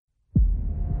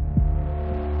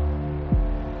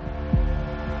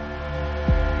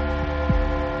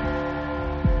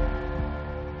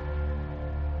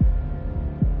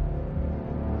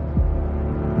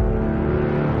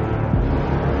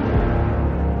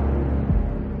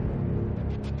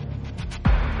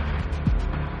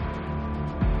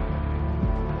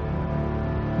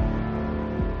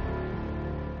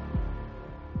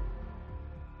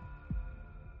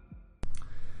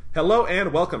Hello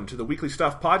and welcome to the Weekly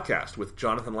Stuff Podcast with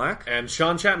Jonathan Lack and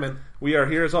Sean Chapman. We are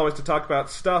here as always to talk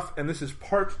about stuff, and this is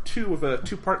part 2 of a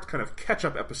 2-part kind of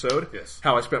catch-up episode. Yes.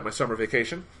 How I spent my summer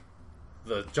vacation.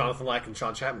 The Jonathan Lack and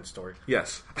Sean Chapman story.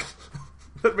 Yes.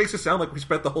 That makes it sound like we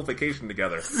spent the whole vacation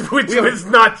together. Which is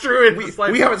not true.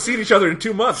 We haven't seen each other in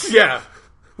 2 months. Yeah.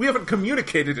 We haven't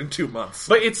communicated in 2 months.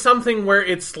 But it's something where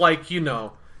it's like, you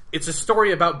know, it's a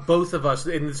story about both of us,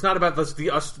 and it's not about us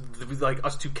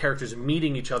two characters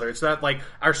meeting each other. It's that, like,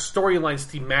 our storylines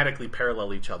thematically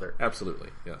parallel each other.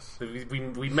 Absolutely, yes.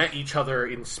 We met each other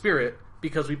in spirit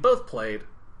because we both played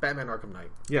Batman Arkham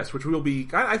Knight. Yes, which will be,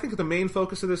 I think, the main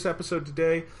focus of this episode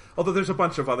today, although there's a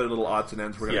bunch of other little odds and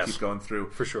ends we're going to keep going through.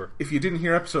 For sure. If you didn't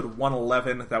hear episode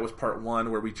 111, that was part 1,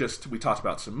 where we talked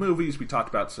about some movies, we talked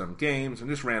about some games, and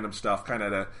just random stuff, kind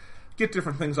of to get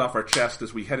different things off our chest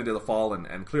as we head into the fall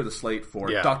and clear the slate for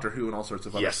Doctor Who and all sorts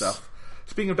of other stuff.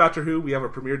 Speaking of Doctor Who, we have a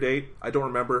premiere date. I don't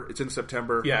remember. It's in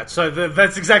September. Yeah, so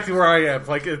that's exactly where I am.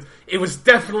 Like, it was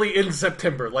definitely in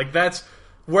September. Like, that's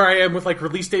where I am with, like,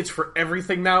 release dates for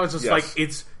everything now. It's just like,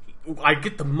 I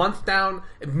get the month down,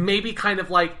 and maybe kind of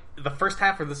like the first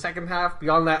half or the second half.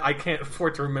 Beyond that, I can't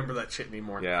afford to remember that shit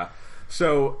anymore. Yeah.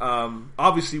 So,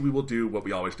 obviously we will do what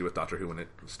we always do with Doctor Who when it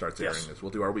starts airing, is we'll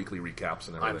do our weekly recaps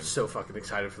and everything. I'm so fucking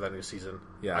excited for that new season.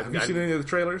 Yeah. Have you seen any of the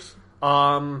trailers?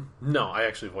 No, I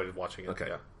actually avoided watching it. Okay.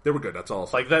 Yeah. They were good, that's all.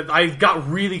 Like, that, I got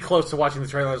really close to watching the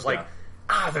trailer. I was like,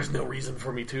 there's no reason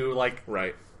for me to, like...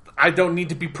 Right. I don't need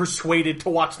to be persuaded to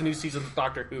watch the new season of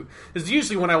Doctor Who. Because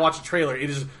usually when I watch a trailer, it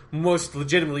is most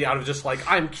legitimately out of just, like,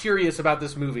 I'm curious about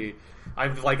this movie.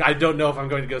 I'm like, I don't know if I'm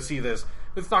going to go see this.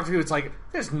 With Doctor Who, it's like,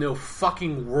 there's no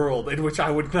fucking world in which I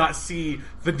would not see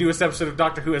the newest episode of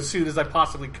Doctor Who as soon as I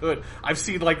possibly could. I've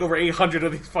seen, like, over 800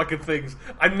 of these fucking things.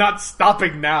 I'm not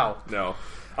stopping now. No.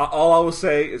 All I will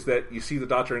say is that you see the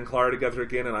Doctor and Clara together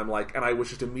again, and I was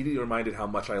just immediately reminded how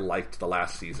much I liked the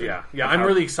last season. Yeah, I'm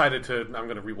really excited I'm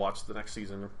going to rewatch the next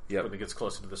season when it gets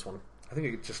closer to this one. I think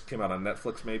it just came out on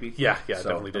Netflix, maybe? Yeah, it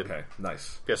definitely did. Okay,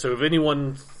 nice. Yeah, so if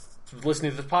anyone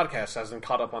listening to this podcast hasn't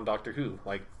caught up on Doctor Who,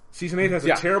 like... Season 8 has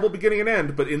a terrible beginning and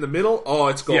end, but in the middle,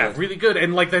 it's gold. Yeah, really good.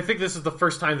 And, like, I think this is the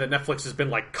first time that Netflix has been,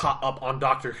 like, caught up on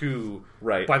Doctor Who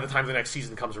by the time the next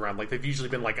season comes around. Like, they've usually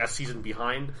been, like, a season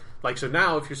behind. Like, so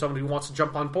now, if you're somebody who wants to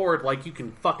jump on board, like, you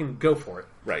can fucking go for it.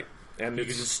 Right. And you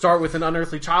can just start with an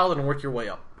unearthly child and work your way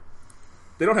up.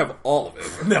 They don't have all of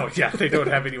it. No, they don't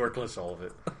have anywhere close to all of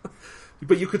it.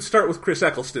 But you could start with Chris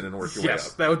Eccleston and work your way up.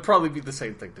 Yes, that would probably be the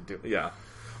same thing to do. Yeah.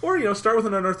 Or, start with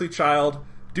an unearthly child,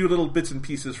 do little bits and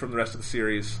pieces from the rest of the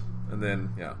series, and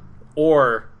then,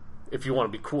 Or, if you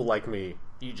want to be cool like me,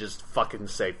 you just fucking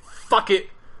say, fuck it,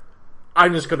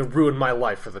 I'm just going to ruin my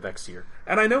life for the next year.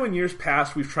 And I know in years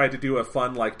past we've tried to do a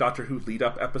fun, like, Doctor Who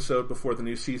lead-up episode before the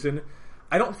new season.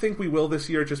 I don't think we will this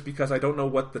year just because I don't know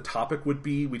what the topic would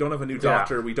be. We don't have a new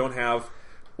Doctor. We don't have...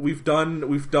 We've done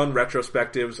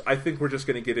retrospectives. I think we're just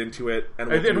going to get into it. And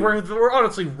we're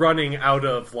honestly running out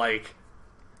of, like,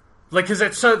 because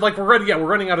it's so, like, we're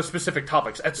running out of specific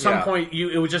topics. At some point,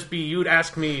 it would just be, you'd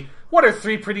ask me, what are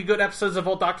 3 pretty good episodes of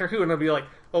old Doctor Who? And I'd be like,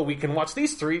 oh, we can watch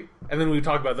these 3, and then we would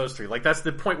talk about those 3. Like, that's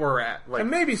the point where we're at. Like, and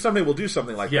maybe someday we'll do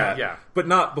something like that. Yeah. But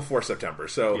not before September.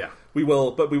 So we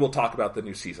will talk about the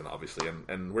new season, obviously,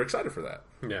 and we're excited for that.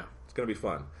 Yeah. It's going to be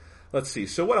fun. Let's see.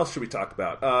 So what else should we talk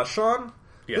about? Sean,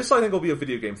 this I think will be a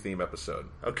video game theme episode.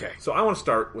 Okay. So I want to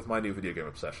start with my new video game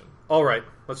obsession. All right.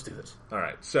 Let's do this. All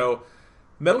right. So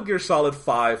Metal Gear Solid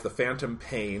 5, The Phantom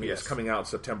Pain, is coming out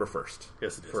September 1st.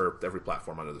 Yes, it is. For every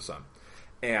platform under the sun.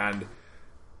 And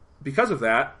because of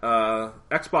that,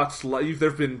 Xbox Live,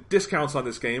 there have been discounts on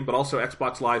this game, but also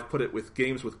Xbox Live put it with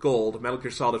games with gold, Metal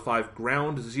Gear Solid 5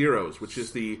 Ground Zeroes, which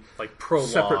is the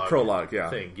separate prologue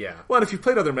thing, Well, and if you've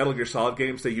played other Metal Gear Solid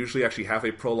games, they usually actually have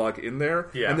a prologue in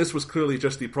there. Yeah. And this was clearly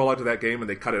just the prologue to that game, and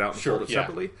they cut it out and sold it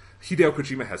separately. Hideo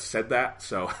Kojima has said that,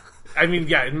 so... I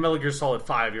mean, in Metal Gear Solid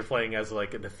 5, you're playing as,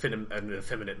 like, an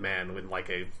effeminate man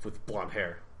with blonde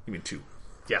hair. You mean 2?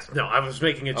 Yes. No, I was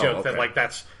making a joke that, like,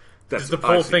 that's the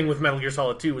whole whole thing with Metal Gear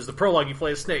Solid 2 was the prologue you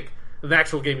play as Snake. The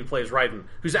actual game you play as Raiden,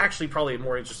 who's actually probably a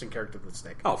more interesting character than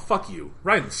Snake. Oh, fuck you.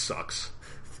 Raiden sucks.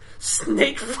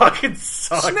 Snake fucking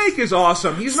sucks. Snake is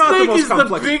awesome. He's not the most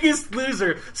complex. Snake is the biggest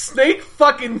loser. Snake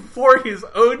fucking, for his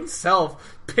own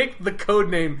self, picked the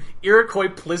codename Iroquois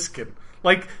Pliskin.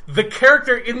 Like, the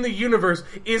character in the universe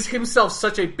is himself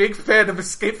such a big fan of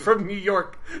Escape from New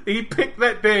York that he picked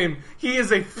that name. He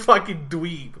is a fucking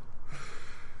dweeb.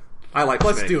 I like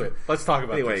Let's Snake. do it. Let's talk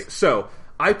about this. Anyway, so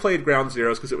I played Ground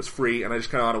Zeroes because it was free, and I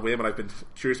just kind of on a whim, and I've been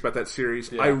curious about that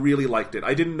series. Yeah. I really liked it.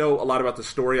 I didn't know a lot about the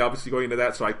story, obviously, going into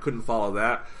that, so I couldn't follow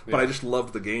that. But I just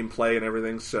loved the gameplay and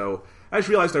everything, so I just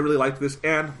realized I really liked this,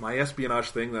 and my espionage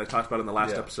thing that I talked about in the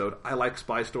last episode. I like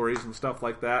spy stories and stuff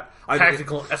like that.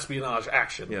 Tactical espionage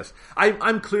action. Yes.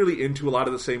 I'm clearly into a lot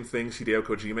of the same things Hideo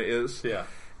Kojima is. Yeah.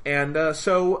 And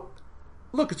so...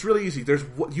 Look, it's really easy.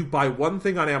 You buy one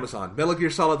thing on Amazon. Metal Gear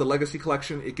Solid, the Legacy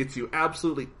Collection. It gets you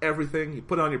absolutely everything. You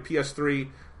put it on your PS3,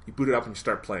 you boot it up, and you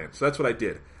start playing. So that's what I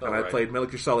did. I played Metal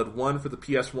Gear Solid 1 for the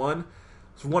PS1.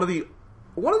 It's one of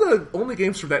the only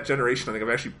games from that generation I think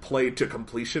I've actually played to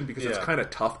completion, because it's kind of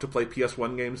tough to play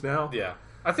PS1 games now. Yeah.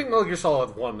 I think Metal Gear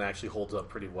Solid 1 actually holds up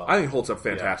pretty well. I think it holds up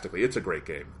fantastically. Yeah. It's a great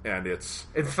game. And it's...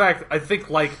 In fact, I think,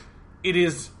 it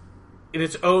is... in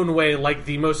its own way,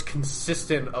 the most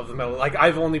consistent of the Metal...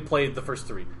 I've only played the first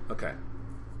 3. Okay.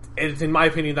 And in my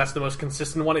opinion, that's the most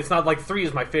consistent one. It's not 3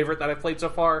 is my favorite that I've played so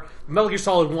far. Metal Gear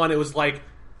Solid 1, it was at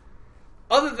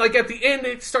the end,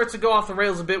 it starts to go off the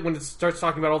rails a bit when it starts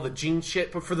talking about all the gene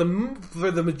shit, but for the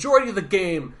majority of the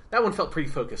game, that one felt pretty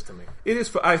focused to me. It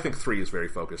is... I think 3 is very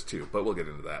focused, too, but we'll get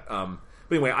into that.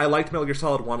 But anyway, I liked Metal Gear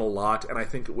Solid 1 a lot, and I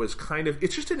think it was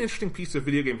it's just an interesting piece of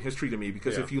video game history to me,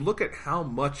 because if you look at how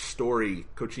much story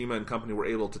Kojima and company were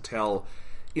able to tell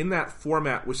in that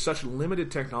format with such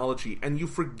limited technology, and you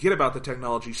forget about the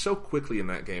technology so quickly in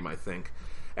that game, I think,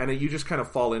 and you just kind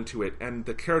of fall into it, and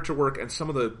the character work and some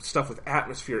of the stuff with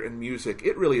atmosphere and music,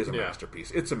 it really is a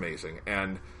masterpiece. It's amazing,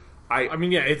 and...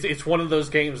 it's one of those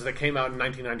games that came out in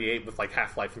 1998 with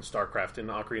Half-Life and StarCraft and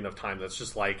Ocarina of Time that's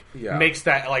just makes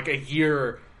that a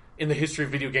year in the history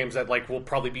of video games that will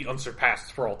probably be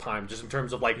unsurpassed for all time, just in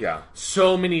terms of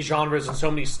so many genres and so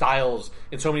many styles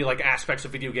and so many aspects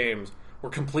of video games were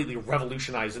completely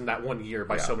revolutionized in that 1 year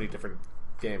by so many different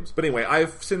games. But anyway,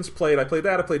 I've since played... I played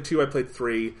that, I played 2, I played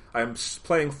 3, I'm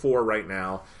playing 4 right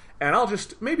now. And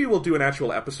maybe we'll do an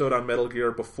actual episode on Metal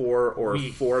Gear before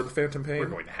the Phantom Pain. We're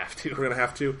going to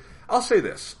have to. I'll say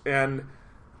this, and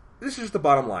this is the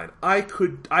bottom line. I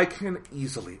can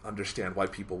easily understand why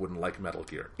people wouldn't like Metal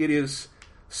Gear. It is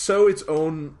so its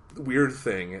own weird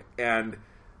thing, and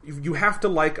you have to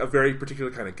like a very particular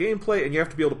kind of gameplay, and you have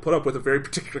to be able to put up with a very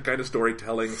particular kind of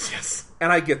storytelling. Yes.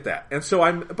 And I get that. And so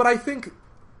but I think,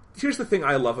 here's the thing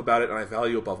I love about it, and I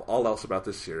value above all else about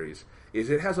this series, is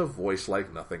it has a voice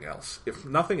like nothing else. If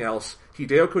nothing else,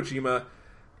 Hideo Kojima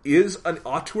is an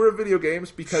auteur of video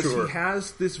games, because he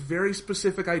has this very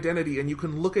specific identity, and you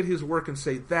can look at his work and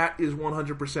say, that is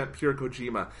 100% pure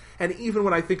Kojima. And even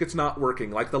when I think it's not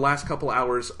working, like the last couple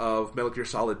hours of Metal Gear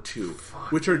Solid 2,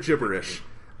 which are gibberish.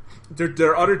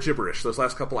 They're utter gibberish, those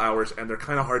last couple hours, and they're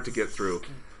kind of hard to get through.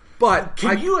 But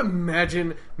can you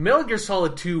imagine Metal Gear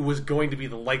Solid 2 was going to be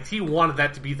he wanted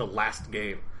that to be the last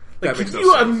game. Can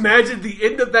you imagine the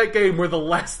end of that game where the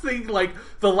last thing,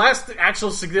 the last actual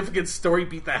significant story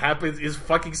beat that happens is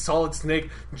fucking Solid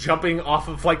Snake jumping off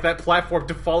of, that platform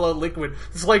to follow Liquid?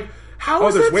 It's how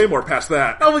is there's way more past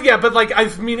that. Oh, yeah, but,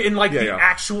 the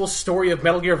actual story of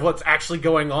Metal Gear, of what's actually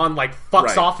going on,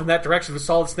 fucks off in that direction with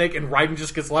Solid Snake, and Raiden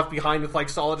just gets left behind with,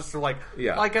 Solid, just well,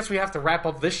 I guess we have to wrap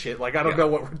up this shit. I don't know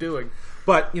what we're doing.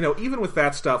 But, even with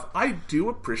that stuff, I do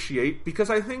appreciate,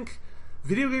 because I think...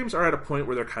 video games are at a point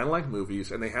where they're kind of like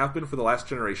movies, and they have been for the last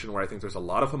generation, where I think there's a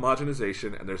lot of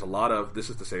homogenization, and there's a lot of this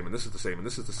is the same, and this is the same, and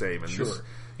this is the same, and this,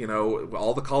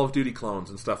 all the Call of Duty clones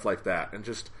and stuff like that, and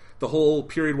just the whole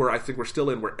period where I think we're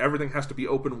still in, where everything has to be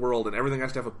open world, and everything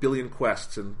has to have a billion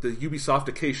quests, and the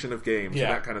Ubisoftication of games, and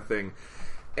that kind of thing.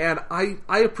 And I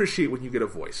appreciate when you get a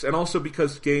voice. And also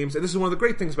because games, and this is one of the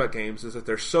great things about games, is that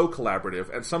they're so collaborative,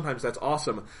 and sometimes that's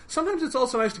awesome. Sometimes it's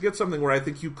also nice to get something where I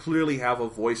think you clearly have a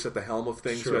voice at the helm of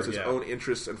things, who has his own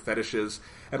interests and fetishes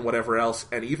and whatever else.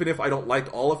 And even if I don't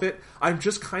like all of it, I'm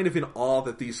just kind of in awe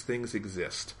that these things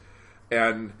exist.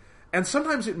 And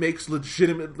sometimes it makes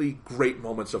legitimately great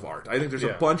moments of art. I think there's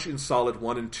a bunch in Solid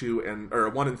 1 and 2, or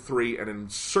 1 and 3, and in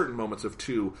certain moments of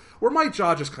 2, where my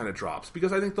jaw just kind of drops.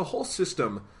 Because I think the whole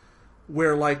system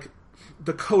where,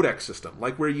 the codec system,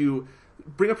 where you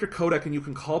bring up your codec and you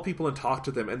can call people and talk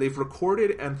to them, and they've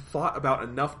recorded and thought about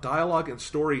enough dialogue and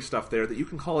story stuff there that you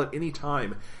can call at any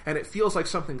time, and it feels like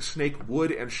something Snake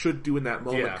would and should do in that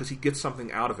moment, because he gets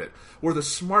something out of it. Or the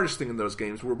smartest thing in those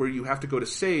games, where you have to go to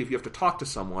save, you have to talk to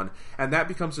someone, and that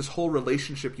becomes this whole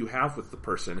relationship you have with the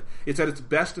person. It's at its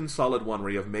best in Solid 1,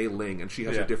 where you have Mei Ling, and she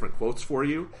has different quotes for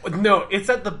you. No, it's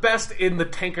at the best in the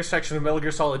tanker section of Metal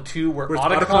Gear Solid 2, where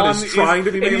Otacon is trying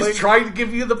to be Mei Ling. He's trying to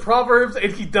give you the proverbs,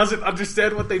 and he doesn't understand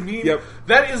what they mean. Yep.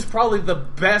 That is probably the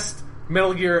best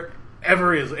Metal Gear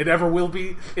ever is, and ever will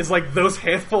be. It's those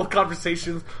handful of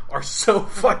conversations are so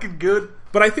fucking good.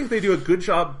 But I think they do a good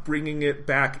job bringing it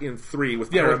back in 3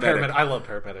 with Paramedic. I love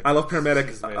Paramedic. I love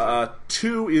Paramedic.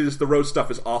 2 is the Rose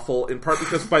stuff is awful, in part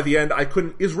because by the end I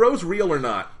couldn't... Is Rose real or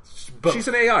not? Both. She's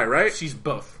an AI, right? She's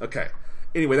both. Okay.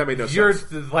 Anyway, that made no sense.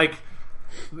 You're, like...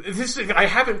 I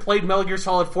haven't played Metal Gear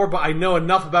Solid 4, but I know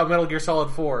enough about Metal Gear Solid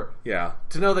 4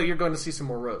 to know that you're going to see some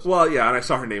more Rose. Well, yeah, and I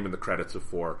saw her name in the credits of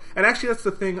 4. And actually, that's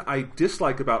the thing I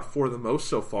dislike about 4 the most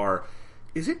so far,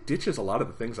 is it ditches a lot of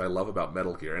the things I love about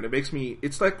Metal Gear. And it makes me...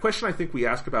 It's that question I think we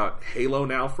ask about Halo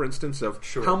now, for instance, of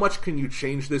how much can you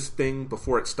change this thing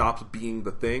before it stops being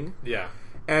the thing? Yeah.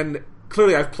 And...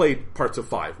 Clearly, I've played parts of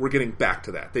 5. We're getting back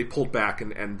to that. They pulled back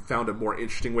and found a more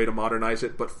interesting way to modernize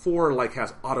it. But 4,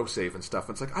 has autosave and stuff.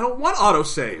 And it's like, I don't want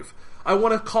autosave. I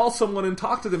want to call someone and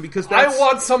talk to them because that's... I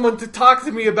want someone to talk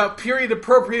to me about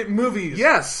period-appropriate movies.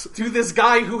 Yes. To this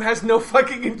guy who has no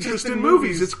fucking interest in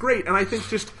movies. It's great. And I think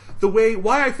just the way...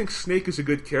 Why I think Snake is a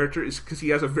good character is because he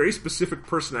has a very specific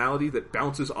personality that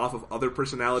bounces off of other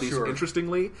personalities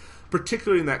interestingly.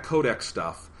 Particularly in that Codex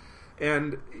stuff.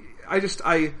 And I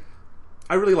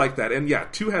really like that. And yeah,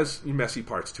 2 has messy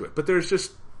parts to it. But there's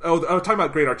just... I'm talking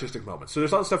about great artistic moments. So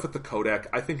there's all the stuff with the codec.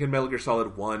 I think in Metal Gear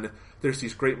Solid 1, there's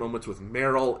these great moments with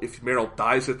Meryl. If Meryl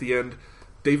dies at the end,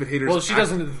 David Hayter's... Well, she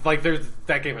doesn't...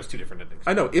 that game has 2 different endings.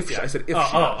 I know. I said if she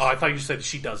dies. I thought you said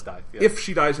she does die. Yeah. If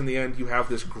she dies in the end, you have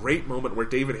this great moment where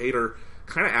David Hayter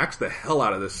kind of acts the hell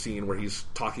out of this scene where he's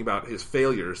talking about his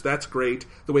failures. That's great.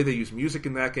 The way they use music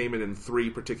in that game and in 3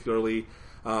 particularly...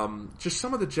 just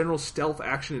some of the general stealth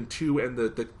action in 2 and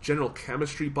the general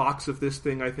chemistry box of this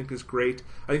thing I think is great.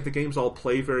 I think the games all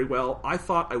play very well. I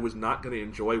thought I was not going to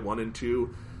enjoy 1 and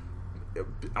 2.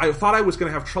 I thought I was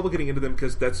going to have trouble getting into them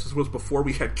because this was before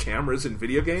we had cameras in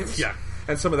video games. Yeah.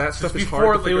 And some of that stuff is hard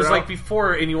to figure out. It was like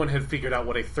before anyone had figured out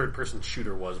what a third-person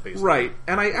shooter was, basically. Right.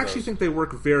 And I actually think they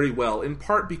work very well, in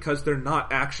part because they're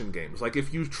not action games. Like,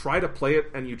 if you try to play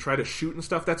it and you try to shoot and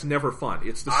stuff, that's never fun.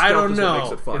 It's the stealth that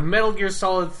makes it fun. In Metal Gear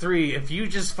Solid 3, if you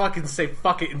just fucking say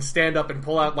fuck it and stand up and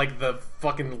pull out, the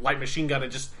fucking light machine gun and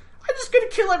I'm just gonna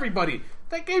kill everybody.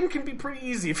 That game can be pretty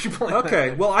easy if you play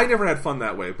that. Well, I never had fun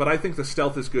that way, but I think the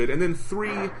stealth is good. And then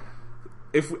 3,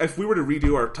 if we were to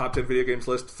redo our top 10 video games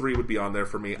list, 3 would be on there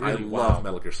for me. Really? I love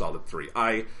Metal Gear Solid 3.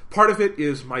 Part of it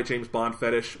is my James Bond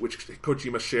fetish, which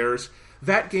Kojima shares.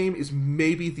 That game is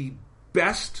maybe the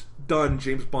best done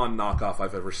James Bond knockoff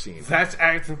I've ever seen.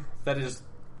 That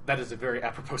is a very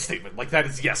apropos statement. That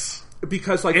is yes.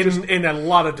 Because in a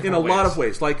lot of different ways. lot of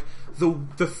ways.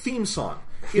 The theme song.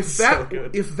 If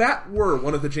that were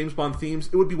one of the James Bond themes,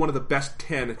 it would be one of the best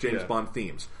 10 James Bond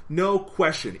themes. No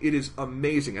question. It is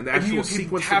amazing. And the actual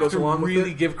sequence that goes along with it. You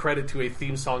really give credit to a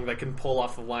theme song that can pull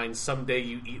off the line, some days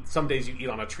you eat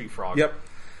on a tree frog. Yep.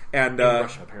 And in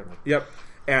Russia, apparently. Yep.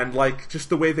 And just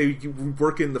the way they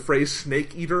work in the phrase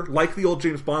snake eater, like the old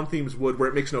James Bond themes would, where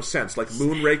it makes no sense, like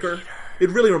Moonraker. It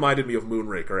really reminded me of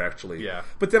Moonraker, actually. Yeah.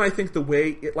 But then I think the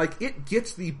way it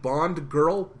gets the Bond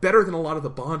girl better than a lot of the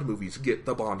Bond movies get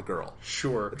the Bond girl.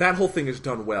 Sure. That whole thing is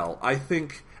done well. I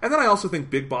think, and then I also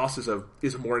think Big Boss is a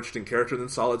more interesting character than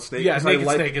Solid Snake. Yeah,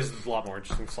 Snake is a lot more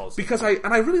interesting than Solid Snake. Because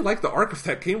I really like the arc of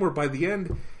that game where by the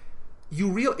end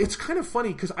it's kind of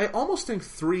funny because I almost think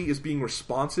 3 is being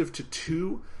responsive to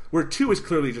 2. Where 2 is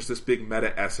clearly just this big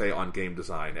meta essay on game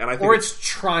design, and I think it's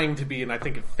trying to be, and I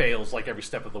think it fails every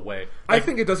step of the way. I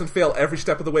think it doesn't fail every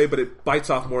step of the way, but it bites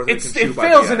off more than it can chew. It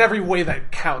fails in every way that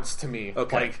counts to me.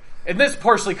 Okay. And this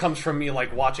partially comes from me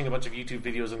watching a bunch of YouTube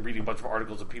videos and reading a bunch of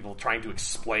articles of people trying to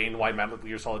explain why Metal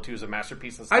Gear Solid 2 is a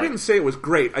masterpiece. And I didn't say it was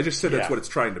great. I just said that's what it's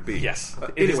trying to be. Yes,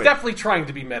 it is definitely trying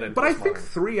to be meta. But I think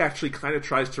 3 actually kind of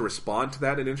tries to respond to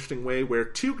that in an interesting way, where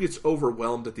 2 gets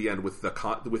overwhelmed at the end with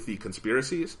the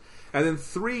conspiracies, and then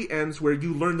 3 ends where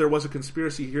you learn there was a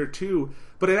conspiracy here too.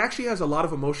 But it actually has a lot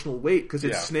of emotional weight because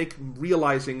it's Snake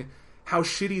realizing how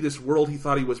shitty this world he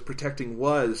thought he was protecting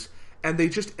was. And they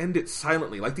just end it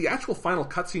silently. The actual final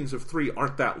cutscenes of 3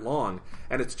 aren't that long.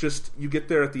 And it's just, you get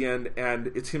there at the end,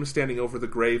 and it's him standing over the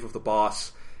grave of the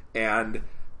boss, and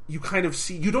you kind of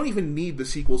see, you don't even need the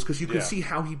sequels, because you can see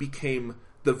how he became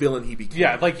the villain he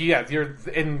became.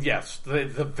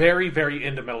 The very, very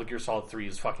end of Metal Gear Solid 3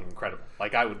 is fucking incredible.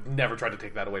 I would never try to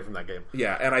take that away from that game.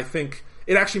 Yeah, and I think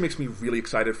it actually makes me really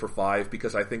excited for 5,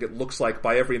 because I think it looks like,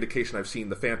 by every indication I've seen,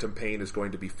 the Phantom Pain is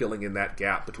going to be filling in that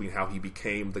gap between how he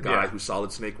became the guy who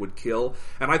Solid Snake would kill,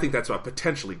 and I think that's a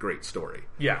potentially great story.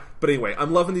 Yeah. But anyway,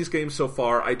 I'm loving these games so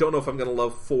far. I don't know if I'm going to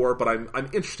love 4, but I'm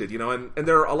interested, and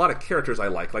there are a lot of characters I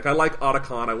like. I like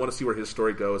Otacon. I want to see where his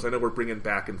story goes. I know we're bringing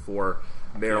back and forth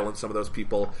Meryl and some of those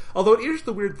people. Although here's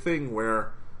the weird thing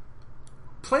where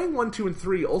playing 1, 2, and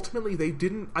 3, ultimately they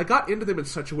didn't... I got into them in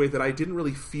such a way that I didn't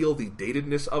really feel the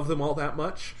datedness of them all that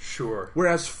much. Sure.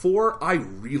 Whereas 4, I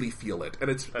really feel it. And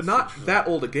it's not that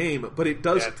old a game, but it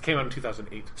does... Yeah, it came out in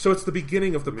 2008. So it's the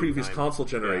beginning of the previous console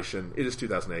generation. Yeah. It is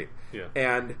 2008. Yeah.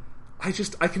 And I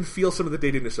can feel some of the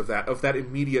datedness of that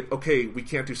immediate, okay, we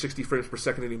can't do 60 frames per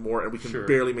second anymore, and we can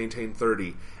barely maintain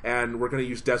 30, and we're going to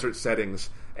use desert settings,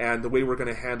 and the way we're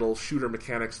going to handle shooter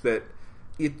mechanics that...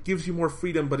 It gives you more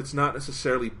freedom, but it's not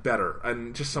necessarily better,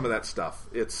 and just some of that stuff.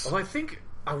 Well,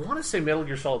 I want to say Metal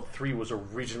Gear Solid 3 was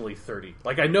originally 30.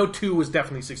 Like, I know 2 was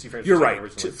definitely 60 frames per second. You're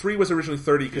right. 3 was originally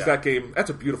 30, because that game,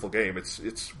 that's a beautiful game.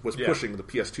 It was pushing the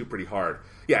PS2 pretty hard.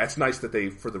 Yeah, it's nice that they,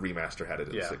 for the remaster, had it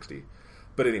in 60.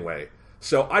 But anyway,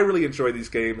 so I really enjoy these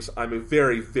games. I'm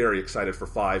very, very excited for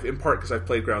 5, in part because I've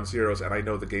played Ground Zeroes, and I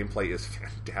know the gameplay is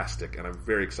fantastic, and I'm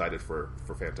very excited for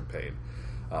Phantom Pain.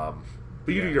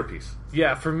 But you do your piece.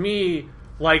 Yeah, for me,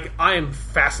 like, I am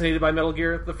fascinated by Metal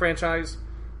Gear, the franchise,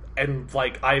 and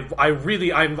like, I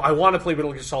want to play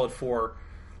Metal Gear Solid 4.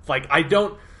 Like, I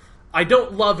don't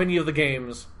love any of the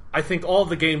games. I think all of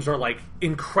the games are like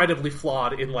incredibly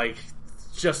flawed in like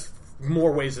just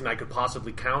more ways than I could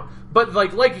possibly count. But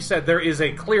like you said, there is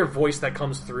a clear voice that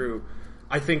comes through.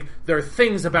 I think there are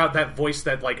things about that voice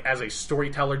that, like, as a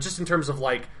storyteller, just in terms of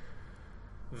like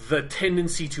the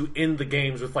tendency to end the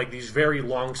games with like these very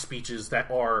long speeches that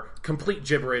are complete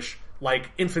gibberish, like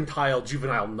infantile,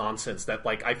 juvenile nonsense that,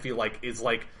 like, I feel like is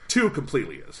like 2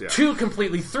 completely is, yeah. 2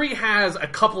 completely. 3 has a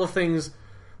couple of things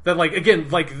that, like, again,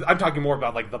 like, I'm talking more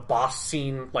about like the boss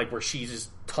scene, like where she just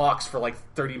talks for like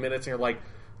 30 minutes and you're like,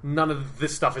 none of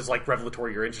this stuff is like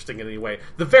revelatory or interesting in any way.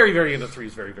 The very, very end of 3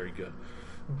 is very, very good.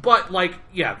 But like,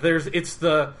 yeah, there's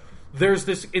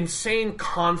this insane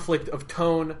conflict of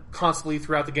tone constantly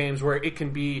throughout the games where it can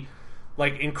be,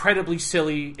 like, incredibly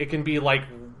silly. It can be, like,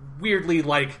 weirdly,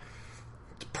 like,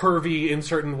 pervy in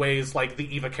certain ways. Like,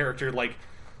 the Eva character, like,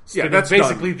 that's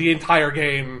basically done. The entire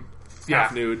game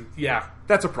half nude. Yeah.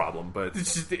 That's a problem, but...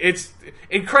 It's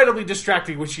incredibly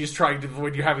distracting when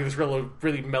when you're having this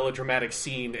really melodramatic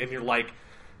scene and you're like,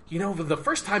 you know, the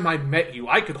first time I met you,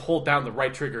 I could hold down the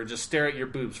right trigger and just stare at your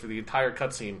boobs for the entire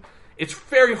cutscene. It's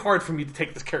very hard for me to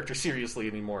take this character seriously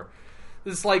anymore.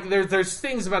 It's like, there's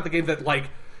things about the game that, like,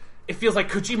 it feels like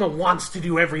Kojima wants to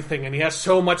do everything, and he has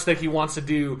so much that he wants to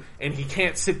do, and he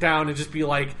can't sit down and just be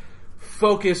like,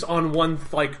 focus on one,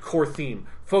 like, core theme.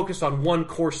 Focus on one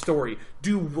core story.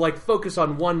 Focus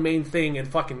on one main thing and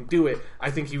fucking do it.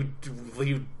 I think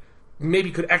he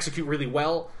maybe could execute really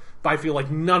well, but I feel like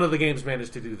none of the games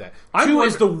managed to do that. 2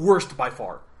 is the worst by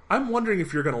far. I'm wondering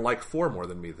if you're going to like 4 more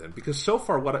than me then, because so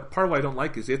far part of what I don't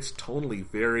like is it's tonally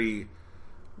very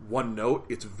one note.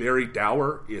 It's very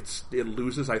dour. It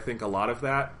loses, I think, a lot of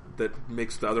that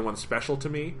makes the other one special to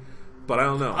me. But I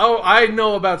don't know. Oh, I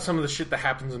know about some of the shit that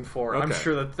happens in 4. Okay. I'm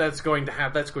sure that's going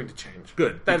to change.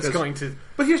 Good. That's going to.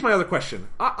 But here's my other question.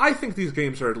 I think these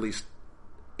games are at least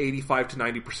 85 to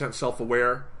 90%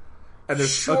 self-aware, and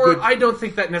there's I don't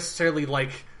think that necessarily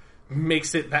like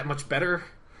makes it that much better.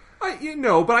 But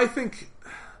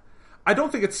I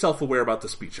don't think it's self-aware about the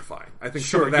speechifying. I think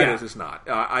some of that is not.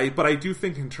 But I do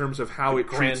think in terms of how it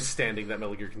grandstanding that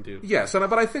Metal Gear can do. Yes,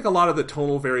 but I think a lot of the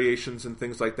tonal variations and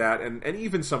things like that, and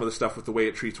even some of the stuff with the way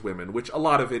it treats women, which a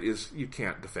lot of it is you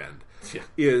can't defend,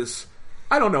 is,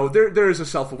 I don't know, there is a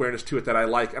self-awareness to it that I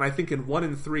like, and I think in 1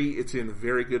 and 3 it's in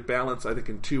very good balance. I think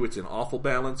in 2 it's in awful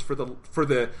balance for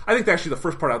the I think actually the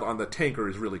first part on the tanker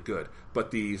is really good,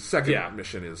 but the second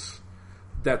mission is...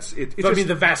 That's it. I mean,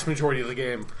 the vast majority of the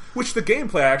game, which the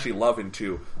gameplay I actually love in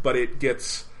 2, but it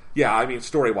gets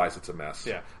story wise it's a mess.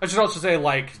 Yeah, I should also say,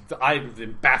 like, I've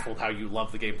been baffled how you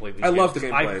love the gameplay. I love the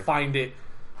gameplay. I find it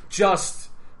just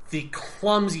the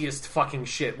clumsiest fucking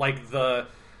shit. Like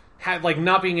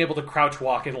not being able to crouch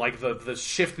walk and like the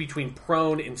shift between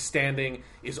prone and standing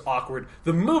is awkward.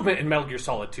 The movement in Metal Gear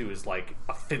Solid 2 is like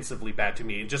offensively bad to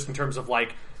me, just in terms of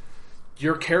like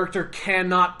your character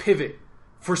cannot pivot.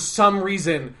 For some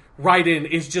reason, Raiden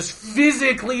is just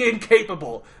physically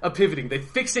incapable of pivoting. They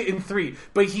fix it in 3,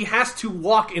 but he has to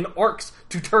walk in arcs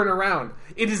to turn around.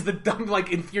 It is the dumb,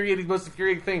 like, most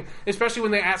infuriating thing. Especially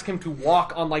when they ask him to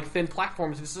walk on, like, thin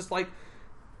platforms. It's just like,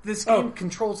 this game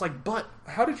controls like butt.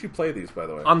 How did you play these, by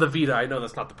the way? On the Vita. I know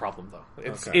that's not the problem,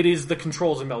 though. It is the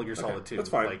controls in Metal Gear Solid 2. That's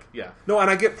fine. Like, yeah. No, and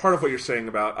I get part of what you're saying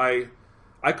about...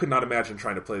 I could not imagine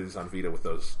trying to play these on Vita with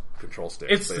those control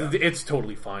sticks. It's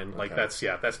totally fine. Like, that's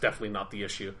definitely not the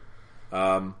issue.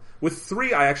 With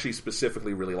 3, I actually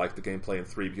specifically really like the gameplay in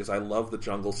 3 because I love the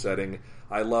jungle setting.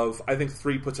 I think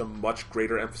 3 puts a much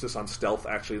greater emphasis on stealth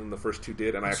actually than the first 2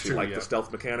 did, and I actually like the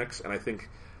stealth mechanics, and I think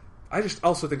I just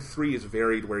also think 3 is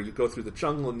varied, where you go through the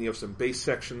jungle and you have some base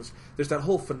sections. There's that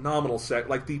whole phenomenal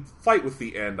like the fight with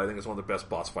the end, I think is one of the best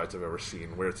boss fights I've ever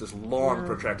seen, where it's this long,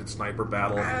 protracted sniper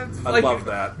battle. I love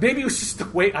that. Maybe it was just the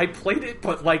way I played it,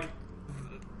 but like,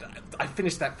 I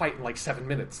finished that fight in like 7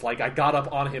 minutes. Like, I got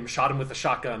up on him, shot him with a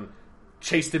shotgun,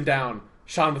 chased him down,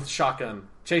 shot him with a shotgun,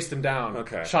 chased him down,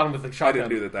 shot him with a shotgun. I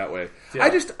didn't do it that way. Yeah.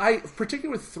 I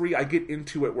particularly with 3, I get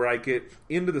into it where I get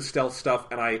into the stealth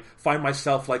stuff, and I find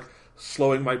myself like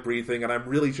slowing my breathing, and I'm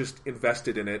really just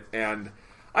invested in it. And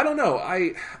I don't know.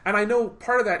 I know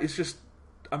part of that is just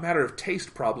a matter of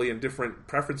taste, probably, and different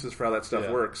preferences for how that stuff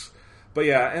works. But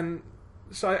yeah, and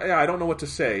so I don't know what to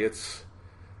say. It's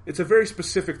a very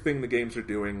specific thing the games are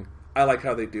doing. I like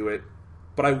how they do it,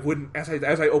 but I wouldn't. As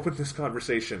I opened this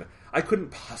conversation, I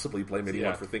couldn't possibly blame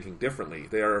anyone for thinking differently.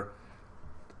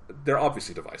 They're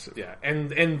obviously divisive. Yeah, and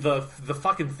the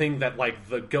fucking thing that like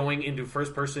the going into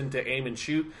first person to aim and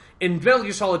shoot in Metal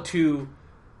Gear Solid 2,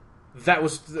 that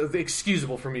was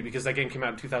excusable for me because that game came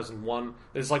out in 2001.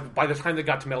 It's like by the time they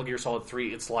got to Metal Gear Solid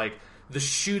 3, it's like the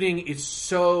shooting is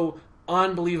so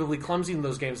unbelievably clumsy in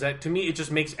those games that to me it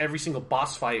just makes every single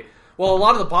boss fight. Well, a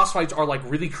lot of the boss fights are like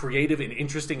really creative and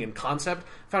interesting in concept.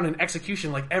 Found in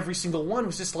execution, like every single one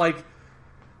was just like,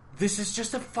 this is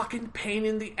just a fucking pain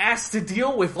in the ass to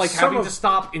deal with. Like having to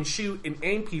stop and shoot and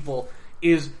aim people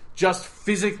is just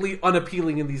physically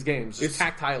unappealing in these games. It's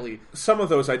tactilely. Some of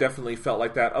those I definitely felt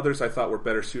like that. Others I thought were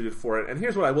better suited for it. And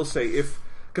here's what I will say: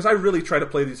 because I really try to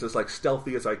play these as like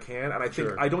stealthy as I can, and I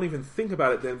think I don't even think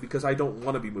about it then because I don't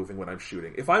want to be moving when I'm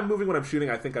shooting. If I'm moving when I'm shooting,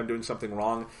 I think I'm doing something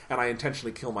wrong, and I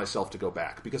intentionally kill myself to go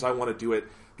back because I want to do it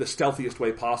the stealthiest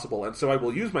way possible. And so I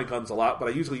will use my guns a lot, but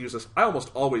I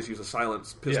almost always use a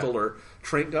silenced pistol or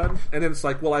train gun, and then it's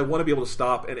like, well, I want to be able to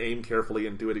stop and aim carefully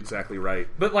and do it exactly right.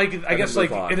 But like, I guess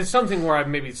like it is something where I've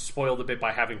maybe spoiled a bit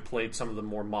by having played some of the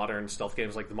more modern stealth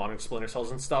games, like the modern Splinter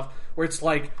Cells and stuff, where it's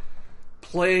like,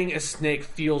 playing as Snake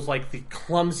feels like the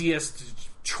clumsiest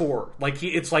chore. Like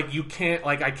it's like you can't,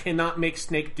 like I cannot make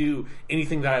Snake do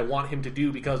anything that I want him to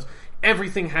do because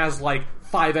everything has like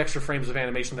 5 extra frames of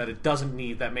animation that it doesn't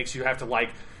need. That makes you have to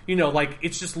like, you know, like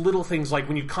it's just little things like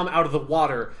when you come out of the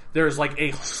water, there's like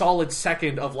a solid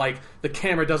second of like the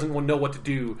camera doesn't know what to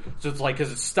do. So it's like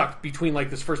because it's stuck between like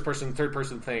this first person, third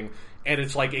person thing, and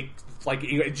it's like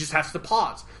it just has to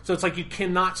pause. So it's like you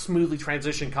cannot smoothly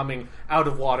transition coming out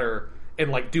of water and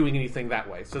like doing anything that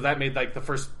way. So that made like the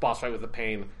first boss fight with a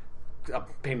pain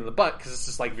in the butt because it's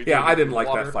just like I didn't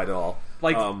like that fight at all.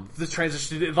 Like the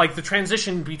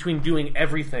transition between doing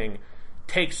everything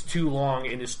takes too long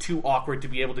and is too awkward to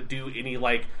be able to do any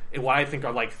like what I think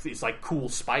are like is like cool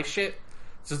spy shit.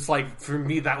 So it's like for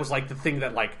me that was like the thing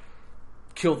that like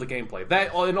killed the gameplay.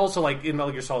 That and also like in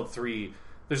Metal Gear Solid 3.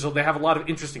 They have a lot of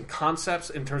interesting concepts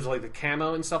in terms of like the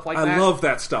camo and stuff like that. I love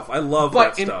that stuff.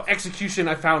 But in execution,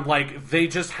 I found like they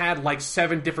just had like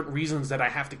 7 different reasons that I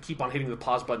have to keep on hitting the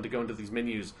pause button to go into these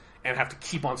menus and have to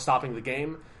keep on stopping the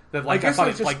game. That like I thought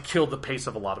it like killed the pace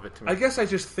of a lot of it to me. I guess I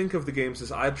just think of the games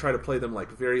as I'd try to play them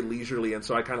like very leisurely, and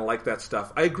so I kind of like that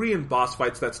stuff. I agree in boss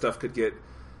fights that stuff could get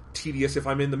tedious. If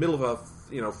I'm in the middle of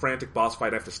a frantic boss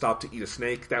fight, I have to stop to eat a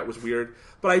snake. That was weird.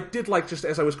 But I did like just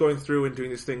as I was going through and doing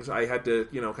these things, I had to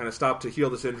kind of stop to heal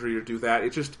this injury or do that.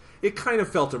 It kind of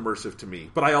felt immersive to me.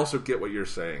 But I also get what you're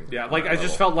saying. Yeah, like I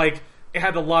just felt like it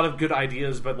had a lot of good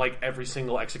ideas, but like every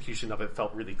single execution of it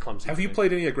felt really clumsy. Have you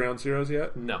played any of Ground Zeroes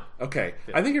yet? No. Okay,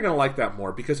 yeah. I think you're going to like that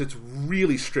more because it's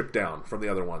really stripped down from the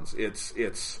other ones.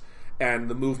 And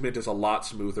the movement is a lot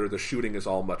smoother. The shooting is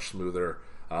all much smoother.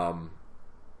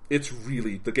 It's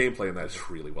really, the gameplay in that is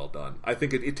really well done. I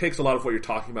think it takes a lot of what you're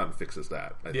talking about and fixes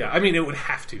that. I mean, it would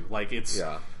have to. Like, it's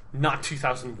not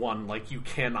 2001. Like, you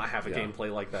cannot have a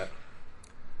gameplay like that.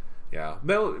 Yeah.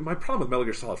 My problem with Metal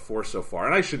Gear Solid 4 so far,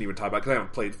 and I shouldn't even talk about it because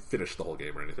I haven't finished the whole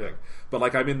game or anything, but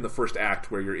like I'm in the first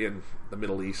act where you're in the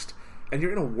Middle East, and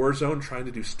you're in a war zone trying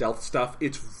to do stealth stuff.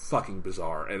 It's fucking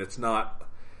bizarre, and it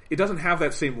doesn't have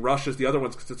that same rush as the other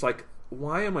ones because it's like,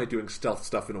 why am I doing stealth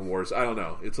stuff in a wars? I don't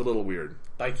know. It's a little weird.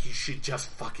 Like, you should just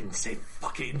fucking say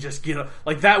fuck it and just get up.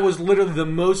 Like, that was literally the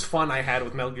most fun I had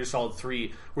with Metal Gear Solid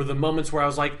 3, were the moments where I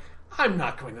was like, I'm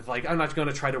not going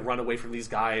to try to run away from these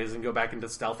guys and go back into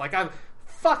stealth. Like,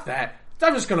 fuck that.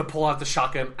 I'm just going to pull out the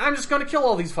shotgun. I'm just going to kill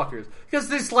all these fuckers. Because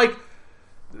there's, like,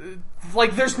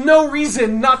 there's no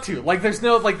reason not to. Like, there's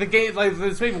no, like, the game, like,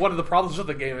 there's maybe one of the problems with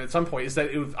the game at some point is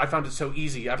that I found it so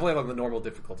easy. I played on the normal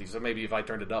difficulty, so maybe if I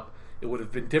turned it up, it would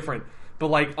have been different. But,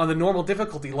 like, on the normal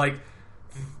difficulty, like,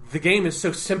 the game is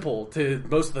so simple to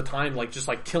most of the time, like, just,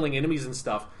 like, killing enemies and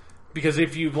stuff. Because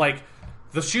if you, like,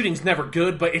 the shooting's never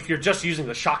good, but if you're just using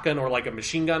the shotgun or like a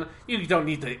machine gun, you don't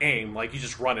need to aim. Like, you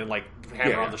just run and like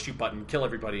hammer on the shoot button and kill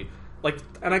everybody. Like,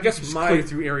 and I guess just clear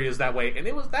through areas that way, and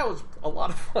that was a lot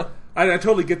of fun. I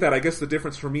totally get that. I guess the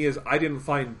difference for me is I didn't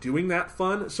find doing that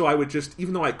fun, so I would just,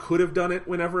 even though I could have done it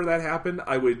whenever that happened,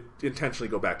 I would intentionally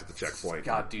go back to the checkpoint.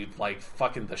 God, dude, like,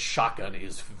 fucking the shotgun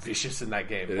is vicious in that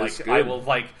game. It like, is good. I will,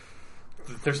 like,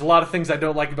 there's a lot of things I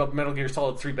don't like about Metal Gear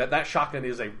Solid 3, but that shotgun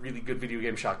is a really good video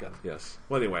game shotgun. Yes.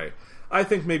 Well, anyway, I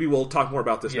think maybe we'll talk more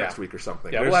about this next week or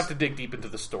something. Yeah, we'll have to dig deep into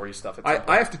the story stuff.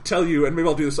 I have to tell you, and maybe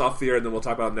I'll do this off the air, and then we'll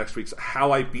talk about it next week's,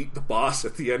 how I beat the boss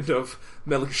at the end of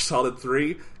Metal Gear Solid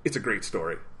 3. It's a great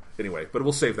story. Anyway, but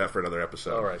we'll save that for another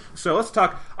episode. All right. So let's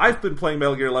talk. I've been playing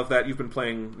Metal Gear, love that. You've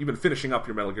been finishing up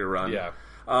your Metal Gear run. Yeah.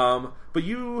 But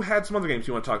you had some other games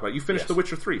you want to talk about. You finished The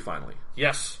Witcher 3, finally.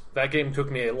 Yes. That game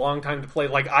took me a long time to play.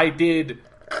 Like, I did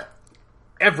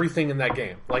everything in that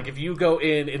game. Like, if you go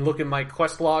in and look in my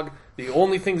quest log, the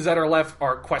only things that are left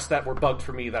are quests that were bugged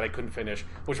for me that I couldn't finish,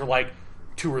 which were, like,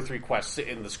 2 or 3 quests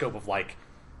in the scope of, like,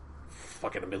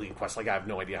 fucking a million quests. Like, I have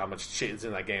no idea how much shit is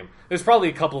in that game. There's probably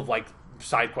a couple of, like,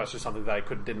 side quests or something that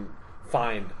I didn't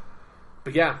find.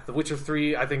 But yeah, The Witcher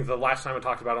 3, I think the last time I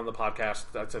talked about it on the podcast,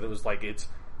 I said it was like, it's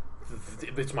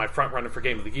my front runner for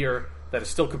Game of the Year. That is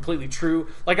still completely true.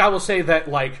 Like, I will say that,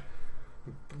 like,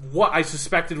 what I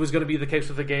suspected was going to be the case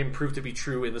with the game proved to be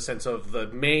true in the sense of the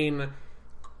main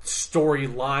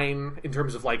storyline in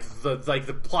terms of, like,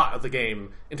 the plot of the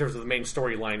game in terms of the main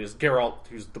storyline is Geralt,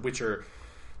 who's the Witcher,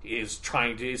 is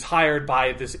hired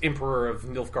by this Emperor of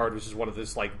Nilfgaard, which is one of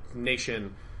this, like,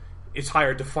 nation, is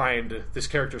hired to find this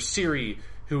character Ciri,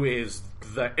 who is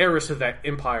the heiress of that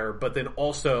empire, but then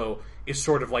also is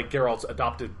sort of like Geralt's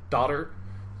adopted daughter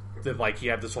that, like, he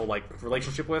had this whole, like,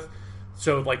 relationship with.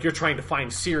 So, like, you're trying to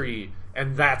find Ciri,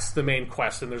 and that's the main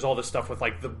quest, and there's all this stuff with,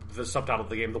 like, the subtitle of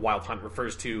the game, The Wild Hunt,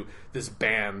 refers to this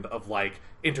band of, like,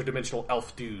 interdimensional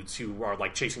elf dudes who are,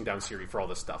 like, chasing down Ciri for all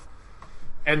this stuff.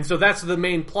 And so that's the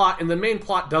main plot, and the main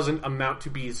plot doesn't amount to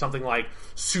be something, like,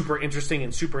 super interesting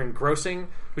and super engrossing,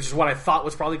 which is what I thought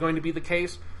was probably going to be the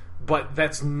case, but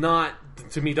that's not,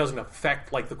 to me, doesn't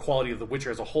affect, like, the quality of The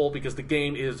Witcher as a whole, because the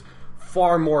game is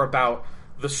far more about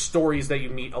the stories that you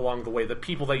meet along the way, the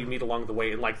people that you meet along the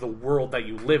way, and, like, the world that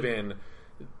you live in,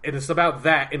 and it's about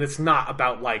that, and it's not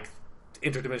about, like,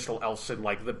 interdimensional elves and,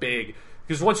 like, the big...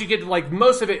 Because once you get to, like,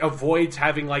 most of it avoids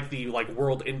having, like, the, like,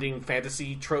 world-ending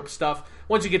fantasy trope stuff.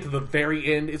 Once you get to the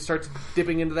very end, it starts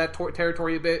dipping into that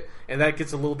territory a bit, and that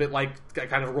gets a little bit, like, I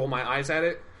kind of roll my eyes at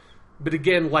it. But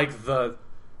again, like, the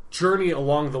journey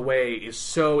along the way is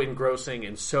so engrossing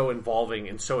and so involving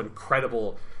and so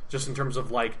incredible, just in terms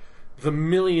of, like, the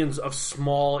millions of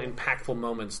small, impactful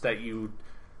moments that you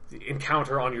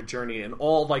encounter on your journey, and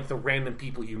all, like, the random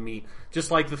people you meet.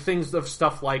 Just, like, the things of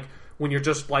stuff like when you're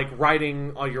just, like,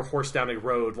 riding your horse down a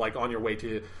road, like, on your way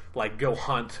to, like, go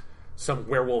hunt some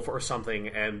werewolf or something,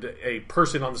 and a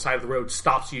person on the side of the road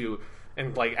stops you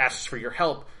and, like, asks for your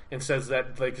help and says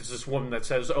that, like, it's this woman that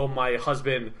says, oh, my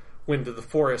husband went to the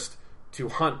forest to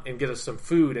hunt and get us some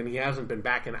food, and he hasn't been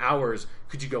back in hours.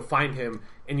 Could you go find him?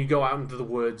 And you go out into the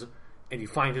woods, and you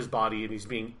find his body, and he's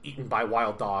being eaten by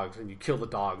wild dogs, and you kill the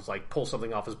dogs, like, pull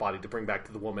something off his body to bring back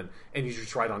to the woman, and you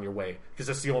just ride on your way, because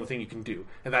that's the only thing you can do.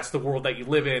 And that's the world that you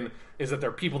live in, is that there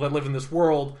are people that live in this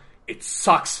world. It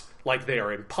sucks. Like, they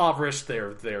are impoverished,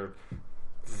 they're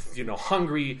you know,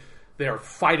 hungry, they're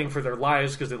fighting for their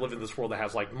lives, because they live in this world that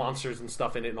has, like, monsters and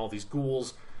stuff in it, and all these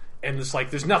ghouls. And it's like,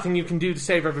 there's nothing you can do to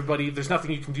save everybody. There's nothing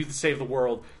you can do to save the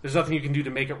world. There's nothing you can do to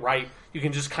make it right. You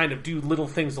can just kind of do little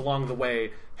things along the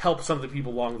way, help some of the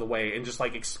people along the way, and just,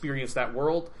 like, experience that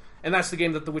world. And that's the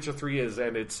game that The Witcher 3 is,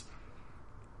 and it's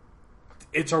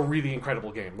a really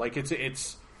incredible game. Like,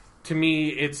 it's to me,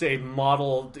 it's a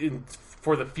model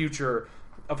for the future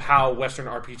of how Western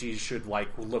RPGs should, like,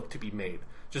 look to be made.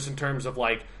 Just in terms of,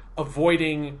 like,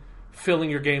 avoiding filling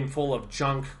your game full of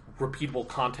junk, repeatable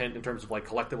content in terms of, like,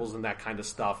 collectibles and that kind of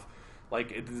stuff.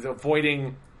 Like,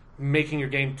 avoiding making your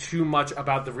game too much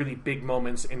about the really big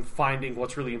moments and finding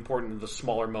what's really important in the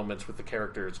smaller moments with the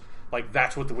characters. Like,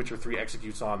 that's what The Witcher 3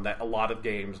 executes on, that a lot of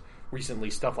games recently,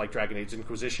 stuff like Dragon Age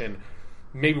Inquisition,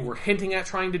 maybe were hinting at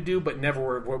trying to do, but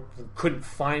never couldn't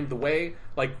find the way.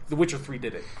 Like, The Witcher 3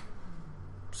 did it.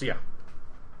 So, yeah.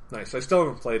 Nice. I still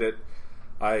haven't played it.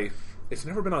 It's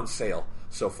never been on sale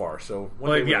so far, so...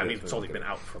 it's only been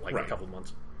out for, like, a couple of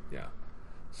months. Yeah.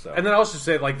 So. And then I also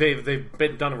say, like,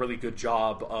 they've done a really good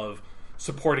job of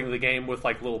supporting the game with,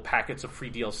 like, little packets of free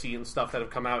DLC and stuff that have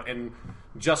come out, and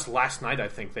just last night, I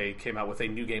think, they came out with a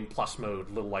New Game Plus mode,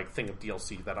 little, like, thing of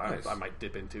DLC that I might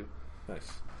dip into.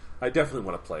 Nice. I definitely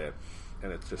want to play it.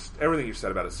 And it's just, everything you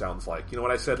said about it sounds like,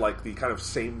 when I said, like, the kind of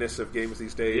sameness of games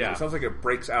these days, it sounds like it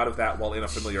breaks out of that while in a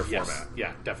familiar format.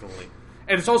 Yeah, definitely.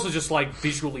 And it's also just, like,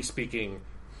 visually speaking,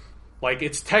 like,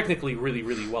 it's technically really,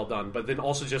 really well done, but then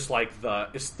also just, like, the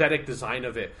aesthetic design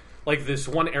of it. Like, this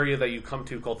one area that you come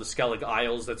to called the Skellig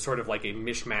Isles that's sort of like a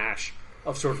mishmash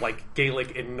of sort of, like,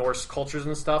 Gaelic and Norse cultures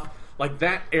and stuff. Like,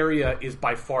 that area is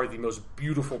by far the most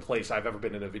beautiful place I've ever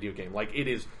been in a video game. Like, it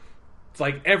is,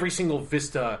 like, every single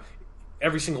vista,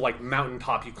 every single, like,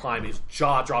 mountaintop you climb is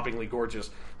jaw-droppingly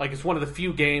gorgeous. Like, it's one of the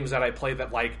few games that I play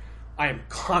that, like, I am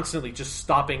constantly just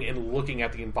stopping and looking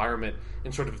at the environment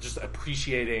and sort of just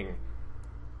appreciating,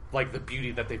 like, the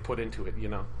beauty that they put into it,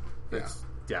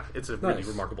 It's a really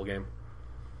remarkable game.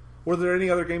 Were there any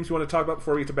other games you want to talk about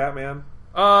before we get to Batman?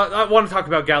 I want to talk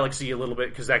about Galaxy a little bit,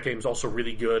 because that game's also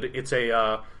really good. It's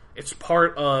it's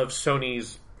part of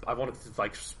Sony's, I wanted to,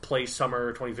 like, play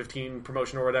Summer 2015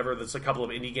 promotion or whatever. That's a couple of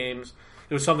indie games.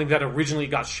 It was something that originally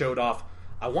got showed off.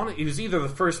 It was either the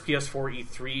first PS4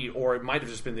 E3 or it might have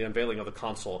just been the unveiling of the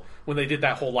console when they did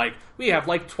that whole, like, we have,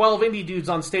 like, 12 indie dudes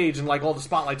on stage and, like, all the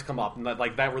spotlights come up, and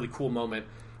that really cool moment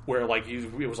where, like,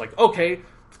 it was like, okay,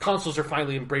 consoles are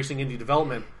finally embracing indie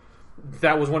development.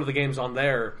 That was one of the games on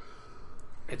there.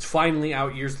 It's finally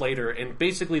out years later, and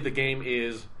basically the game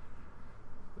is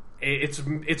it's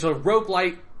a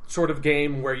roguelite sort of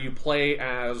game where you play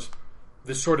as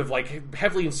this sort of, like,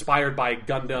 heavily inspired by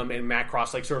Gundam and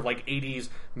Macross, like, sort of like 80s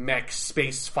mech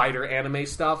space fighter anime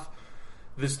stuff.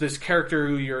 This character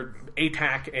who you're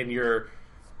ATAC, and you're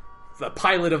the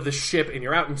pilot of the ship, and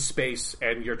you're out in space,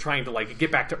 and you're trying to, like,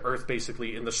 get back to Earth,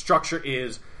 basically. And the structure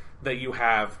is that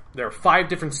there are 5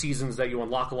 different seasons that you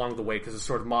unlock along the way, because it's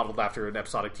sort of modeled after an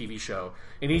episodic TV show.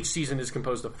 And each season is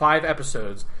composed of 5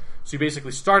 episodes. So you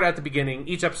basically start at the beginning.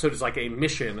 Each episode is like a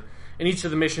mission, and each of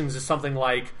the missions is something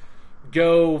like,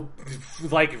 go,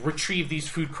 like, retrieve these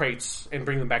food crates and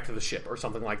bring them back to the ship, or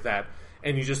something like that.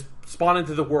 And you just spawn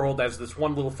into the world as this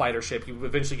one little fighter ship. You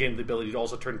eventually gain the ability to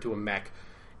also turn into a mech.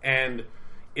 And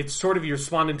it's sort of, you're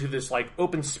spawned into this, like,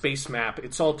 open space map.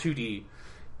 It's all 2D.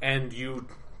 And you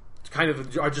kind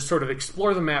of are just sort of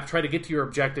explore the map, try to get to your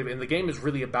objective. And the game is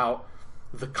really about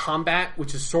the combat,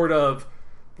 which is sort of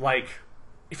like,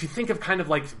 if you think of kind of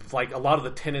like a lot of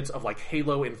the tenets of, like,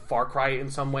 Halo and Far Cry in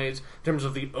some ways, in terms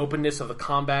of the openness of the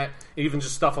combat, and even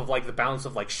just stuff of, like, the balance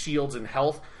of, like, shields and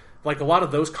health, like, a lot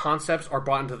of those concepts are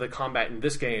brought into the combat in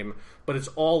this game, but it's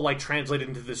all, like, translated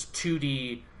into this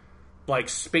 2D, like,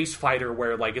 space fighter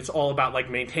where, like, it's all about, like,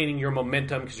 maintaining your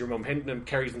momentum, because your momentum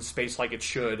carries in space like it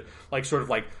should, like, sort of,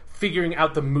 like, figuring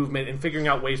out the movement and figuring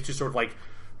out ways to sort of, like,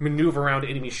 maneuver around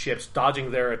enemy ships,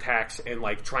 dodging their attacks, and,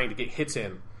 like, trying to get hits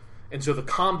in. And so the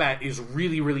combat is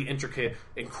really, really intricate,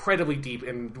 incredibly deep,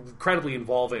 and incredibly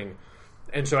involving.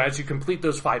 And so as you complete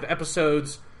those 5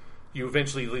 episodes, you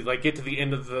eventually, like, get to the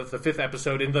end of the 5th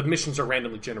episode, and the missions are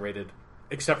randomly generated,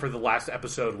 except for the last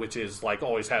episode, which is, like,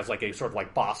 always has, like, a sort of,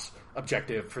 like, boss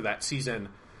objective for that season.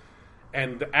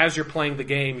 And as you're playing the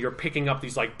game, you're picking up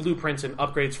these, like, blueprints and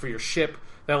upgrades for your ship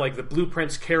that, like, the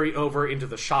blueprints carry over into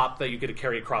the shop that you get to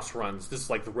carry across runs. This is,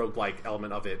 like, the roguelike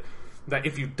element of it. That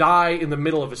if you die in the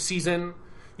middle of a season,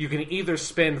 you can either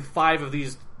spend 5 of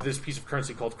this piece of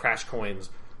currency called Crash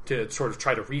Coins to sort of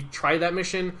try to retry that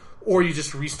mission, or you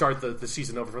just restart the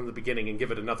season over from the beginning and give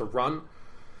it another run.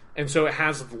 And so it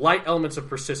has light elements of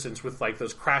persistence with, like,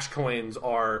 those Crash Coins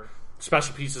are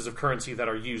special pieces of currency that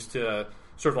are used to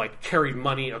sort of, like, carry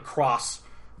money across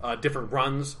different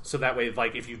runs. So that way,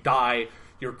 like, if you die,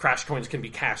 your Crash Coins can be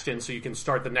cashed in, so you can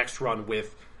start the next run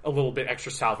with a little bit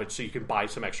extra salvage, so you can buy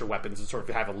some extra weapons and sort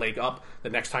of have a leg up the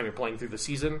next time you're playing through the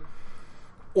season.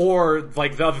 Or,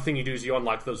 like, the other thing you do is you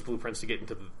unlock those blueprints to get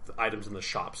into the items in the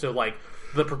shop. So, like,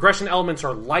 the progression elements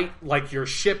are light. Like, your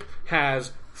ship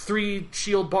has 3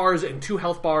 shield bars and 2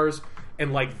 health bars,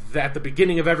 and, like, at the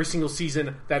beginning of every single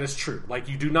season, that is true. Like,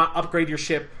 you do not upgrade your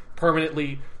ship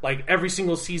permanently. Like, every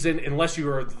single season, unless you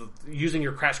are using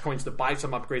your Crash Coins to buy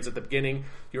some upgrades at the beginning,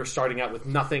 you're starting out with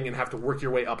nothing and have to work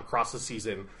your way up across the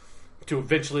season to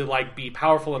eventually, like, be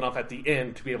powerful enough at the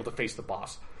end to be able to face the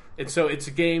boss. And so it's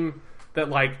a game that,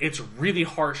 like, it's really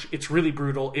harsh, it's really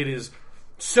brutal, it is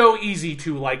so easy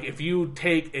to, like, if you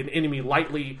take an enemy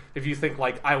lightly, if you think,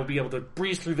 like, I will be able to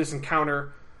breeze through this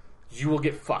encounter, you will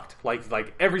get fucked.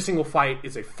 Like every single fight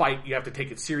is a fight. You have to take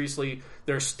it seriously.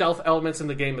 There are stealth elements in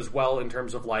the game as well, in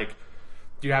terms of, like,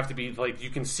 you have to be, like, you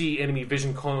can see enemy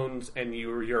vision clones, and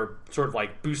your sort of,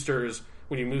 like, boosters,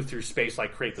 when you move through space,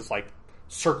 like, create this, like,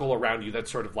 circle around you that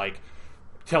sort of, like,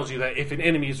 tells you that if an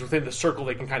enemy is within the circle,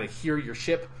 they can kind of hear your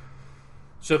ship.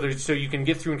 So you can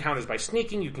get through encounters by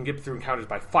sneaking, you can get through encounters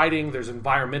by fighting, there's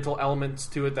environmental elements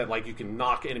to it that, like, you can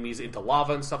knock enemies into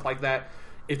lava and stuff like that.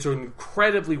 It's an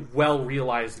incredibly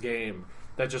well-realized game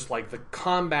that just, like, the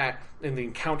combat and the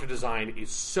encounter design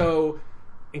is so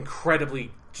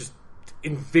incredibly just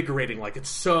invigorating. Like, it's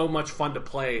so much fun to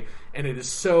play, and it is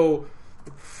so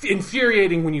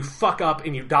infuriating when you fuck up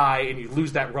and you die and you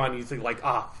lose that run. You think, like,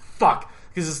 fuck.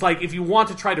 Because it's like, if you want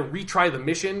to try to retry the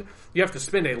mission, you have to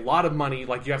spend a lot of money.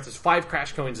 Like, you have to 5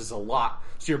 crash coins is a lot.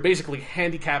 So you're basically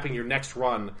handicapping your next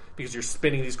run because you're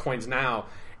spending these coins now.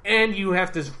 And you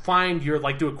have to find your,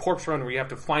 like, do a corpse run where you have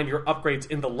to find your upgrades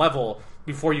in the level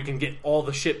before you can get all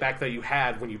the shit back that you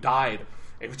had when you died.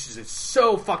 Which is, it's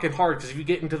so fucking hard, because if you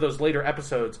get into those later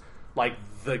episodes, like,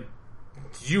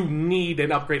 you need an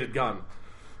upgraded gun.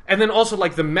 And then also,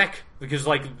 like, the mech, because,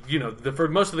 like, you know, for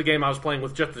most of the game I was playing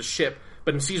with just the ship,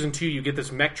 but in Season 2 you get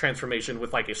this mech transformation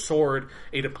with, like, a sword,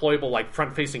 a deployable, like,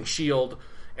 front-facing shield,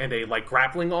 and a, like,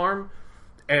 grappling arm.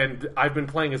 And I've been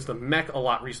playing as the mech a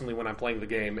lot recently when I'm playing the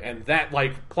game, and that,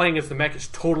 like, playing as the mech is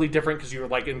totally different, because you're,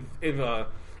 like,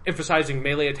 emphasizing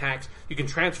melee attacks. You can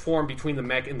transform between the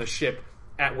mech and the ship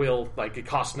at will, like, it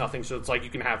costs nothing, so it's like you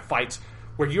can have fights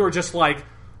where you're just, like,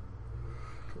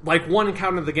 one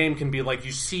encounter of the game can be, like,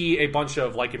 you see a bunch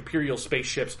of, like, Imperial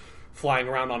spaceships flying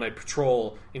around on a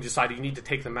patrol, and you decide you need to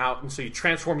take them out, and so you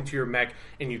transform into your mech,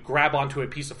 and you grab onto a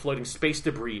piece of floating space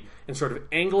debris, and sort of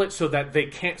angle it so that they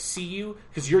can't see you,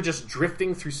 because you're just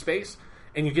drifting through space,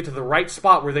 and you get to the right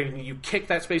spot where you kick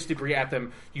that space debris at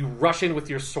them, you rush in with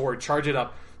your sword, charge it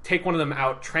up, take one of them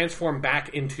out, transform back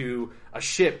into a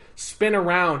ship, spin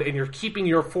around, and you're keeping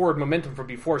your forward momentum from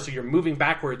before, so you're moving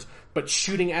backwards, but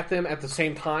shooting at them at the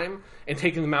same time, and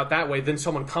taking them out that way. Then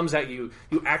someone comes at you,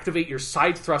 you activate your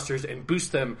side thrusters and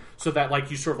boost them, so that,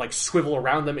 like, you sort of, like, swivel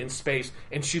around them in space,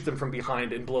 and shoot them from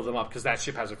behind and blow them up, because that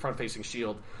ship has a front-facing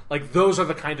shield. Like, those are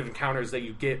the kind of encounters that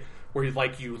you get, where,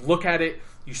 like, you look at it,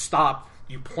 you stop,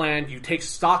 you plan, you take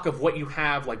stock of what you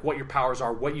have, like what your powers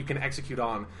are, what you can execute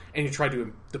on, and you try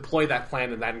to deploy that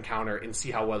plan in that encounter and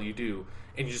see how well you do.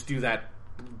 And you just do that,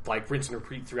 like, rinse and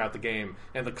repeat throughout the game.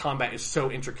 And the combat is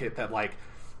so intricate that, like,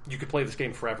 you could play this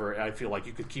game forever, and I feel like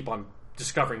you could keep on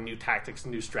discovering new tactics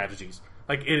and new strategies.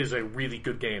 Like, it is a really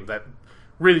good game that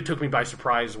really took me by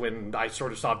surprise when I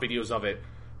sort of saw videos of it,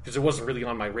 because it wasn't really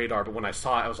on my radar, but when I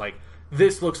saw it, I was like,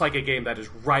 this looks like a game that is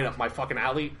right up my fucking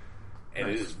alley. And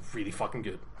nice. It is really fucking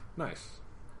good. Nice.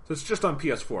 So it's just on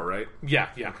PS4, right? Yeah.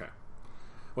 Okay.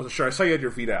 Wasn't sure. I saw you had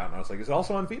your Vita out, and I was like, is it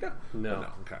also on Vita? No.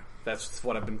 Okay. That's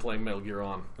what I've been playing Metal Gear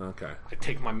on. Okay. I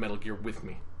take my Metal Gear with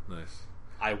me. Nice.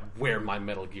 I wear my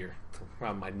Metal Gear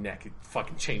around my neck. It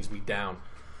fucking chains me down.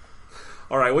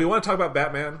 All right, well, you want to talk about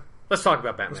Batman? Let's talk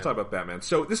about Batman. Let's talk about Batman.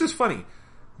 So this is funny.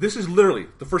 This is literally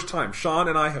the first time Sean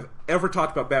and I have ever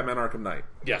talked about Batman Arkham Knight.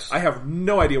 Yes. I have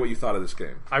no idea what you thought of this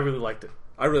game. I really liked it.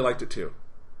 I really liked it too.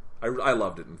 I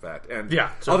loved it, in fact. And yeah,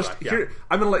 so here,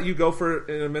 I'm going to let you go for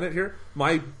in a minute here.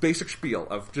 My basic spiel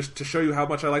of just to show you how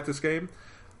much I like this game.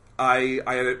 I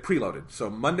had it preloaded. So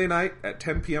Monday night at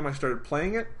 10 p.m. I started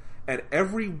playing it, and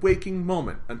every waking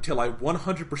moment until I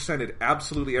 100%ed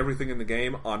absolutely everything in the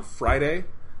game on Friday,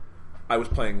 I was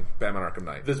playing Batman Arkham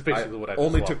Knight. This is basically what I did.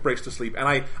 Only took breaks to sleep,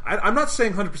 and I'm not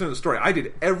saying 100% of the story. I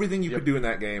did everything you could do in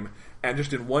that game, and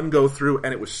just in one go through,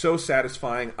 and it was so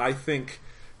satisfying. I think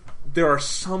there are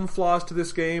some flaws to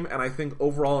this game, and I think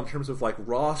overall, in terms of, like,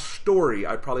 raw story,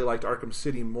 I probably liked Arkham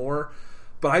City more.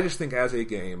 But I just think as a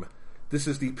game, this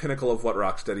is the pinnacle of what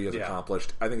Rocksteady has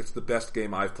accomplished. I think it's the best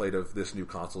game I've played of this new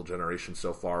console generation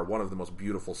so far. One of the most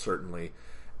beautiful, certainly.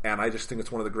 And I just think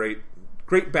it's one of the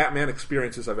great Batman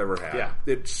experiences I've ever had. Yeah.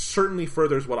 It certainly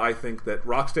furthers what I think that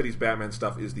Rocksteady's Batman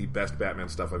stuff is the best Batman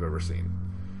stuff I've ever seen.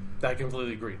 I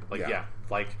completely agree.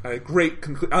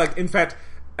 In fact,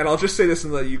 and I'll just say this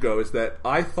and let you go, is that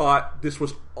I thought this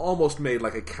was almost made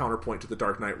like a counterpoint to The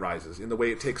Dark Knight Rises, in the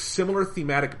way it takes similar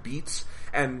thematic beats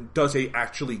and does a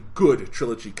actually good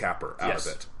trilogy capper out of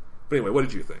it. But anyway, what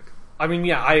did you think? I mean,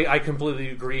 yeah, I completely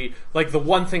agree. Like, the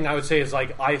one thing I would say is,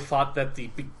 like, I thought that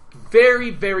the very,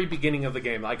 very beginning of the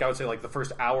game, like, I would say, like, the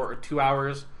first hour or 2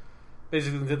 hours,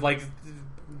 basically, like,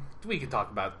 we could talk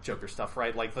about Joker stuff,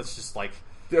 right? Like, let's just, like...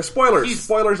 Yeah,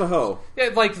 spoilers a hoe.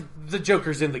 Yeah, like, the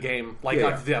Joker's in the game. Like,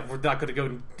 we're not going to go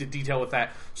into detail with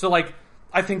that. So, like,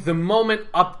 I think the moment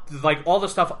up, like, all the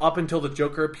stuff up until the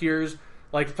Joker appears,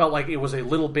 like, felt like it was a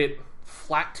little bit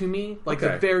flat to me. Like,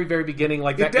 the very, very beginning,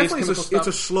 like, that definitely it's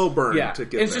a slow burn to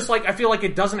get it's just, like, I feel like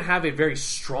it doesn't have a very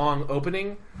strong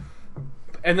opening.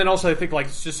 And then also I think like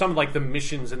just some of like the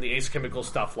missions and the Ace Chemical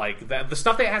stuff, like the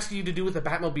stuff they ask you to do with the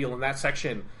Batmobile in that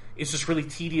section is just really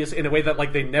tedious in a way that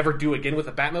like they never do again with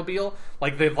the Batmobile.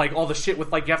 Like they like all the shit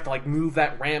with like you have to like move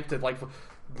that ramp to like drive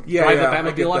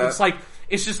the Batmobile up.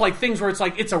 It's just like things where it's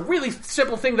like it's a really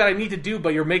simple thing that I need to do,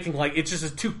 but you're making like it's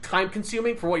just too time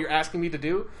consuming for what you're asking me to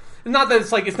do. And not that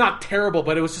it's like it's not terrible,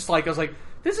 but it was just like I was like,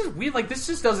 this is weird. Like this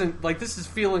just doesn't like this is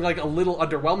feeling like a little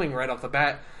underwhelming right off the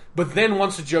bat. But then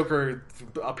once the Joker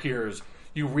appears,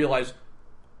 you realize,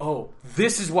 oh,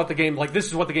 this is what the game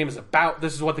is about.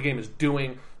 This is what the game is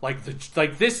doing. Like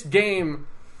this game.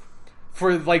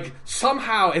 For like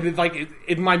somehow I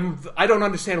don't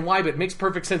understand why, but it makes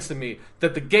perfect sense to me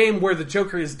that the game where the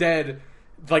Joker is dead,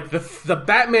 like the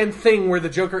Batman thing where the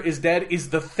Joker is dead, is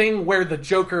the thing where the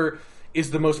Joker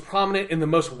is the most prominent and the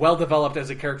most well developed as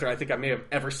a character I think I may have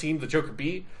ever seen the Joker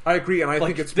be. I agree, and I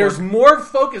think it's there's more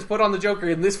focus put on the Joker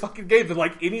in this fucking game than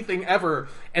like anything ever,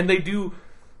 and they do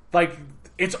like.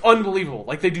 It's unbelievable.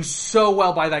 Like, they do so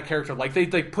well by that character. Like, they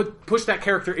push that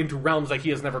character into realms like he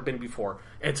has never been before.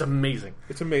 It's amazing.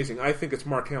 It's amazing. I think it's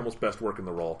Mark Hamill's best work in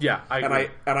the role. Yeah, I agree.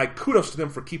 And I kudos to them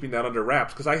for keeping that under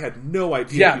wraps, because I had no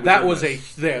idea. Yeah, that was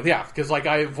because, like,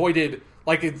 I avoided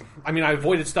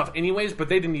stuff anyways, but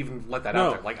they didn't even let that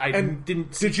out there. Like, I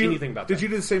didn't see anything about that. Did you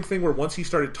do the same thing where once he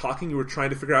started talking, you were trying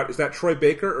to figure out, is that Troy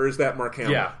Baker or is that Mark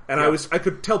Hamill? Yeah. And I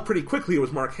could tell pretty quickly it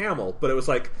was Mark Hamill, but it was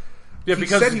like... Yeah, he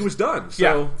said he was done.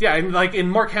 So. Yeah, and like,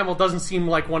 and Mark Hamill doesn't seem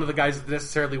like one of the guys that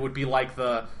necessarily would be like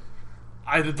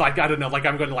I don't know, like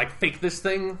I'm going to like fake this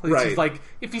thing. It's just like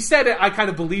if he said it, I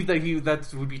kind of believe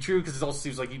that would be true because it also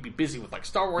seems like he'd be busy with like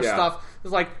Star Wars stuff.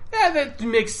 It's like, yeah, that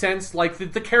makes sense. Like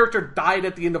the character died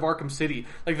at the end of Arkham City.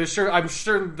 Like I'm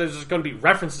sure there's going to be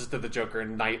references to the Joker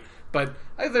in Knight, but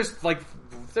there's like.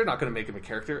 They're not going to make him a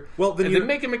character. Well, then they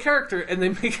make him a character, and they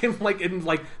make him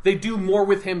they do more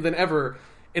with him than ever.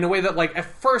 In a way that, like, at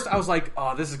first I was like,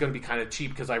 oh, this is going to be kind of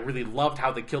cheap because I really loved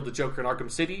how they killed the Joker in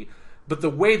Arkham City. But the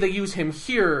way they use him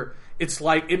here, it's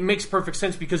like, it makes perfect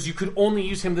sense because you could only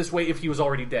use him this way if he was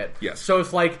already dead. Yes. So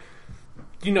if, like,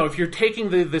 you know, if you're taking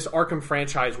this Arkham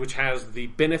franchise, which has the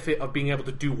benefit of being able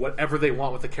to do whatever they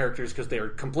want with the characters because they're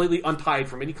completely untied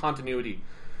from any continuity,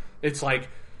 it's like,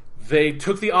 they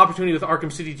took the opportunity with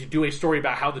Arkham City to do a story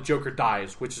about how the Joker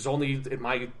dies, which is only, in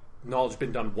my knowledge,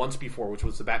 been done once before, which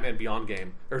was the Batman Beyond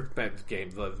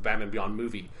the Batman Beyond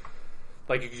movie.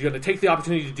 Like, if you're going to take the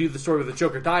opportunity to do the story where the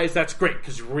Joker dies, that's great,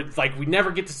 because we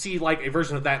never get to see like a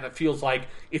version of that feels like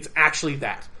it's actually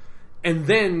that. And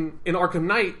then in Arkham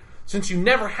Knight, since you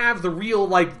never have the real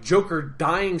like Joker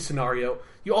dying scenario,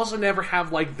 you also never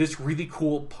have like this really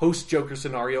cool post-Joker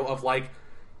scenario of like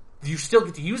you still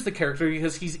get to use the character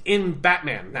because he's in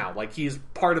Batman now. Like, he is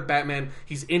part of Batman.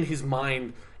 He's in his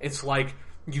mind. It's like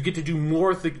you get to do more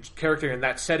with the character in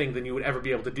that setting than you would ever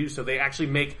be able to do. So they actually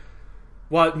make,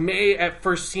 while it may at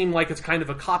first seem like it's kind of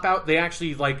a cop-out, they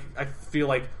actually, like, I feel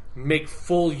like, make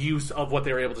full use of what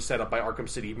they were able to set up by Arkham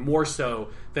City, more so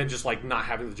than just, like, not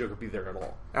having the Joker be there at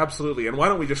all. Absolutely. And why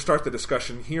don't we just start the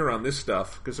discussion here on this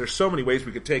stuff, because there's so many ways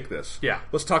we could take this. Yeah.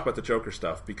 Let's talk about the Joker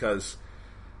stuff, because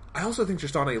I also think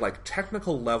just on a like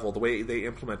technical level, the way they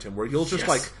implement him, where you'll just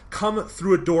like come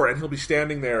through a door and he'll be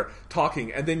standing there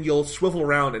talking, and then you'll swivel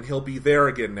around and he'll be there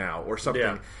again now or something.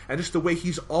 Yeah. And just the way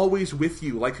he's always with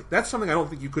you, like that's something I don't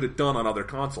think you could have done on other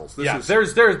consoles. There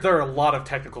are a lot of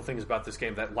technical things about this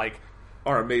game that like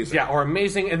are amazing. Yeah, are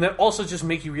amazing, and that also just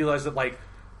make you realize that like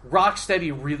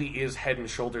Rocksteady really is head and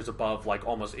shoulders above like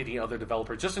almost any other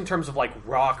developer, just in terms of like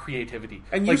raw creativity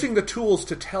and like, using the tools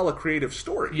to tell a creative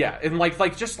story. Yeah, and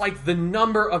like just like the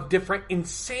number of different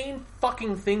insane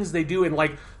fucking things they do, and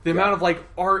like the amount of like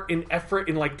art and effort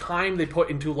and like time they put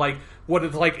into like what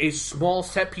is like a small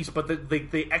set piece, but that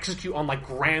they execute on like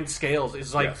grand scales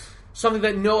is like something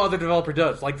that no other developer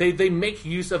does. Like they make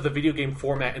use of the video game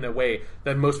format in a way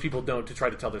that most people don't to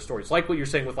try to tell their stories. Like what you're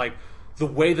saying with like the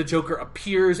way the Joker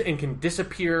appears and can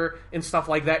disappear and stuff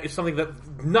like that is something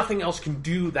that nothing else can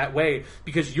do that way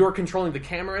because you're controlling the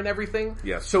camera and everything.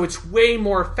 Yes. So it's way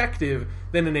more effective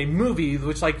than in a movie,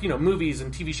 which, like, you know, movies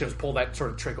and TV shows pull that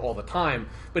sort of trick all the time.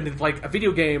 But in, like, a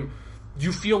video game,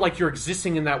 you feel like you're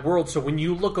existing in that world. So when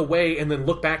you look away and then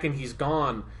look back and he's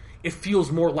gone, it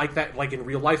feels more like that, like in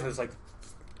real life. And it's like,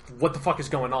 what the fuck is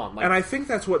going on? Like, and I think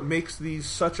that's what makes these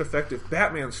such effective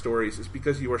Batman stories is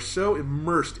because you are so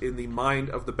immersed in the mind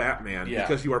of the Batman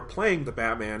because you are playing the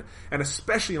Batman, and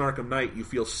especially in Arkham Knight you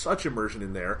feel such immersion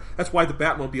in there. That's why the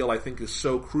Batmobile I think is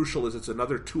so crucial, is it's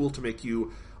another tool to make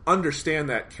you understand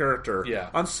that character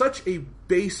on such a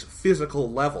base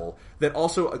physical level that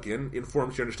also, again,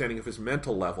 informs your understanding of his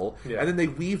mental level. And then they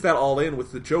weave that all in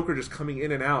with the Joker just coming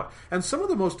in and out. And some of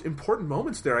the most important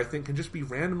moments there, I think, can just be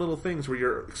random little things where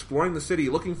you're exploring the city,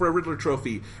 looking for a Riddler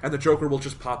trophy, and the Joker will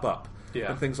just pop up.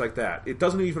 And things like that. It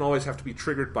doesn't even always have to be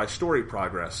triggered by story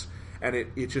progress, and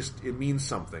it means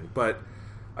something. But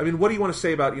I mean, what do you want to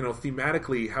say about,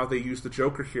 thematically how they use the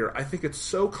Joker here? I think it's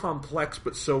so complex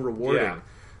but so rewarding.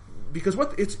 Because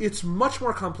it's much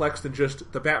more complex than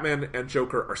just the Batman and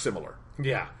Joker are similar.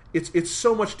 It's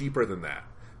so much deeper than that.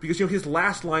 Because his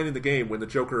last line in the game when the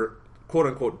Joker quote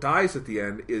unquote dies at the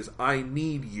end is "I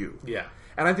need you."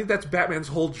 And I think that's Batman's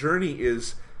whole journey,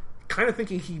 is kind of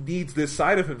thinking he needs this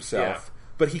side of himself,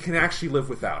 but he can actually live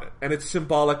without it. And it's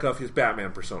symbolic of his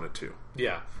Batman persona too.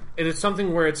 And it's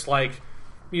something where it's like,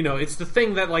 it's the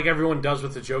thing that like everyone does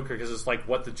with the Joker, because it's like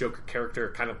what the Joker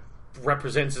character kind of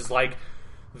represents is like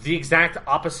the exact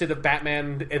opposite of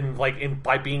Batman, and like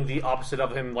by being the opposite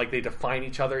of him, like they define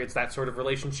each other. It's that sort of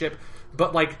relationship.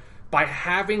 But like by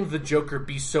having the Joker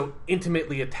be so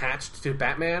intimately attached to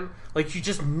Batman, like you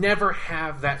just never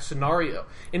have that scenario.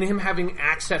 And him having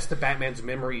access to Batman's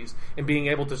memories and being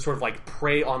able to sort of like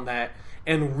prey on that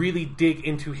and really dig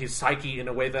into his psyche in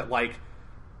a way that like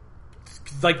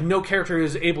no character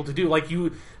is able to do. Like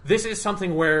this is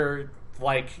something where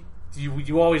like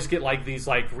you always get like these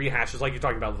like rehashes, like you're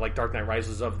talking about like Dark Knight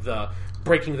Rises, of the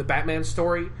breaking the Batman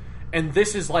story, and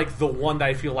this is like the one that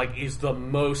I feel like is the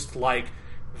most like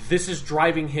this is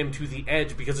driving him to the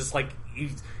edge, because it's like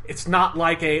it's not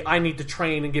like I need to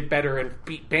train and get better and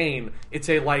beat Bane. It's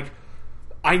a like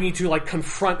I need to like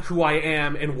confront who I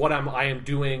am and what I am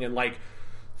doing, and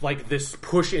like this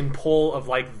push and pull of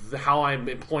like how I'm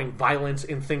employing violence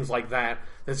and things like that.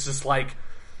 That's just like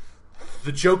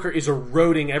the Joker is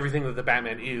eroding everything that the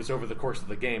Batman is over the course of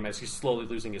the game as he's slowly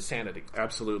losing his sanity.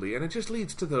 Absolutely. And it just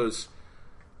leads to those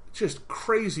just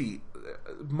crazy,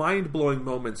 mind-blowing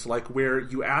moments, like where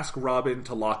you ask Robin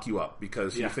to lock you up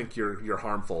because you think you're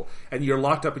harmful, and you're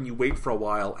locked up and you wait for a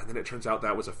while, and then it turns out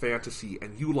that was a fantasy,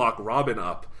 and you lock Robin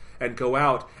up and go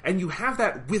out, and you have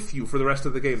that with you for the rest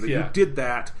of the game, that you did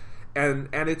that. And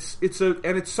it's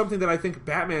something that I think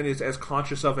Batman is as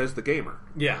conscious of as the gamer.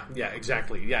 Yeah,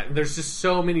 exactly. Yeah, and there's just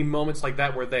so many moments like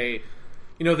that where they,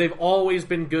 they've always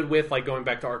been good with, like going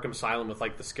back to Arkham Asylum with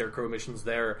like the Scarecrow missions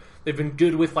there. They've been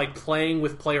good with like playing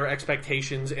with player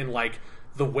expectations and like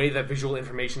the way that visual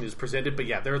information is presented. But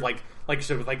yeah, they're like you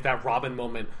said, with like that Robin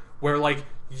moment where like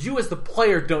you as the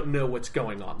player don't know what's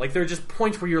going on. Like there are just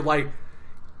points where you're like,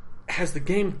 has the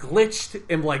game glitched?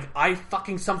 Am like I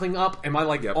fucking something up? Am I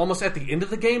like almost at the end of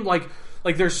the game? Like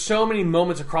there's so many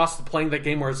moments across the playing that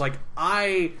game where it's like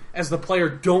I, as the player,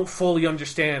 don't fully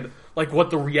understand like what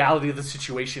the reality of the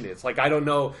situation is. Like I don't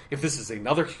know if this is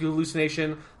another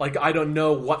hallucination. Like I don't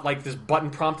know what like this button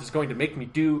prompt is going to make me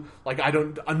do. Like I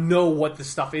don't know what this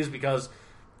stuff is, because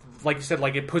like you said,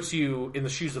 like it puts you in the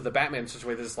shoes of the Batman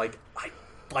situation. It's like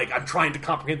I'm trying to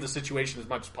comprehend the situation as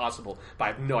much as possible, but I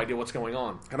have no idea what's going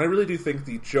on. And I really do think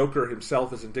the Joker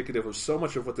himself is indicative of so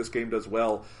much of what this game does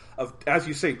well, of, as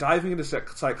you say, diving into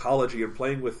psychology and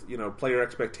playing with, player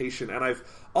expectation. And I've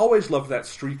always loved that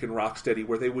streak in Rocksteady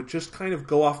where they would just kind of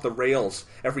go off the rails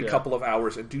every couple of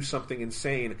hours and do something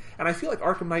insane. And I feel like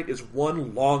Arkham Knight is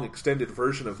one long extended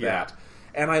version of that.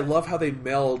 And I love how they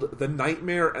meld the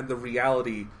nightmare and the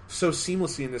reality so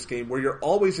seamlessly in this game, where you're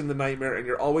always in the nightmare and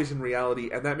you're always in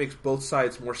reality, and that makes both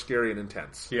sides more scary and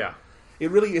intense.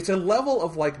 It's a level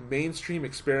of like mainstream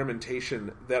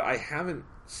experimentation that I haven't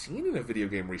seen in a video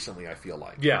game recently, I feel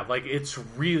like. Yeah, like it's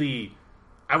really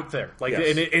out there. Like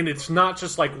and it's not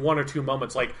just like one or two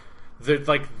moments. Like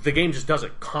the game just does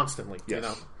it constantly, you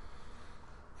know?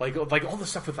 Like all the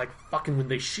stuff with like fucking when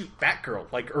they shoot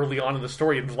Batgirl like early on in the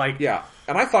story, and like and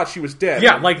I thought she was dead.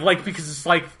 Like because it's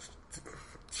like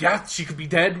she could be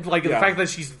dead. Like the fact that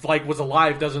she's like was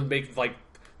alive doesn't make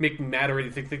me mad or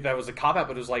anything. Think that was a cop out,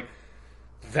 but it was like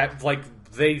that. Like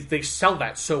they sell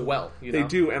that so well. They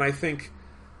do, and I think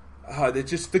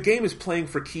the game is playing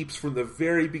for keeps from the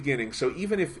very beginning. So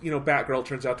even if Batgirl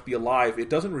turns out to be alive, it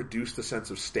doesn't reduce the sense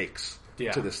of stakes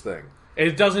to this thing.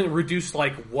 It doesn't reduce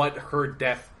like what her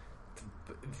death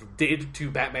did to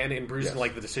Batman and Bruce and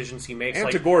like the decisions he makes, and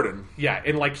like, to Gordon,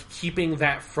 and like keeping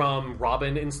that from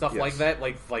Robin and stuff like that.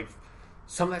 Like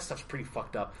some of that stuff's pretty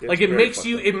fucked up. It's like it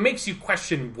makes you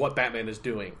question what Batman is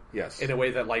doing. In a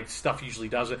way that like stuff usually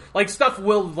doesn't. Like stuff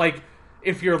will like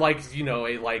if you're like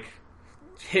a like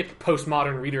hip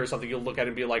postmodern reader or something, you'll look at it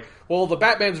and be like, well, the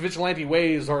Batman's vigilante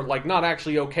ways are like not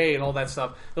actually okay and all that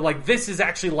stuff. But like this is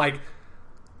actually like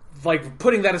like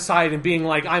putting that aside and being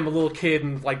like, I'm a little kid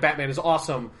and like Batman is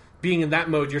awesome, being in that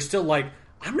mode, you're still like,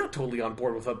 I'm not totally on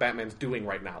board with what Batman's doing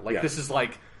right now. Like, this is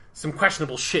like some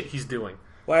questionable shit he's doing.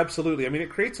 Well, absolutely. I mean, it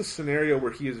creates a scenario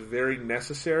where he is very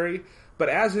necessary, but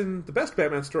as in the best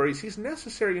Batman stories, he's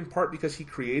necessary in part because he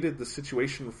created the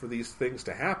situation for these things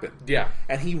to happen. Yeah.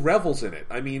 And he revels in it.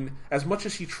 I mean, as much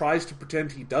as he tries to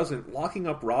pretend he doesn't, locking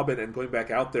up Robin and going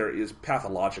back out there is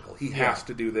pathological. He has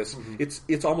to do this. Mm-hmm.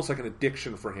 It's almost like an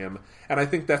addiction for him. And I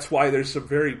think that's why there's some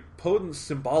very potent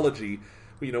symbology,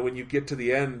 you know, when you get to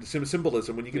the end,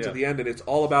 symbolism, when you get to the end, and it's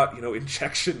all about, you know,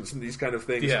 injections and these kind of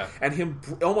things. Yeah. And him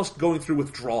almost going through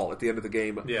withdrawal at the end of the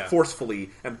game forcefully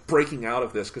and breaking out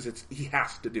of this because he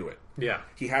has to do it. Yeah.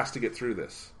 He has to get through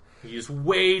this. He's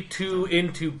way too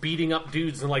into beating up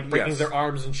dudes and, like, breaking their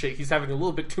arms and shit. He's having a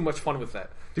little bit too much fun with that.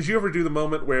 Did you ever do the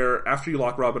moment where after you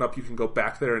lock Robin up, you can go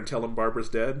back there and tell him Barbara's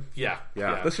dead? Yeah.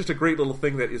 Yeah. That's just a great little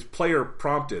thing that is player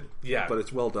prompted. Yeah. But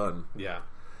it's well done. Yeah.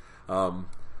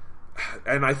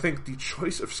 And I think the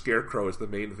choice of Scarecrow as the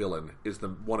main villain is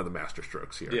one of the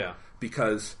masterstrokes here. Yeah.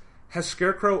 Because has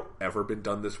Scarecrow ever been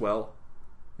done this well?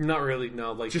 Not really,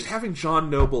 no. Like just having John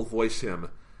Noble voice him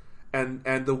and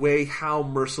the way how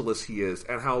merciless he is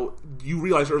and how you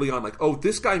realize early on, like, oh,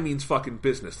 this guy means fucking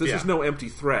business. This is no empty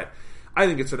threat. I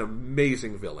think it's an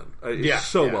amazing villain. It's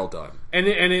so well done. And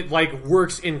it like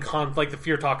works in like the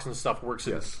fear toxin stuff works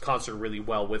in concert really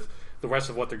well with the rest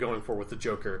of what they're going for with the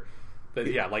Joker. But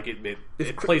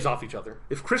it plays off each other.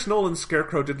 If Chris Nolan's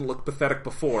Scarecrow didn't look pathetic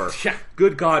before,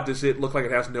 good God, does it look like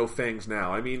it has no fangs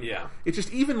now? I mean, it's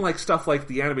just even like stuff like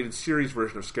the animated series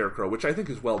version of Scarecrow, which I think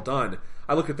is well done.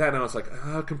 I look at that now, it's like,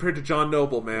 compared to John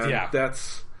Noble, man,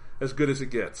 that's as good as it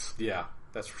gets. Yeah,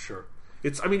 that's for sure.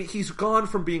 I mean, he's gone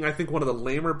from being, I think, one of the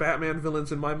lamer Batman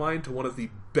villains in my mind to one of the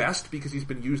best because he's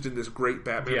been used in this great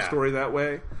Batman story that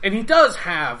way. And he does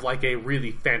have, like, a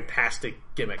really fantastic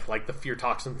gimmick, like the fear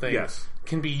toxin thing. Yes.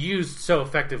 Can be used so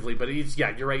effectively, but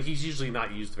you're right, he's usually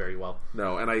not used very well.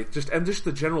 No, and just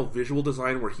the general visual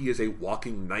design where he is a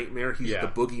walking nightmare, he's the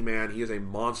boogeyman, he is a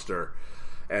monster,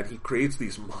 and he creates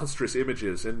these monstrous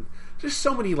images, and just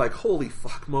so many, like, holy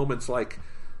fuck moments, like,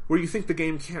 where you think the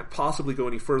game can't possibly go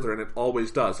any further, and it always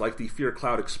does, like the Fear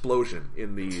Cloud explosion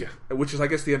in which is, I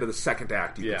guess, the end of the second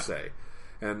act, you could say,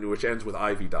 and which ends with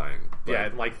Ivy dying. But,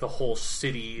 and like the whole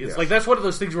city, it's like that's one of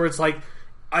those things where it's like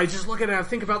I just look at it and I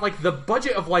think about like the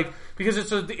budget of like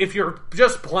because if you're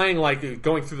just playing like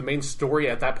going through the main story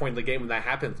at that point in the game when that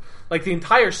happens, like the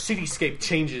entire cityscape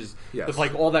changes with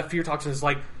like all that fear toxin. Is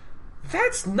like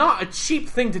that's not a cheap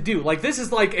thing to do. Like this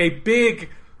is like a big.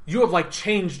 You have, like,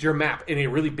 changed your map in a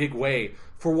really big way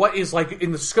for what is, like,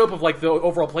 in the scope of, like, the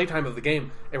overall playtime of the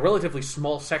game, a relatively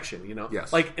small section, you know?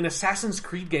 Yes. Like, an Assassin's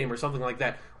Creed game or something like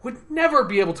that would never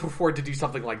be able to afford to do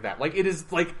something like that. Like, it is,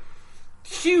 like,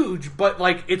 huge, but,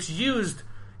 like, it's used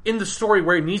in the story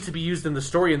where it needs to be used in the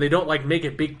story, and they don't, like, make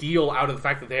a big deal out of the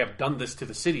fact that they have done this to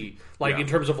the city. Like, in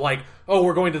terms of, like, oh,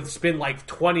 we're going to spend, like,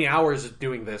 20 hours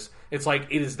doing this. It's like,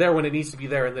 it is there when it needs to be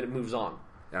there, and then it moves on.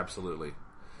 Absolutely.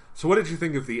 So what did you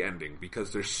think of the ending?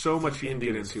 Because there's so much you can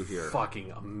get into here.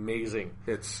 Fucking amazing.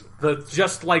 It's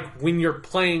just like when you're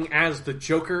playing as the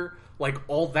Joker, like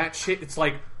all that shit. It's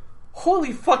like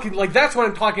holy fucking like that's what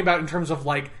I'm talking about in terms of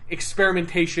like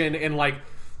experimentation and like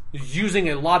using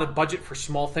a lot of budget for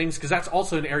small things. Because that's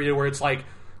also an area where it's like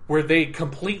where they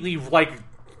completely like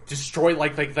destroy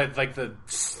like the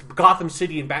Gotham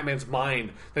City in Batman's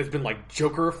mind that's been like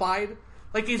Jokerified.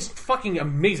 Like it's fucking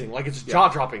amazing. Like it's jaw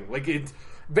dropping. Like it's.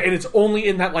 And it's only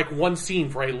in that, like, one scene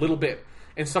for a little bit.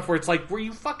 And stuff where it's like, where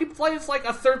you fucking play as, like,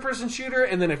 a third-person shooter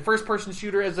and then a first-person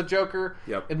shooter as a Joker.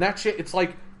 Yep. And that shit, it's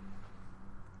like...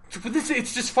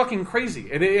 It's just fucking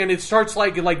crazy. And it starts,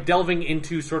 like delving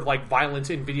into sort of, like, violence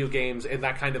in video games and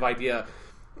that kind of idea.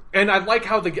 And I like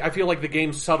how I feel like the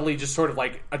game subtly just sort of,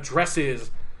 like,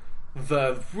 addresses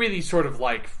the really sort of,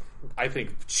 like... I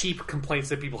think cheap complaints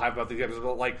that people have about the games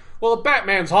about like, well,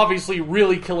 Batman's obviously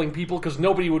really killing people because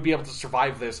nobody would be able to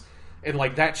survive this, and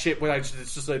like that shit.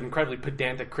 It's just an incredibly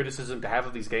pedantic criticism to have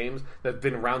of these games that have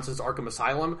been around since Arkham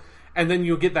Asylum. And then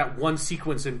you'll get that one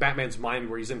sequence in Batman's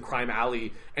mind where he's in Crime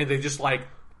Alley and they just like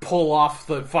pull off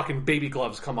the fucking baby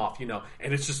gloves come off, you know,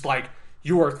 and it's just like.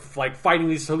 You are, like, fighting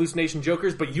these hallucination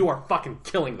Jokers, but you are fucking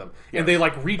killing them. Yes. And they,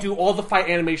 like, redo all the fight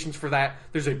animations for that.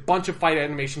 There's a bunch of fight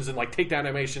animations and, like, takedown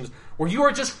animations where you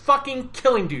are just fucking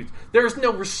killing dudes. There is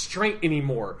no restraint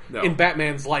anymore in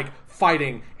Batman's, like,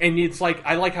 fighting. And it's, like,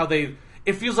 I like how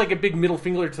it feels like a big middle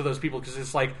finger to those people because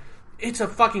it's, like, it's a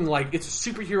fucking, like, it's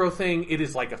a superhero thing. It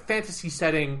is, like, a fantasy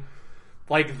setting.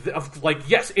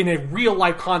 Yes, in a real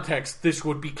life context, this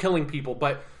would be killing people,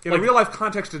 but in a real life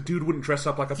context, a dude wouldn't dress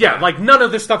up like a plant. Yeah, like none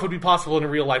of this stuff would be possible in a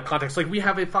real life context. Like we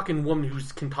have a fucking woman who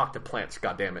can talk to plants.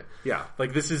 God damn it. Yeah.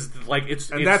 Like this is like it's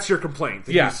that's your complaint.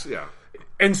 Yeah. Yeah.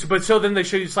 And so then they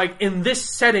show you, it's like, in this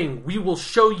setting, we will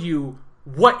show you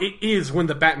what it is when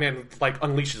the Batman, like,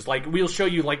 unleashes. Like, we'll show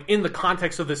you, like, in the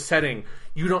context of this setting,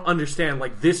 you don't understand,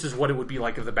 like, this is what it would be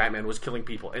like if the Batman was killing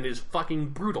people. And it is fucking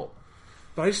brutal.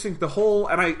 But I just think the whole...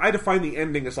 And I define the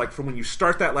ending as, like, from when you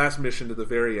start that last mission to the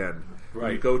very end. Right.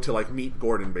 When you go to, like, meet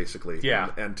Gordon, basically. Yeah.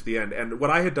 And to the end. And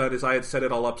what I had done is I had set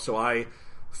it all up so I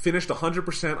finished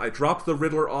 100%, I dropped the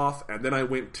Riddler off, and then I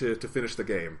went to finish the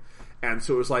game. And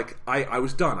so it was like, I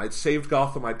was done. I'd saved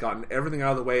Gotham, I'd gotten everything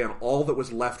out of the way, and all that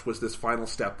was left was this final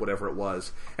step, whatever it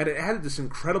was. And it added this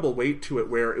incredible weight to it,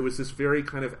 where it was this very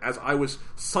kind of, as I was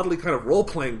subtly kind of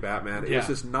role-playing Batman, it was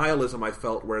this nihilism I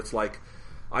felt, where it's like,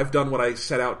 I've done what I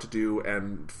set out to do,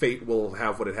 and fate will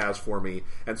have what it has for me.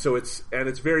 And so it's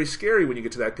very scary when you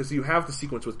get to that, because you have the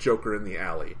sequence with Joker in the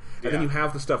alley. And then you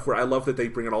have the stuff where I love that they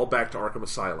bring it all back to Arkham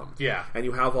Asylum. Yeah. And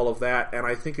you have all of that, and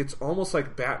I think it's almost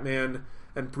like Batman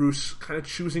and Bruce kind of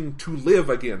choosing to live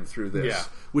again through this,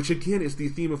 which again is the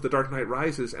theme of The Dark Knight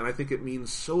Rises, and I think it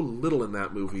means so little in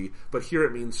that movie, but here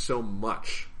it means so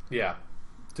much. Yeah.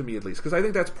 To me, at least. Because I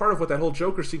think that's part of what that whole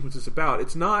Joker sequence is about.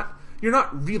 It's not... You're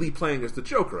not really playing as the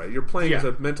Joker, right? You're playing as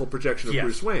a mental projection of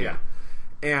Bruce Wayne. Yeah.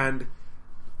 And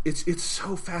it's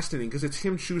so fascinating, because it's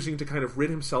him choosing to kind of rid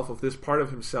himself of this part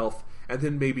of himself and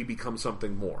then maybe become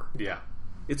something more. Yeah.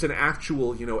 It's an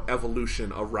actual,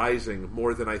 evolution, a rising,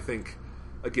 more than I think...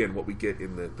 Again, what we get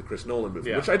in the Chris Nolan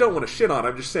movie, which I don't want to shit on.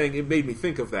 I'm just saying it made me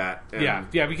think of that. And,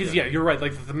 because you're right.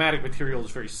 Like the thematic material is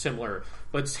very similar,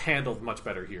 but it's handled much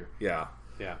better here. Yeah.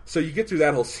 Yeah. So you get through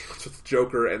that whole sequence with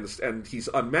Joker, and he's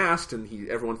unmasked, and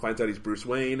everyone finds out he's Bruce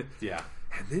Wayne. Yeah.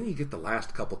 And then you get the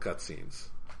last couple cutscenes,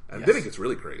 and then it gets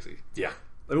really crazy. Yeah.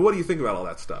 I mean, what do you think about all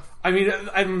that stuff? I mean,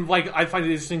 I find it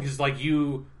interesting because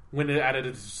you went at it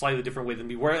a slightly different way than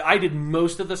me, where I did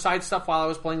most of the side stuff while I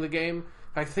was playing the game.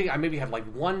 I think I maybe had like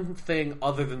one thing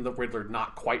other than the Riddler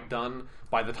not quite done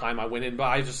by the time I went in, but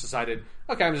I just decided,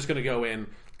 okay, I'm just going to go in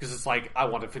because it's like I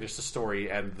want to finish the story,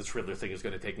 and this Riddler thing is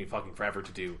going to take me fucking forever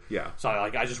to do. Yeah. So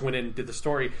I just went in and did the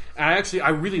story, and I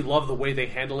really love the way they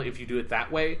handle it if you do it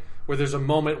that way, where there's a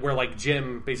moment where like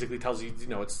Jim basically tells you,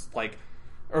 it's like,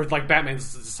 or like Batman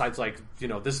decides like,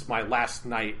 this is my last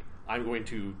night. I'm going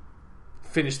to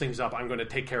finish things up. I'm going to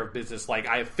take care of business. Like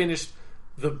I have finished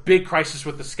the big crisis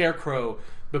with the Scarecrow,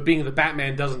 but being the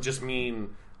Batman doesn't just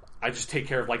mean I just take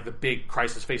care of like the big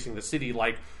crisis facing the city.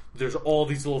 Like there's all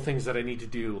these little things that I need to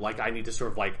do. Like I need to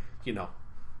sort of like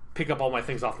pick up all my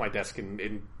things off my desk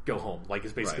and go home. Like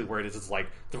is basically where it is. It's like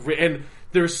and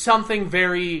there's something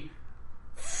very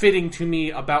fitting to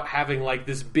me about having like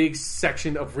this big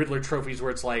section of Riddler trophies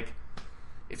where it's like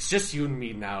it's just you and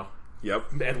me now.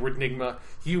 Yep. Edward Nygma,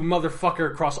 you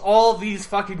motherfucker, across all these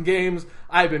fucking games,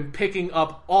 I've been picking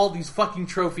up all these fucking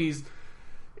trophies.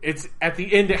 It's at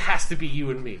the end, it has to be you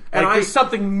and me. Like, there's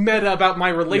something meta about my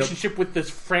relationship with this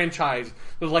franchise.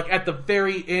 But like at the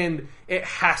very end, it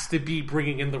has to be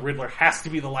bringing in the Riddler. Has to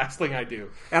be the last thing I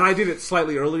do. And I did it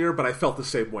slightly earlier, but I felt the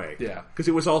same way. Yeah, because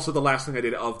it was also the last thing I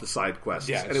did of the side quests.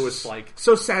 Yeah, and it was like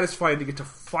so satisfying to get to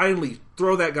finally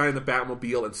throw that guy in the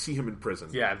Batmobile and see him in prison.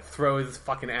 Yeah, throw his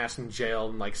fucking ass in jail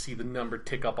and like see the number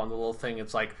tick up on the little thing.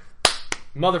 It's like,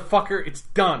 motherfucker, it's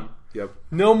done. Yep.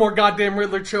 No more goddamn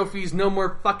Riddler trophies. No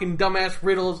more fucking dumbass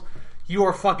riddles. You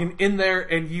are fucking in there,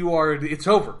 and it's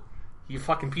over. You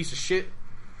fucking piece of shit.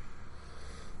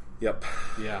 Yep.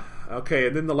 Yeah. Okay,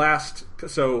 and then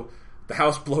so the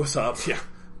house blows up. Yeah.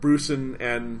 Bruce and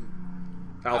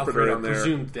Alfred are in there.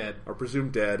 Are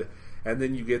presumed dead. And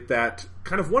then you get that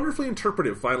kind of wonderfully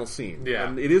interpretive final scene. Yeah.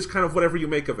 And it is kind of whatever you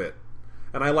make of it.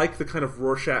 And I like the kind of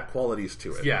Rorschach qualities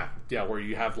to it. Yeah. Yeah, where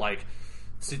you have like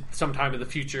sometime in the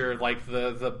future, like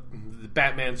the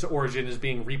Batman's origin is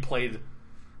being replayed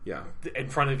in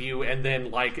front of you, and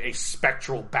then like a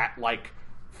spectral bat-like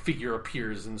figure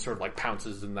appears and sort of like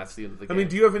pounces, and that's the end of the game. I mean,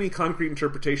 do you have any concrete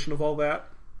interpretation of all that?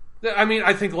 I mean,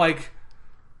 I think like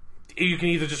you can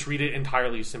either just read it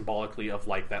entirely symbolically of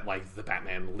like that, like the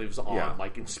Batman lives on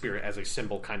like in spirit as a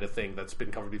symbol kind of thing that's been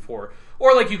covered before,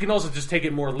 or like you can also just take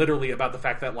it more literally about the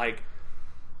fact that like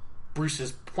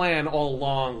Bruce's plan all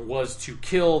along was to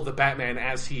kill the Batman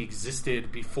as he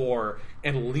existed before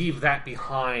and leave that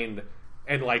behind.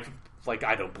 And like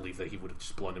I don't believe that he would have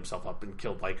just blown himself up and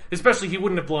killed, like, especially he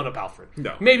wouldn't have blown up Alfred.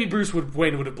 No. Maybe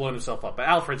Wayne would have blown himself up, but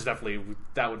Alfred's definitely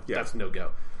that's no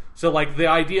go. So like the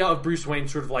idea of Bruce Wayne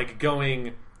sort of like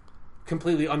going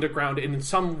completely underground and in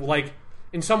some like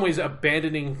in some ways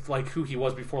abandoning like who he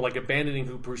was before, like abandoning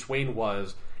who Bruce Wayne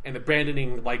was, and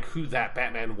abandoning like who that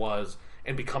Batman was,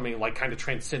 and becoming like kind of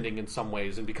transcending in some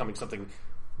ways and becoming something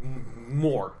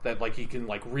more that like he can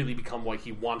like really become what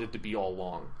he wanted to be all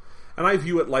along. And I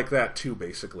view it like that too,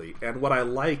 basically. And what I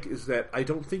like is that I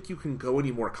don't think you can go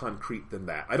any more concrete than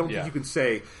that. I don't think you can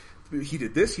say he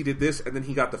did this, and then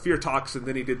he got the fear talks, and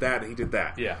then he did that, and he did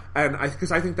that. Yeah. And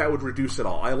because I think that would reduce it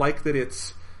all. I like that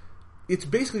it's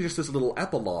basically just this little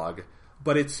epilogue,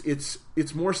 but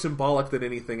it's more symbolic than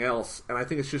anything else. And I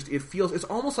think it's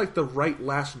almost like the right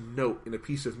last note in a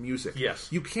piece of music. Yes.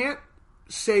 You can't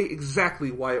say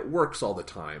exactly why it works all the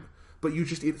time, but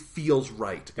it feels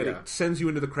right. And it sends you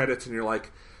into the credits, and you're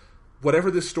like,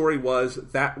 whatever this story was,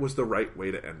 that was the right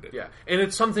way to end it. Yeah. And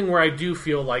it's something where I do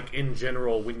feel like, in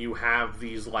general, when you have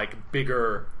these, like,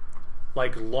 bigger,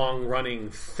 like, long-running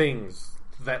things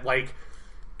that, like,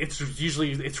 it's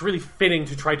really fitting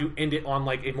to try to end it on,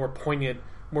 like, a more poignant,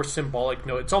 more symbolic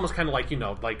note. It's almost kind of like,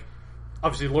 like,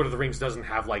 obviously Lord of the Rings doesn't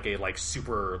have, like, a, like,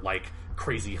 super, like,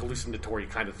 crazy hallucinatory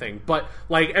kind of thing. But,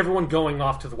 like, everyone going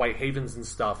off to the White Havens and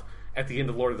stuff at the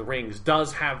end of Lord of the Rings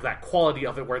does have that quality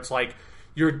of it where it's like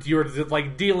you're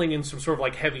like dealing in some sort of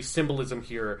like heavy symbolism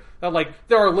here. That like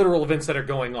there are literal events that are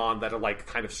going on that are like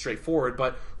kind of straightforward,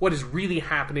 but what is really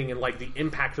happening and like the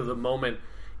impact of the moment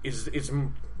is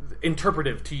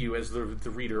interpretive to you as the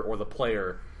reader or the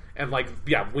player. And like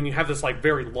when you have this like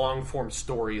very long form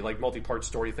story, like multi-part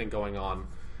story thing going on,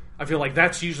 I feel like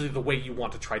that's usually the way you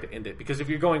want to try to end it. Because if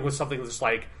you're going with something that's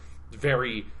like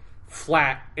very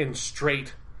flat and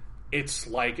straight, it's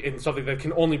like in something that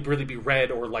can only really be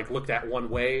read or like looked at one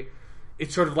way.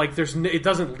 It's sort of like it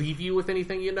doesn't leave you with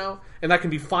anything, and that can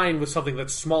be fine with something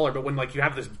that's smaller. But when like you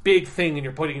have this big thing and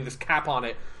you're putting this cap on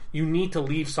it, you need to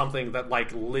leave something that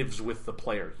like lives with the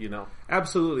player,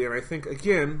 Absolutely, and I think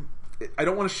again, I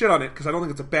don't want to shit on it because I don't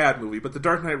think it's a bad movie, but The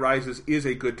Dark Knight Rises is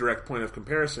a good direct point of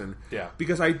comparison. Yeah,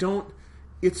 because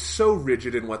it's so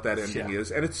rigid in what that ending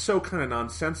is, and it's so kind of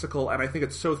nonsensical, and I think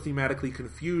it's so thematically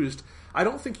confused. I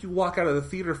don't think you walk out of the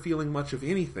theater feeling much of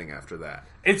anything after that.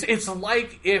 It's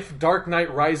like if Dark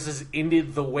Knight Rises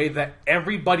ended the way that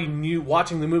everybody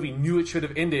watching the movie knew it should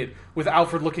have ended, with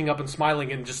Alfred looking up and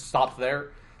smiling and just stopped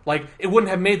there. Like, it wouldn't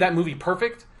have made that movie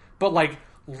perfect, but like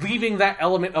leaving that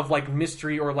element of like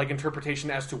mystery or like interpretation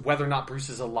as to whether or not Bruce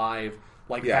is alive,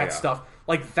 like stuff,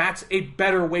 like that's a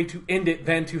better way to end it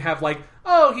than to have like,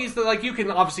 oh, he's the, like, you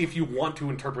can obviously, if you want to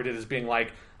interpret it as being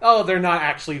like, oh, they're not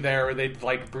actually there, or they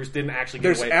like Bruce didn't actually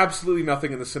get away. There's absolutely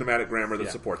nothing in the cinematic grammar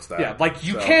that supports that. Yeah, like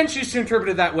you can choose to interpret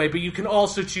it that way, but you can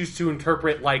also choose to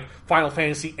interpret like Final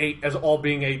Fantasy VIII as all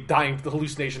being a dying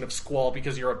hallucination of Squall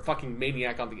because you're a fucking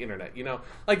maniac on the internet.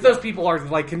 Like those people are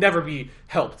like can never be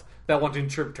helped that want to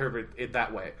interpret it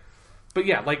that way. But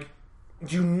yeah, like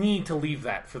you need to leave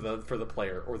that for the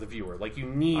player or the viewer. Like you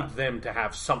need them to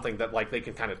have something that like they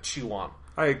can kind of chew on.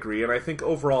 I agree, and I think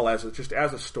overall, as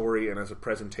a story and as a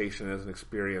presentation, as an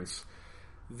experience,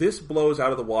 this blows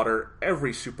out of the water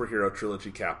every superhero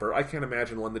trilogy capper. I can't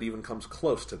imagine one that even comes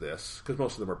close to this, because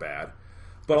most of them are bad.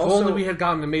 But if also, only we had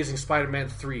gotten Amazing Spider-Man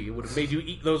 3, it would have made you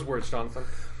eat those words, Jonathan.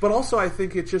 But also, I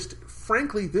think it just,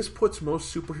 frankly, this puts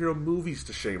most superhero movies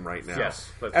to shame right now. Yes,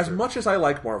 as much as I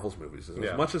like Marvel's movies,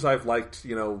 as much as I've liked,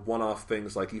 one-off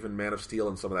things like even Man of Steel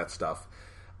and some of that stuff,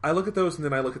 I look at those and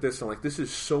then I look at this and I'm like, this is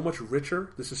so much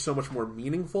richer. This is so much more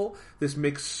meaningful. This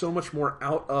makes so much more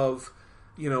out of,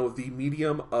 the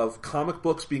medium of comic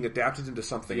books being adapted into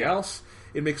something else.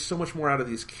 It makes so much more out of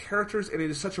these characters, and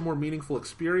it is such a more meaningful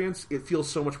experience. It feels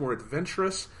so much more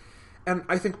adventurous. And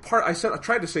I think I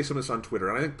tried to say some of this on Twitter,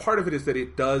 and I think part of it is that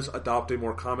it does adopt a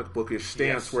more comic bookish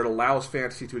stance where it allows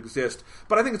fantasy to exist.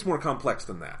 But I think it's more complex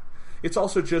than that. It's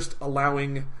also just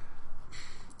allowing,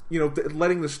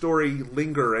 letting the story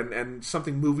linger, and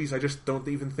something movies I just don't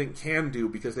even think can do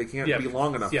because they can't be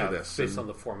long enough for this. Based on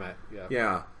the format,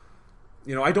 Yeah.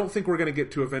 I don't think we're going to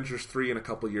get to Avengers 3 in a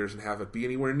couple years and have it be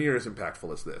anywhere near as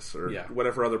impactful as this, or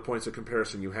whatever other points of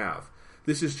comparison you have.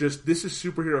 This is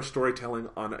superhero storytelling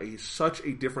on such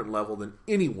a different level than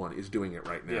anyone is doing it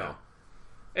right now. Yeah.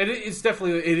 And it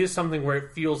is something where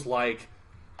it feels like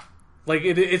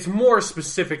it's more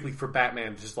specifically for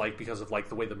Batman, just like because of like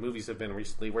the way the movies have been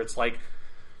recently, where it's like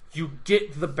you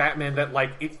get the Batman that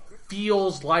like it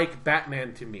feels like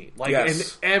Batman to me, like in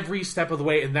every step of the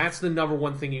way, and that's the number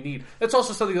one thing you need. That's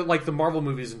also something that like the Marvel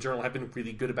movies in general have been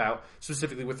really good about,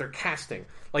 specifically with their casting.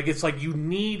 Like it's like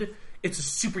it's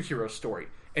a superhero story,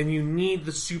 and you need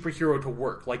the superhero to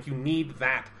work. Like you need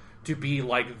that to be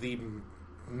like the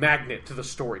magnet to the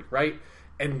story, right?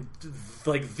 And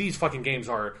like these fucking games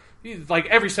are like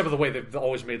every step of the way they've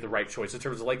always made the right choice in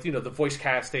terms of like the voice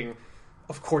casting,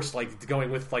 of course, like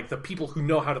going with like the people who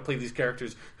know how to play these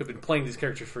characters, who've been playing these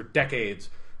characters for decades.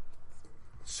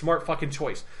 Smart fucking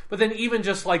choice. But then even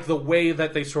just like the way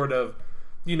that they sort of,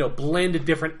 blend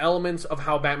different elements of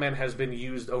how Batman has been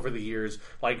used over the years,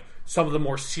 like some of the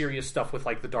more serious stuff with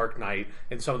like the Dark Knight,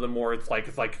 and some of the more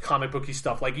like comic booky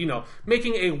stuff, like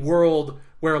making a world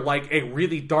where like a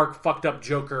really dark, fucked up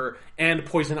Joker and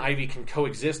Poison Ivy can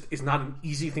coexist is not an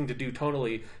easy thing to do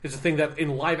tonally. It's a thing that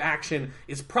in live action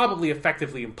is probably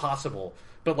effectively impossible,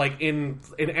 but like in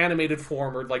animated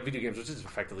form or like video games, which is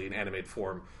effectively an animated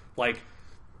form, like.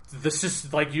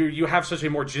 You have such a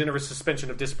more generous suspension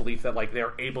of disbelief that like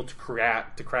they're able to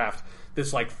craft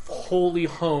this like wholly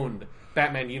honed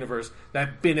Batman universe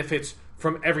that benefits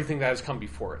from everything that has come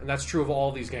before it, and that's true of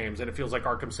all these games. And it feels like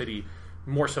Arkham City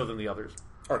more so than the others.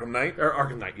 Arkham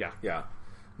Knight, yeah,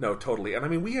 no, totally. And I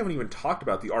mean, we haven't even talked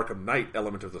about the Arkham Knight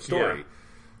element of the story,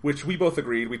 which we both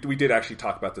agreed. We did actually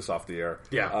talk about this off the air.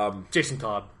 Yeah, Jason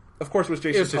Todd. Of course, it was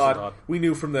Jason Todd. We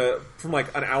knew from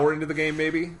like an hour into the game,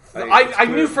 maybe. I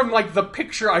knew from like the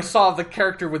picture I saw of the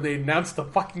character when they announced the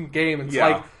fucking game. It's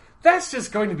like that's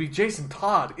just going to be Jason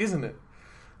Todd, isn't it?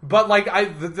 But like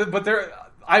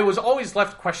I was always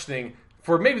left questioning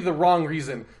for maybe the wrong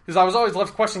reason, because I was always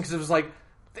left questioning because it was like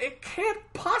it can't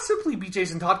possibly be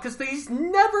Jason Todd because he's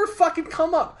never fucking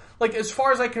come up. Like as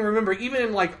far as I can remember, even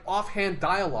in like offhand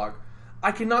dialogue,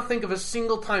 I cannot think of a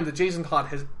single time that Jason Todd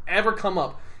has ever come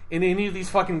up in any of these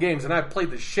fucking games, and I've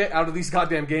played the shit out of these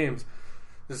goddamn games.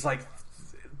 It's like,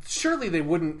 surely they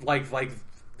wouldn't, like,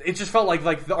 it just felt like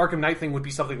the Arkham Knight thing would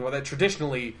be something where that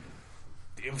traditionally,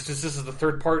 it was just, this is the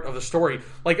third part of the story.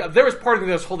 Like, there was part of me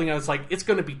that was holding out, it's like, it's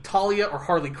gonna be Talia or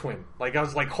Harley Quinn. Like, I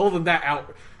was, like, holding that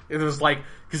out. And it was like,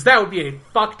 because that would be a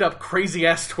fucked up,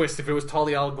 crazy-ass twist if it was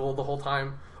Talia al Ghul the whole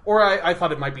time. Or I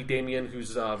thought it might be Damian,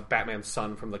 who's Batman's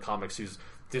son from the comics, who's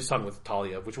his son with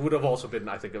Talia, which would have also been,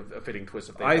 I think, a fitting twist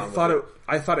if they I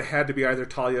thought it had to be either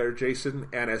Talia or Jason,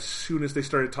 and as soon as they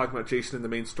started talking about Jason in the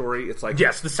main story, it's like...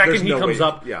 Yes, the second he comes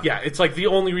up, it's like the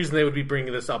only reason they would be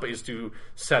bringing this up is to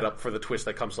set up for the twist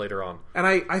that comes later on. And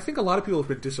I think a lot of people have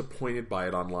been disappointed by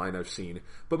it online, I've seen.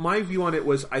 But my view on it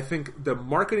was, I think the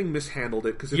marketing mishandled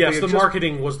it. Cause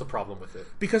marketing was the problem with it.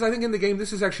 Because I think in the game,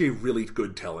 this is actually a really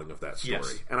good telling of that story.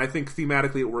 Yes. And I think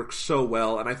thematically it works so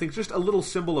well, and I think just a little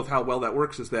symbol of how well that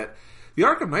works is that the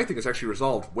Arkham Knight thing is actually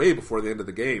resolved way before the end of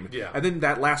the game. Yeah. And then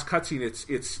that last cutscene,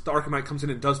 it's the Arkham Knight comes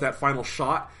in and does that final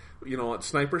shot,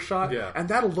 sniper shot. Yeah. And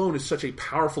that alone is such a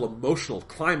powerful emotional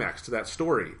climax to that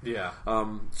story. Yeah.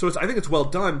 So I think it's well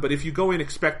done, but if you go in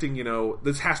expecting,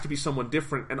 this has to be someone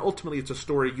different, and ultimately it's a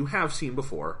story you have seen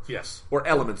before. Yes. Or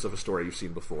elements of a story you've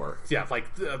seen before. Yeah, like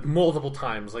multiple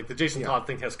times. Like the Jason Todd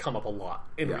thing has come up a lot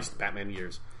in recent Batman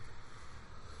years.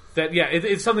 That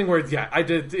it's something where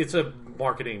it's a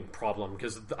marketing problem,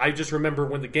 because I just remember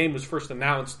when the game was first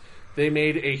announced, they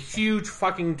made a huge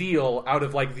fucking deal out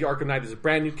of like the Arkham Knight is a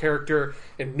brand new character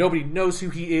and nobody knows who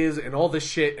he is and all this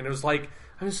shit, and it was like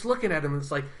I'm just looking at him and it's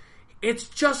like it's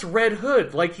just Red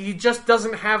Hood. Like, he just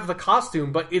doesn't have the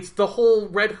costume, but it's the whole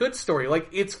Red Hood story. Like,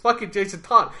 it's fucking Jason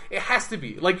Todd. It has to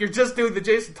be. Like, you're just doing the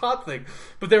Jason Todd thing.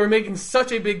 But they were making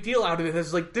such a big deal out of it.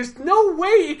 It's like, there's no way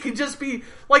it could just be...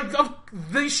 Like,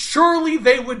 surely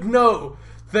they would know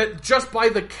that just by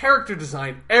the character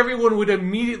design, everyone would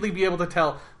immediately be able to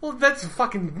tell, well, that's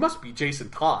fucking... must be Jason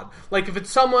Todd. Like, if it's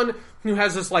someone who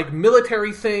has this, like,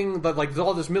 military thing, that, like,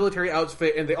 all this military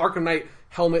outfit, and the Arkham Knight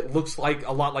helmet looks like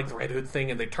a lot like the Red Hood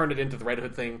thing, and they turned it into the Red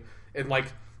Hood thing in, like,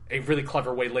 a really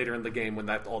clever way later in the game when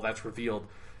all that's revealed.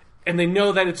 And they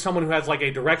know that it's someone who has, like,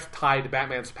 a direct tie to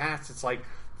Batman's past. It's like,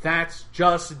 that's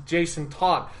just Jason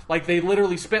Todd. Like, they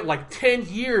literally spent, like, 10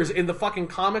 years in the fucking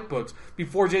comic books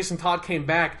before Jason Todd came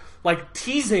back, like,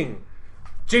 teasing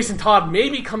Jason Todd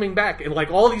maybe coming back in,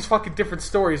 like, all these fucking different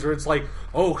stories where it's like,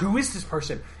 oh, who is this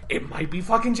person? It might be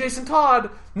fucking Jason Todd.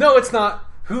 No, it's not.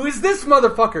 Who is this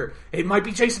motherfucker? It might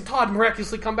be Jason Todd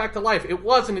miraculously come back to life. It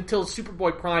wasn't until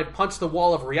Superboy Prime punched the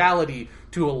wall of reality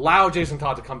to allow Jason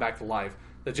Todd to come back to life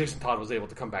that Jason Todd was able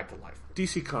to come back to life.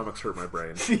 DC Comics hurt my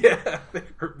brain. Yeah, they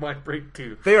hurt my brain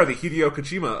too. They are the Hideo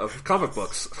Kojima of comic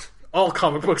books. All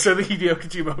comic books are the Hideo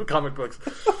Kojima of comic books.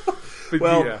 But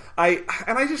well, yeah.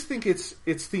 I just think it's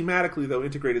thematically, though,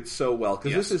 integrated so well,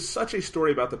 because this is such a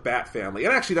story about the Bat family.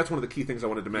 And actually, that's one of the key things I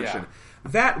wanted to mention.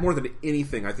 Yeah. That, more than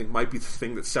anything, I think might be the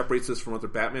thing that separates this from other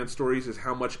Batman stories, is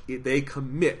how much they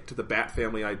commit to the Bat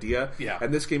family idea. Yeah.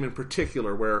 And this game in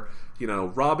particular, where,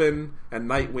 Robin and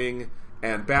Nightwing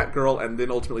and Batgirl, and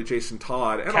then ultimately Jason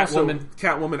Todd, and Catwoman. also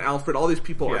Catwoman, Alfred. All these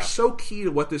people are so key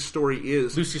to what this story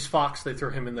is. Lucius Fox, they throw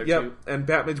him in there too. And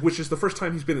Batman, which is the first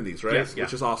time he's been in these, right? Yes,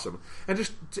 which is awesome.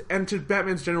 And to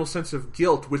Batman's general sense of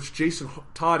guilt, which Jason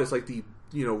Todd is like the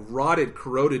rotted,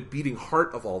 corroded, beating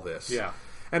heart of all this. Yeah.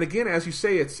 And again, as you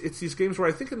say, it's these games where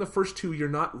I think in the first two you're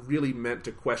not really meant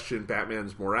to question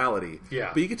Batman's morality.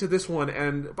 Yeah. But you get to this one,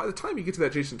 and by the time you get to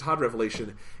that Jason Todd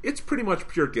revelation, it's pretty much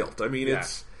pure guilt. I mean,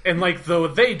 it's... And, though,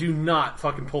 they do not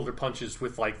fucking pull their punches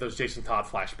with, those Jason Todd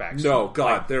flashbacks. No,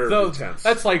 God, they're intense.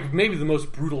 That's, maybe the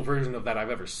most brutal version of that I've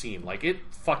ever seen. It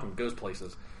fucking goes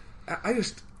places.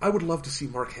 I would love to see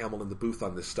Mark Hamill in the booth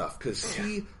on this stuff, because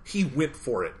he went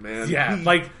for it, man. Yeah,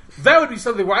 that would be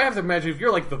something where I have to imagine if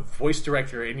you're, the voice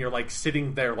director and you're,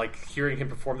 sitting there, hearing him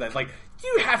perform that,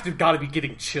 you have to gotta be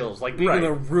getting chills. Being in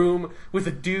a room with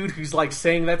a dude who's,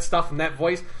 saying that stuff in that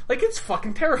voice, it's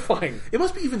fucking terrifying. It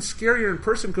must be even scarier in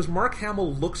person, because Mark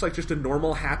Hamill looks like just a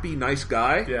normal, happy, nice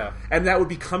guy. Yeah. And that would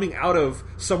be coming out of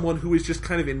someone who is just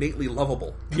kind of innately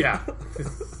lovable. Yeah.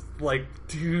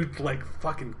 Dude,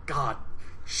 fucking God.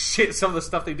 Shit, some of the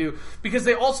stuff they do. Because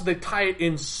they tie it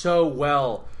in so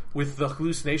well with the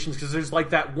hallucinations, because there's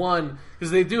that one,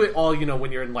 because they do it all,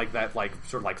 when you're in that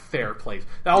sort of fair place.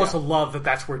 I also love that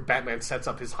that's where Batman sets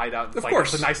up his hideout. Of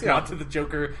course. It's a nice nod to the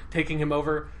Joker taking him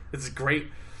over. It's great.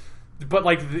 But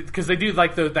because they do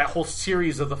that whole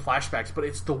series of the flashbacks, but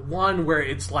it's the one where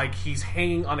it's he's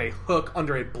hanging on a hook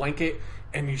under a blanket,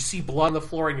 and you see blood on the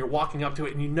floor, and you're walking up to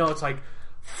it, and it's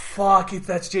fuck,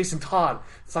 that's Jason Todd.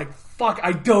 It's fuck,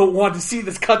 I don't want to see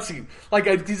this cutscene.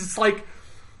 It's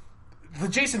the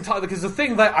Jason Todd, because the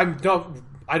thing that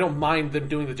I don't mind them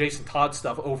doing the Jason Todd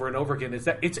stuff over and over again is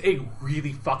that it's a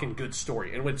really fucking good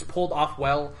story, and when it's pulled off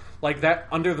well, that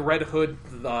Under the Red Hood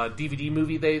DVD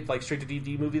movie straight to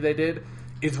DVD movie they did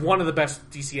is one of the best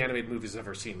DC animated movies I've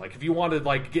ever seen. If you want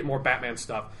to get more Batman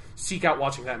stuff, seek out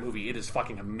watching that movie. It is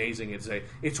fucking amazing.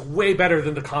 It's way better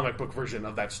than the comic book version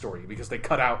of that story, because they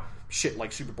cut out shit like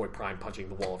Superboy Prime punching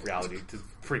the wall of reality to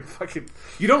freak fucking...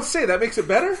 You don't say, that makes it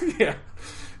better? Yeah.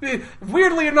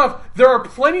 Weirdly enough, there are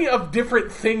plenty of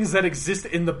different things that exist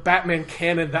in the Batman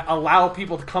canon that allow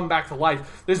people to come back to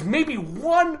life. There's maybe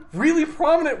one really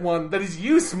prominent one that is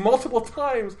used multiple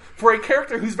times for a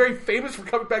character who's very famous for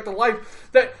coming back to life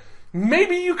that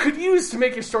maybe you could use to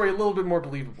make your story a little bit more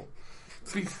believable.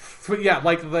 But yeah,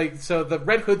 so the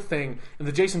Red Hood thing and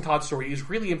the Jason Todd story is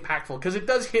really impactful, because it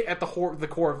does hit at the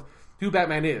core of who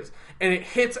Batman is, and it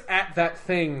hits at that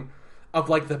thing of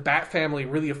the Bat family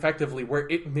really effectively, where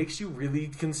it makes you really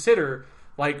consider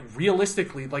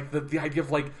realistically the idea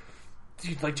of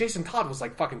dude, Jason Todd was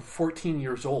fucking 14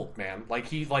 years old, man.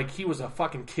 He was a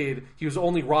fucking kid. He was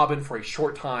only Robin for a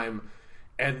short time,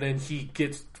 and then he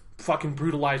gets fucking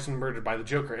brutalized and murdered by the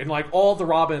Joker. And all the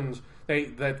Robins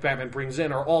that Batman brings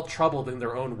in are all troubled in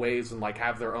their own ways and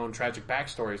have their own tragic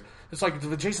backstories. It's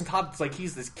the Jason Todd, it's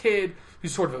he's this kid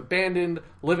who's sort of abandoned,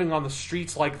 living on the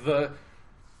streets.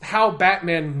 How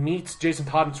Batman meets Jason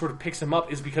Todd and sort of picks him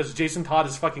up is because Jason Todd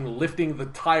is fucking lifting the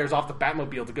tires off the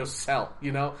Batmobile to go sell,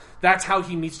 That's how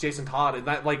he meets Jason Todd,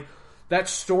 and that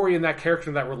story and that character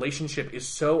and that relationship is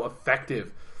so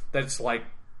effective that it's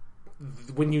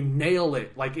when you nail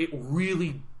it, it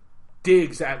really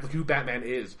digs at who Batman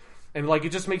is. And it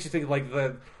just makes you think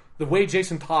the way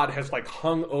Jason Todd has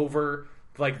hung over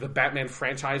the Batman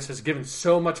franchise has given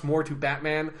so much more to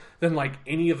Batman than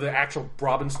any of the actual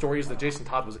Robin stories that Jason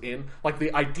Todd was in.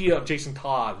 The idea of Jason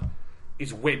Todd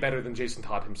is way better than Jason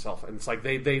Todd himself, and it's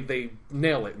they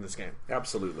nail it in this game.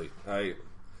 Absolutely.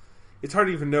 It's hard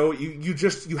to even know.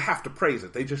 You have to praise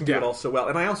it. They just do it all so well.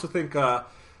 And I also think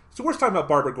it's worth talking about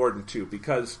Barbara Gordon too,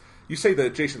 because you say the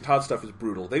Jason Todd stuff is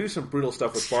brutal. They do some brutal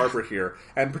stuff with Barbara here,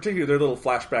 and particularly their little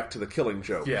flashback to the Killing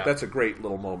Joke. Yeah. That's a great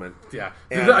little moment. Yeah.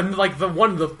 And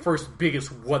one of the first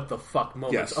biggest what the fuck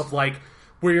moments of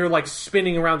where you're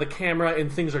spinning around the camera and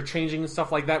things are changing and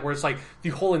stuff like that, where it's the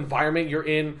whole environment you're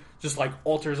in just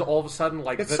alters all of a sudden.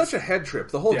 It's such a head trip,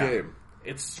 the whole game.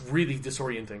 It's really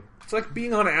disorienting. It's like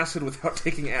being on acid without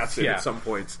taking acid at some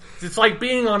points. It's like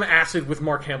being on acid with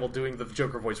Mark Hamill doing the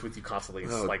Joker voice with you constantly.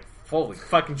 It's holy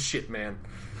fucking shit, man.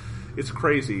 It's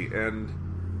crazy, and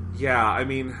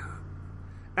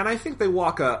and I think they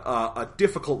walk a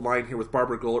difficult line here with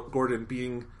Barbara Gordon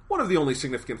being one of the only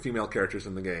significant female characters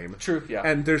in the game. True, yeah.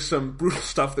 And there's some brutal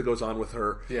stuff that goes on with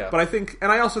her. Yeah. But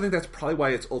I also think that's probably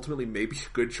why it's ultimately maybe a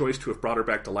good choice to have brought her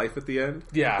back to life at the end.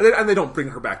 Yeah. And they don't bring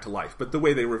her back to life, but the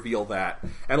way they reveal that,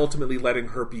 and ultimately letting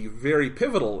her be very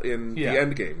pivotal in the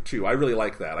end game, too. I really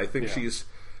like that. I think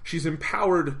she's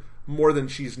empowered more than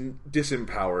she's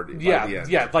disempowered by the end.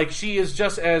 Yeah, like she is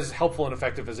just as helpful and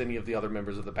effective as any of the other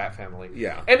members of the Bat family.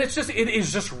 Yeah. And it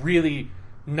is just really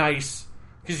nice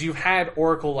because you've had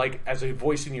Oracle like as a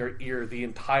voice in your ear the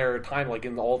entire time, like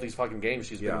in all these fucking games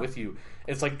she's been with you.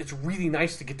 It's like it's really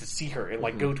nice to get to see her and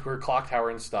like go to her clock tower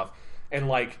and stuff. And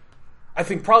like I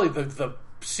think probably the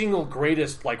single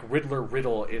greatest like Riddler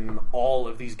riddle in all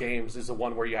of these games is the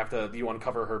one where you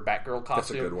uncover her Batgirl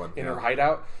costume in her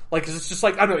hideout. Like, cause it's just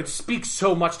like I don't know, it speaks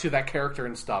so much to that character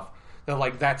and stuff that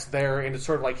like that's there and it's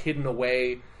sort of like hidden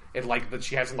away and like that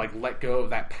she hasn't like let go of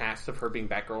that past of her being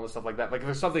Batgirl and stuff like that. Like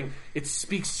there's something, it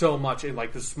speaks so much in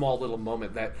like this small little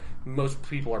moment that most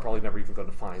people are probably never even going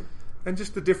to find. And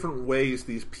just the different ways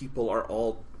these people are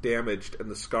all damaged and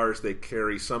the scars they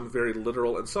carry, some very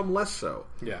literal and some less so.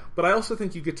 Yeah. But I also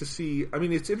think you get to see, I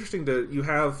mean, it's interesting you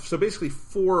have, so basically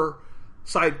 4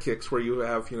 sidekicks where you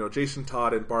have, Jason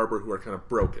Todd and Barbara who are kind of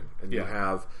broken. And you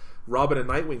have Robin and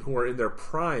Nightwing who are in their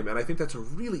prime, and I think that's a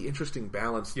really interesting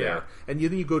balance there. Yeah. And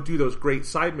then you go do those great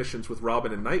side missions with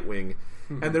Robin and Nightwing,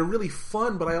 and they're really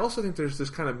fun, but I also think there's this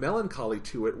kind of melancholy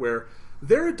to it where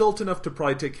they're adult enough to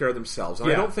probably take care of themselves.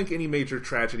 And I don't think any major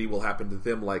tragedy will happen to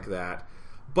them like that.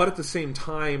 But at the same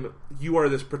time, you are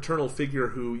this paternal figure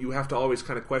who you have to always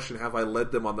kind of question, have I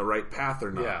led them on the right path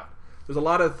or not? Yeah. There's a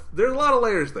lot of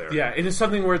layers there. Yeah, it is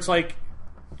something where it's like,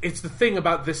 it's the thing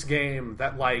about this game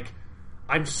that like,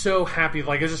 I'm so happy,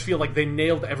 like I just feel like they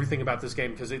nailed everything about this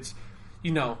game because it's,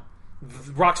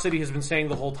 Rocksteady has been saying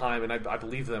the whole time, and I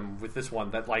believe them with this one,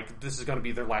 that like, this is going to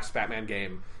be their last Batman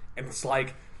game. And it's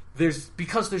like,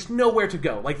 because there's nowhere to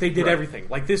go. Like, they did everything.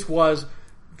 Like, this was,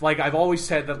 like, I've always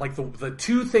said that, like, the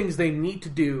 2 things they need to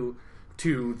do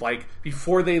to, like,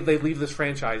 before they leave this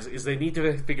franchise is they need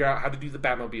to figure out how to do the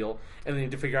Batmobile, and they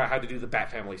need to figure out how to do the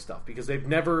Bat Family stuff, because they've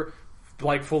never,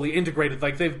 like, fully integrated.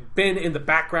 Like, they've been in the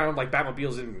background, like,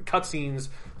 Batmobiles in cutscenes,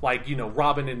 like,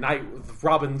 Robin's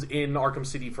in Arkham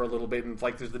City for a little bit, and,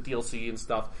 like, there's the DLC and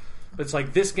stuff. But it's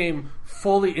like this game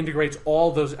fully integrates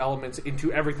all those elements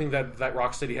into everything that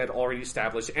Rocksteady had already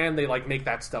established, and they like make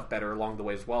that stuff better along the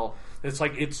way as well. It's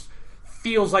like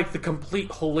feels like the complete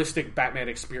holistic Batman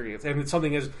experience, and it's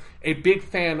something as a big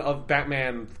fan of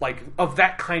Batman, like of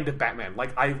that kind of Batman.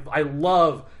 Like I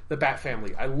love the Bat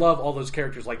Family. I love all those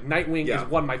characters. Like Nightwing is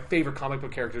one of my favorite comic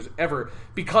book characters ever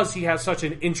because he has such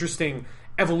an interesting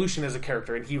evolution as a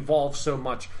character, and he evolves so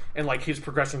much, and like his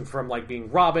progression from like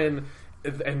being Robin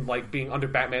and like being under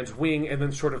Batman's wing, and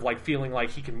then sort of like feeling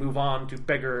like he can move on to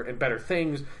bigger and better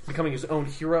things, becoming his own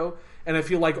hero. And I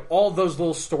feel like all those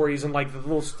little stories and like the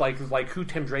little like who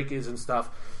Tim Drake is and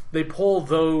stuff, they pull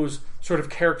those sort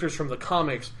of characters from the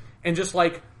comics and just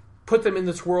like put them in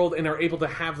this world and are able to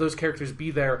have those characters be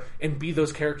there and be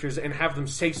those characters and have them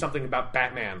say something about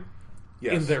Batman.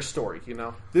 Yes. In their story,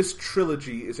 This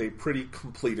trilogy is a pretty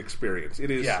complete experience. It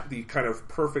is the kind of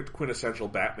perfect quintessential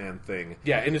Batman thing.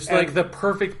 Yeah, and it's like the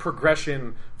perfect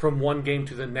progression from one game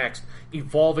to the next,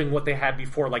 evolving what they had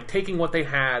before, like taking what they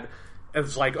had, and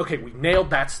it's like, okay, we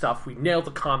nailed that stuff, we nailed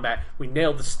the combat, we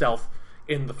nailed the stealth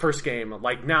in the first game.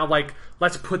 Like now, like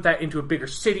let's put that into a bigger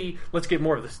city. Let's get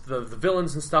more of the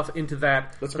villains and stuff into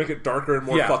that. Let's make it darker and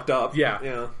more fucked up.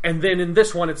 Yeah. And then in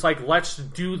this one, it's like let's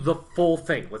do the full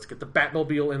thing. Let's get the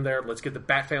Batmobile in there. Let's get the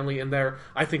Bat Family in there.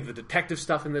 I think the detective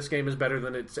stuff in this game is better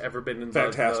than it's ever been in the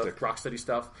Rocksteady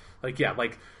stuff.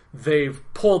 Like they've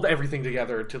pulled everything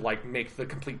together to like make the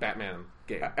complete Batman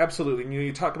game. Absolutely. And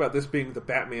you talk about this being the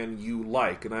Batman you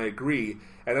like, and I agree.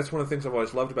 And that's one of the things I've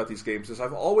always loved about these games is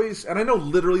I've always, and I know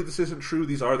literally this isn't true,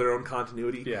 these are their own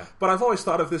continuity, but I've always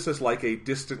thought of this as like a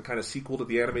distant kind of sequel to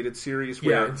the animated series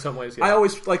where in some ways, I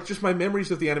always, like just my memories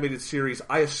of the animated series,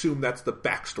 I assume that's the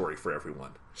backstory for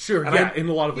everyone. Sure, and in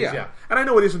a lot of ways, And I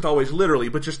know it isn't always literally,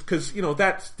 but just because,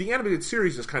 that's, the animated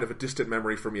series is kind of a distant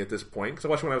memory for me at this point, because I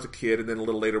watched it when I was a kid, and then a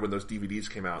little later when those DVDs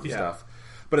came out and stuff.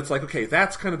 But it's like, okay,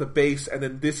 that's kind of the base, and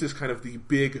then this is kind of the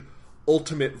big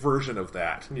ultimate version of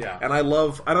that. Yeah. And I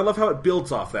love how it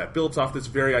builds off that. Builds off this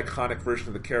very iconic version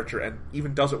of the character and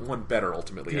even does it one better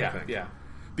ultimately, I think. Yeah.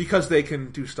 Because they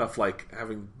can do stuff like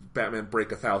having Batman break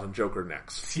 1,000 Joker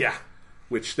necks. Yeah.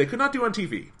 Which they could not do on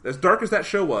TV. As dark as that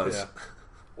show was. Yeah.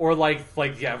 Or like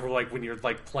when you're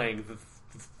like playing the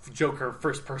Joker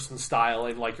first person style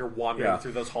and like you're wandering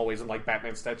through those hallways and like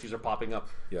Batman statues are popping up.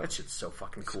 Yeah. That shit's so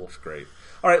fucking cool. It's great.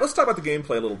 Alright, let's talk about the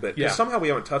gameplay a little bit. Because somehow we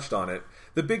haven't touched on it.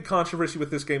 The big controversy with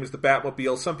this game is the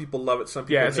Batmobile. Some people love it, some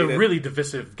people hate it. Yeah, it's a really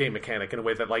divisive game mechanic in a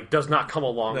way that like does not come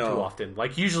along too often.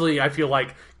 Like usually I feel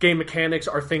like game mechanics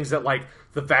are things that like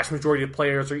the vast majority of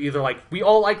players are either like, we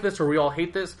all like this or we all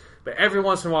hate this. But every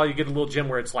once in a while you get a little gem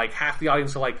where it's like half the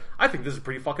audience are like, I think this is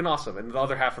pretty fucking awesome. And the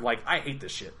other half are like, I hate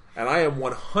this shit. And I am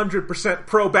 100% 100%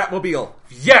 pro Batmobile.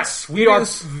 Yes, we are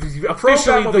officially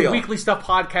Batmobile. the Weekly Stuff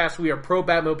podcast. We are pro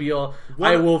Batmobile.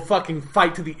 I will fucking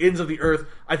fight to the ends of the earth.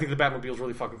 I think the Batmobile is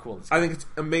really fucking cool. I think it's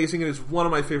amazing. It is one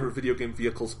of my favorite video game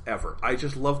vehicles ever. I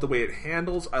just love the way it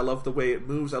handles. I love the way it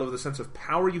moves. I love the sense of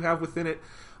power you have within it.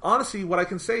 Honestly, what I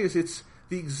can say is it's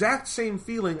the exact same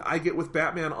feeling I get with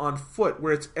Batman on foot,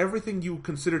 where it's everything you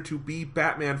consider to be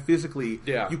Batman physically.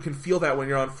 Yeah. You can feel that when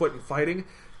you're on foot and fighting.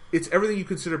 It's everything you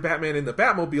consider Batman in the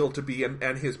Batmobile to be,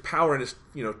 and his power and his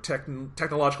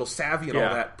technological savvy and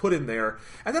all that put in there.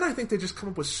 And then I think they just come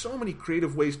up with so many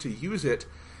creative ways to use it.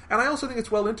 And I also think it's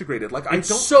well integrated. Like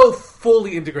it's so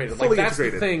fully integrated. Fully that's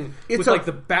integrated. The thing with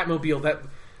the Batmobile that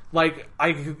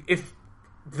if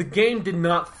the game did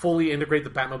not fully integrate the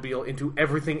Batmobile into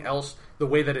everything else the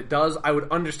way that it does, I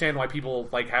would understand why people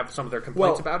have some of their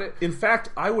complaints about it. In fact,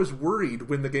 I was worried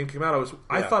when the game came out.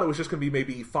 I thought it was just going to be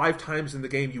maybe 5 times in the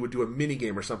game you would do a mini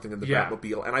game or something in the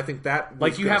Batmobile, and I think that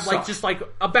was you have suck. just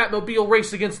a Batmobile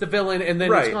race against the villain, and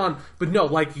then it's gone. But no,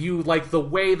 the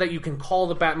way that you can call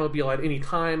the Batmobile at any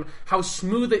time, how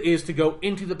smooth it is to go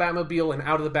into the Batmobile and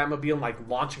out of the Batmobile, and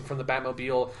launching from the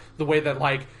Batmobile, the way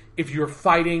that if you're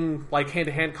fighting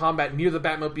hand-to-hand combat near the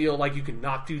Batmobile, you can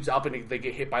knock dudes up and they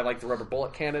get hit by the rubber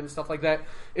bullet cannon and stuff like that.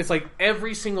 It's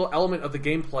every single element of the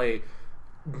gameplay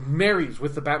marries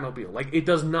with the Batmobile. It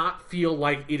does not feel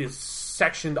like it is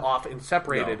sectioned off and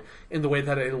separated in the way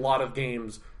that a lot of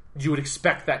games you would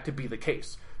expect that to be the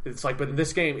case. It's but in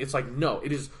this game, it's no,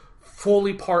 it is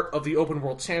fully part of the open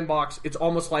world sandbox. It's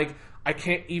almost I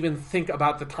can't even think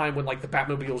about the time when the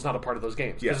Batmobile was not a part of those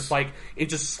games. Yes. It's it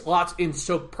just slots in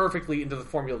so perfectly into the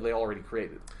formula they already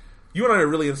created. You and I are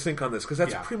really in sync on this, because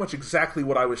that's pretty much exactly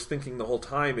what I was thinking the whole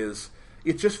time. Is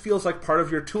it just feels like part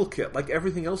of your toolkit, like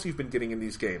everything else you've been getting in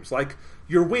these games, like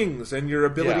your wings and your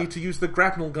ability to use the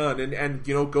grapnel gun and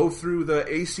go through the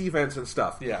AC vents and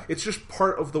stuff. Yeah. It's just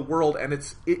part of the world, and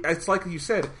it's like you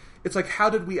said, it's how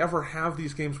did we ever have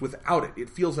these games without it? It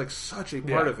feels like such a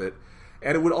part of it.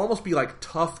 And it would almost be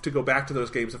tough to go back to those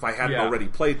games if I hadn't already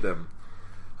played them.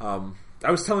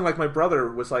 I was telling my brother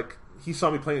was he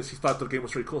saw me playing this, he thought the game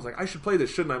was pretty cool. He's I should play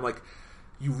this, shouldn't I? I'm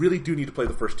you really do need to play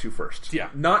the first 2 first. Yeah.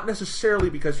 Not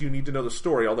necessarily because you need to know the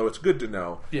story, although it's good to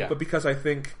know. Yeah. But because I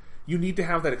think you need to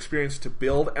have that experience to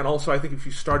build, and also I think if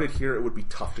you started here, it would be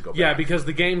tough to go back. Yeah, because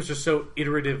the game's are so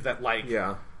iterative that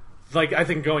I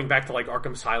think going back to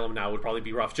Arkham Asylum now would probably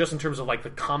be rough, just in terms of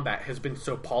the combat has been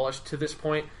so polished to this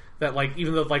point. That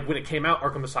even though when it came out,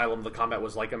 Arkham Asylum, the combat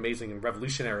was amazing and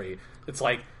revolutionary. It's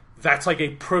that's a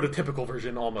prototypical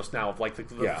version almost now of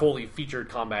the fully featured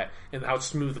combat and how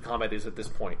smooth the combat is at this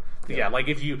point. I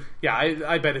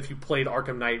bet if you played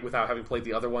Arkham Knight without having played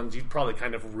the other ones, you'd probably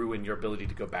kind of ruin your ability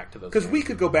to go back to those. Because we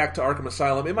could go back to Arkham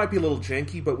Asylum. It might be a little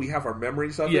janky, but we have our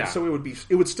memories of it, so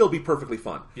it would still be perfectly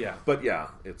fun. Yeah, but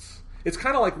it's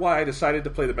kind of why I decided to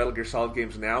play the Metal Gear Solid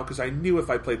games now, because I knew if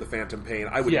I played the Phantom Pain,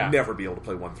 I would never be able to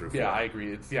play 1 through 4. Yeah, I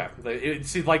agree. It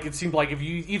seemed like if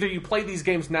you play these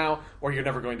games now, or you're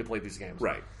never going to play these games.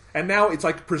 Right. And now it's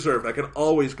preserved. I can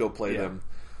always go play them.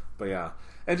 But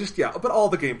but all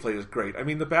the gameplay is great. I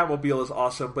mean, the Batmobile is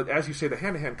awesome, but as you say, the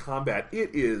hand-to-hand combat,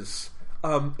 it is...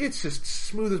 it's just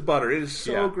smooth as butter. It is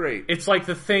so great. It's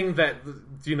the thing that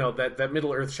that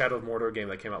Middle Earth Shadow of Mordor game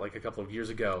that came out a couple of years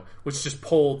ago, which just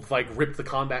pulled ripped the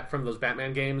combat from those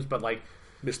Batman games, but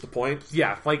missed the point.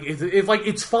 Yeah,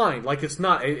 it's fine. It's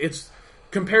not. It's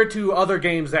compared to other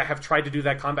games that have tried to do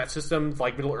that combat system.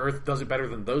 Middle Earth does it better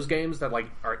than those games that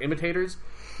are imitators.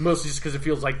 Mostly just because it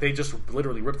feels like they just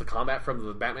literally ripped the combat from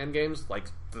the Batman games,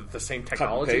 the same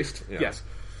technology. Cut and paste. Yeah. Yes,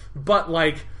 but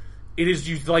it is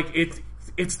used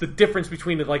it's the difference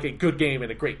between a good game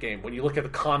and a great game. When you look at the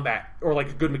combat, or a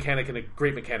good mechanic and a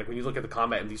great mechanic, when you look at the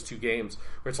combat in these two games,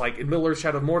 where it's in Middle Earth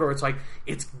Shadow of Mordor,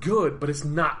 it's good, but it's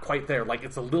not quite there.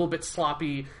 It's a little bit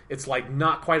sloppy. It's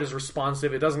not quite as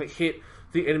responsive. It doesn't hit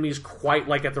the enemies quite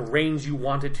at the range you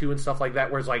want it to and stuff like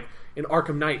that. Whereas in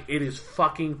Arkham Knight, it is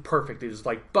fucking perfect. It is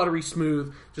buttery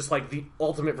smooth, just the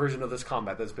ultimate version of this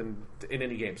combat that's been in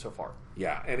any game so far.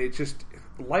 Yeah, and it just,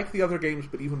 like the other games,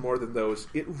 but even more than those,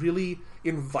 it really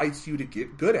invites you to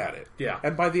get good at it. Yeah.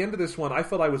 And by the end of this one, I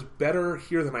felt I was better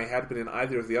here than I had been in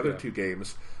either of the other 2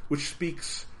 games, which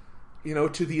speaks,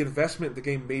 to the investment the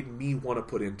game made me want to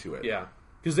put into it. Yeah.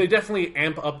 Because they definitely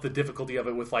amp up the difficulty of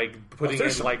it with putting in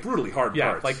some brutally hard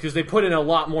parts. Because they put in a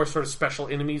lot more sort of special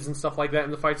enemies and stuff like that in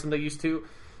the fights than they used to.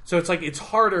 So it's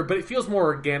harder, but it feels more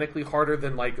organically harder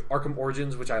than Arkham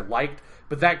Origins, which I liked.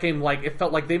 But that game, it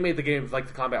felt like they made the game the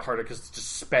combat harder because it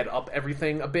just sped up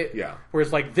everything a bit. Yeah.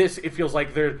 Whereas this, it feels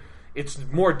like it's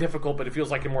more difficult, but it feels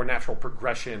like a more natural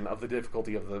progression of the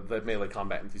difficulty of the melee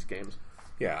combat in these games.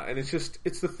 Yeah, and it's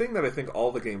the thing that I think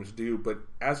all the games do, but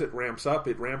as it ramps up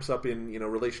in,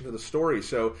 relation to the story.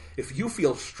 So if you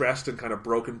feel stressed and kind of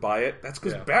broken by it, that's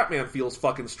because Batman feels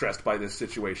fucking stressed by this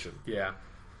situation. Yeah.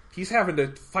 He's having to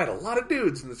fight a lot of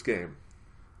dudes in this game.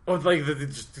 Oh, it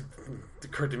just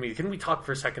occurred to me. Can we talk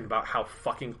for a second about how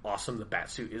fucking awesome the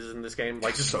Batsuit is in this game?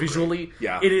 Like, just so visually,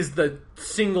 it is the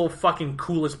single fucking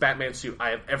coolest Batman suit I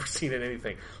have ever seen in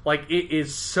anything. Like, it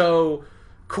is so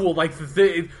cool. Like,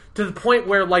 to the point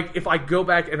where, like, if I go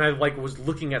back and I, like, was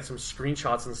looking at some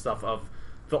screenshots and stuff of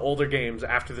the older games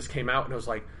after this came out, and I was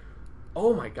like,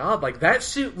 oh my god, like, that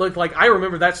suit looked like... I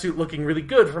remember that suit looking really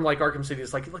good from, like, Arkham City.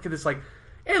 It's like, look at this, like...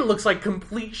 It looks like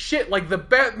complete shit. Like, the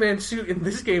Batman suit in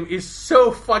this game is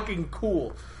so fucking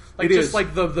cool. Like,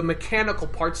 like, the mechanical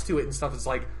parts to it and stuff is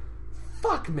like,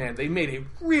 fuck, man, they made a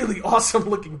really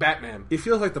awesome-looking Batman. It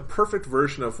feels like the perfect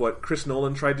version of what Chris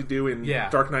Nolan tried to do in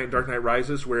Dark Knight and Dark Knight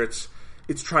Rises, where it's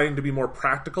trying to be more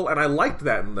practical, and I liked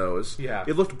that in those. Yeah.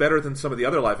 It looked better than some of the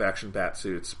other live-action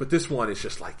Batsuits, but this one is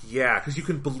just like, because you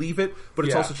can believe it, but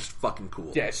it's also just fucking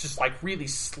cool. Yeah, it's just, like, really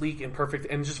sleek and perfect,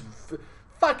 and just...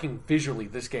 fucking visually,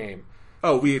 this game.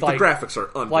 Oh, the graphics are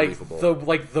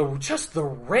unbelievable. Just the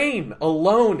rain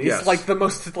alone is like the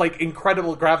most like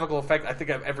incredible graphical effect I think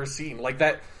I've ever seen. Like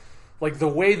that, like the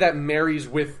way that marries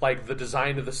with like the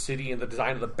design of the city and the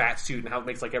design of the Batsuit and how it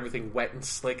makes like everything wet and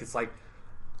slick. It's like,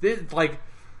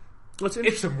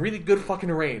 it's some really good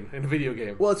fucking rain in a video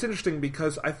game. Well, it's interesting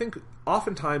because I think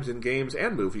oftentimes in games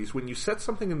and movies, when you set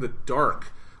something in the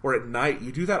dark or at night,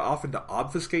 you do that often to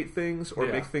obfuscate things or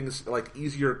make things like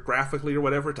easier graphically or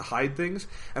whatever to hide things.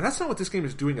 And that's not what this game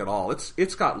is doing at all.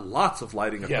 It's got lots of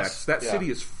lighting effects. That city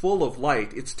is full of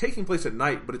light. It's taking place at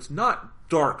night, but it's not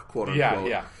dark, quote unquote.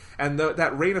 Yeah. And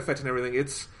that rain effect and everything,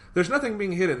 there's nothing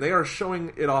being hidden. They are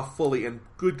showing it off fully, and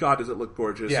good God, does it look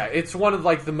gorgeous. Yeah, it's one of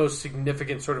like the most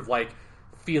significant sort of like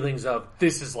feelings of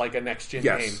this is like a next-gen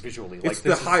game visually. Like,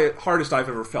 it's hardest I've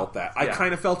ever felt that. I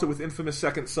kind of felt it with Infamous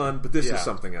Second Son, but this is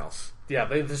something else. Yeah,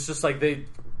 it's just like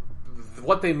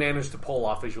what they managed to pull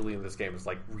off visually in this game is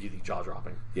like really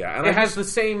jaw-dropping. Yeah, and it has the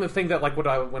same thing that like when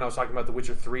I was talking about The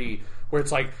Witcher 3, where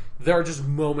it's like there are just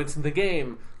moments in the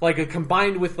game, like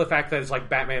combined with the fact that it's like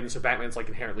Batman, so Batman's like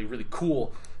inherently really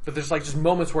cool. But there's like just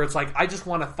moments where it's like, I just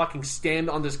want to fucking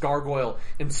stand on this gargoyle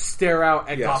and stare out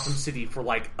at Gotham City for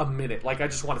like a minute. Like, I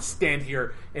just want to stand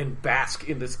here and bask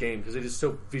in this game because it is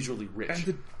so visually rich.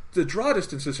 And the draw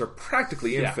distances are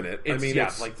practically infinite. I mean,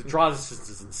 like the draw distance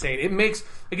is insane. It makes,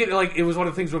 again, like it was one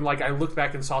of the things when like I looked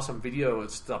back and saw some video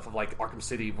and stuff of like Arkham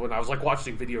City when I was like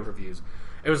watching video reviews.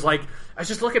 It was like, I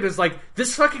just look at it as like,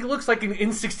 this fucking looks like an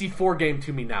N64 game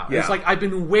to me now. Yeah. It's like, I've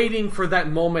been waiting for that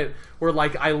moment where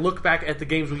like, I look back at the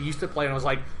games we used to play and I was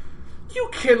like,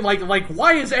 you can like,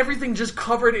 why is everything just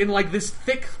covered in like this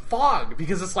thick fog?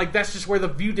 Because it's like, that's just where how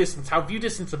view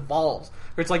distance evolves.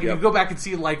 Where it's like, if you go back and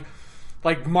see like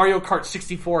Mario Kart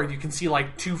 64 and you can see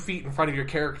like 2 feet in front of your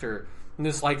character. And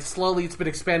it's like slowly it's been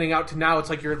expanding out to now it's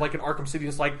like you're like in Arkham City and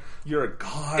it's like you're a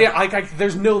god. Yeah, like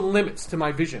there's no limits to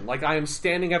my vision. Like I am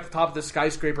standing at the top of the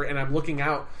skyscraper and I'm looking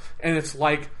out and it's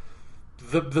like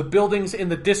the buildings in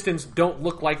the distance don't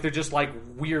look like they're just like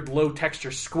weird low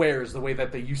texture squares the way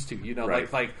that they used to, you know,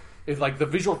 right. like it's like the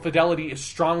visual fidelity is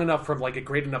strong enough from like a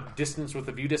great enough distance with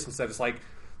the view distance that it's like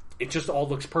it just all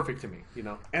looks perfect to me, you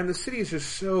know? And the city is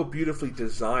just so beautifully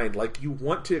designed. Like, you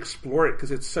want to explore it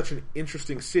because it's such an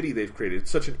interesting city they've created.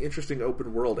 It's such an interesting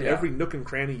open world. Yeah. Every nook and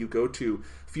cranny you go to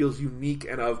feels unique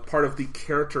and part of the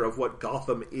character of what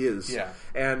Gotham is. Yeah.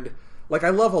 And, like, I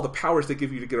love all the powers they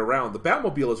give you to get around. The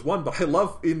Batmobile is one, but I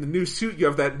love in the new suit you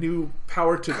have that new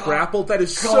power to grapple. That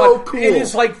is so cool. It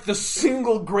is, like, the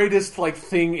single greatest, like,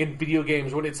 thing in video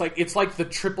games when it's like the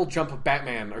triple jump of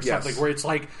Batman or something where it's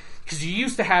like... Because you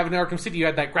used to have in Arkham City, you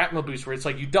had that grapple boost where it's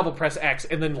like you double press X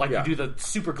and then like you do the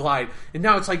super glide. And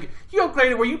now it's like you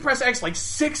upgrade it where you press X like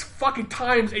 6 fucking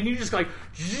times and you just like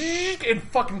and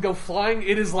fucking go flying.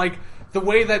 It is like the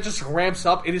way that just ramps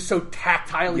up. It is so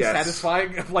tactilely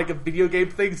satisfying. Like a video game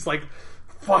thing. It's like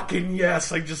fucking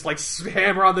yes. Like just like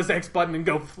hammer on this X button and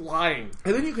go flying.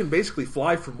 And then you can basically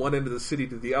fly from one end of the city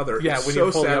to the other. Yeah, it's when so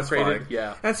you're fully satisfying. upgraded.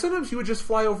 Yeah. And sometimes you would just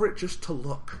fly over it just to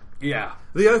look. Yeah.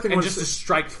 The other thing and just to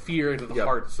strike fear into the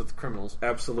hearts of the criminals.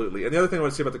 Absolutely. And the other thing I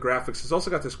want to say about the graphics is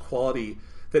also got this quality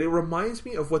that it reminds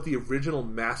me of what the original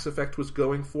Mass Effect was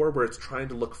going for, where it's trying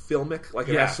to look filmic, like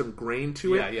it has some grain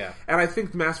to it. Yeah. And I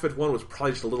think Mass Effect 1 was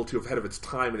probably just a little too ahead of its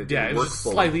time, and it didn't work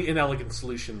fully. A slightly inelegant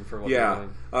solution for what they're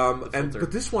doing.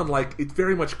 But this one, like, it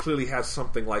very much clearly has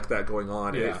something like that going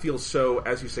on, and it feels so,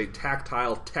 as you say,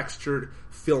 tactile, textured,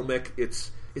 filmic.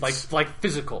 like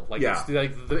physical. It's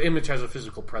like the image has a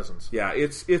physical presence. Yeah,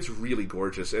 it's really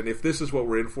gorgeous. And if this is what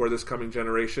we're in for this coming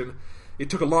generation, it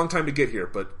took a long time to get here,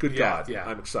 but good God,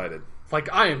 I'm excited.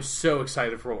 Like, I am so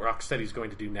excited for what Rocksteady's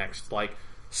going to do next. Like,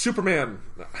 Superman.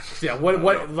 Yeah,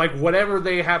 whatever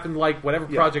they happen, like, whatever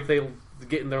project they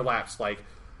get in their laps, like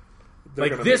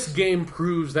this game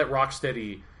proves that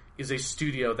Rocksteady is a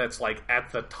studio that's, like,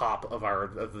 at the top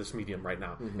of this medium right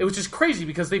now. Mm-hmm. It was just crazy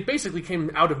because they basically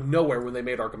came out of nowhere when they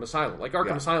made Arkham Asylum. Like,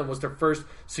 Arkham Asylum was their first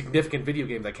significant video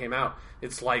game that came out.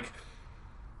 It's like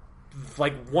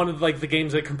one of the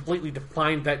games that completely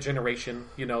defined that generation,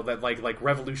 that like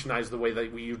revolutionized the way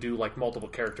that you do like multiple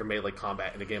character melee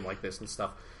combat in a game like this and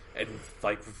stuff. And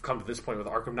like we've come to this point with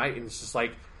Arkham Knight, and it's just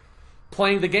like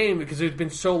playing the game because it had been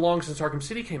so long since Arkham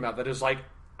City came out that it was like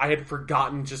I had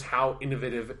forgotten just how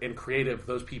innovative and creative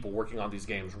those people working on these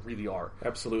games really are.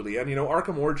 Absolutely. And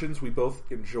Arkham Origins we both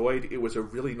enjoyed. It was a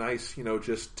really nice,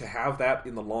 just to have that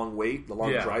in the long wait, the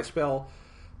long dry spell.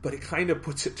 But it kind of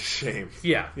puts it to shame.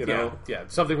 Yeah, yeah.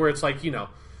 Something where it's like,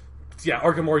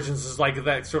 Arkham Origins is like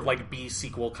that sort of like B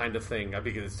sequel kind of thing. I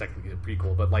think it's technically a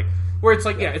prequel, but like where it's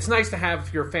like, it's nice to have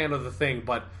if you're a fan of the thing,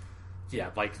 but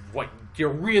like what you're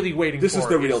really waiting this for is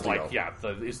the real deal.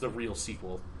 Like, is the real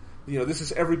sequel. This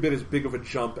is every bit as big of a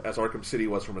jump as Arkham City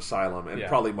was from Asylum, and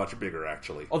probably much bigger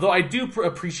actually. Although I do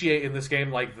appreciate in this game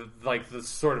like the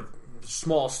sort of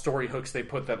small story hooks they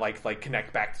put that like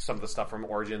connect back to some of the stuff from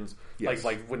Origins, like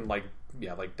when like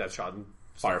Deathshot and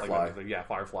Firefly,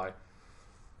 Firefly.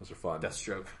 Those are fun.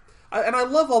 Deathstroke. And I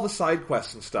love all the side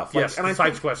quests and stuff. Yes, and the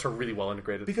side quests are really well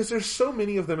integrated because there's so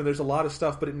many of them and there's a lot of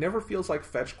stuff, but it never feels like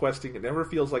fetch questing. It never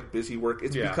feels like busy work.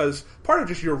 It's because part of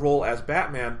just your role as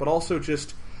Batman, but also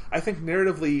just I think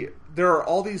narratively there are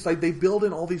all these they build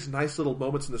in all these nice little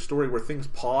moments in the story where things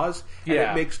pause and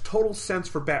it makes total sense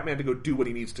for Batman to go do what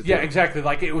he needs to do. Yeah, exactly.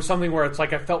 Like it was something where it's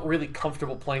like I felt really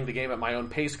comfortable playing the game at my own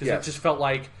pace because it just felt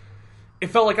like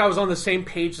I was on the same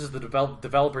page as the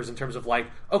developers in terms of like,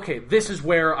 okay, this is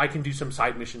where I can do some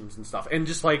side missions and stuff, and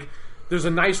just like. There's a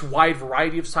nice wide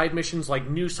variety of side missions, like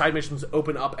new side missions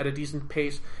open up at a decent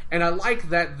pace, and I like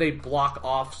that they block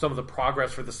off some of the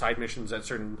progress for the side missions at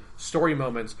certain story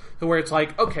moments, to where it's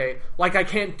like, okay, like I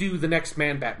can't do the next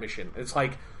Man-Bat mission. It's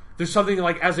like, there's something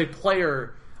like, as a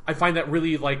player, I find that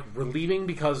really like relieving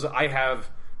because I have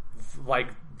like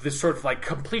this sort of like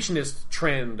completionist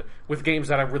trend with games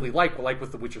that I really like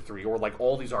with The Witcher 3, or like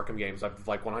all these Arkham games, I've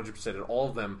like 100%ed all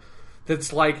of them.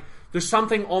 That's like, there's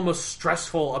something almost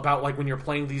stressful about like when you're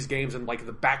playing these games, and like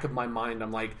the back of my mind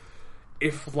I'm like,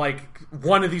 if like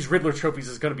one of these Riddler trophies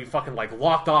is going to be fucking like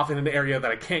locked off in an area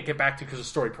that I can't get back to because of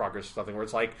story progress or something, where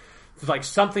it's like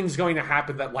something's going to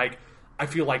happen that like I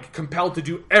feel like compelled to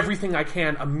do everything I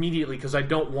can immediately because I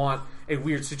don't want a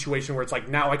weird situation where it's like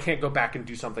now I can't go back and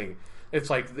do something. It's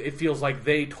like, it feels like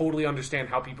they totally understand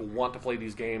how people want to play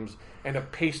these games and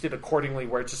have paced it accordingly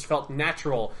where it just felt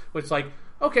natural. Where it's like,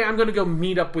 okay, I'm going to go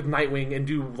meet up with Nightwing and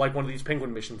do like one of these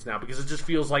Penguin missions now because it just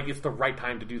feels like it's the right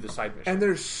time to do the side mission. And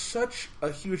there's such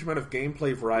a huge amount of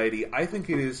gameplay variety. I think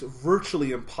it is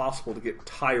virtually impossible to get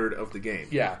tired of the game.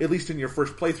 Yeah. At least in your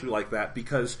first playthrough like that,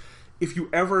 because if you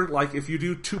ever, like, if you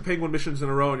do 2 Penguin missions in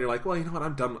a row and you're like, well, you know what,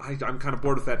 I'm done, I'm kind of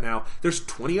bored with that now, there's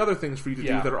 20 other things for you to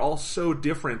do that are all so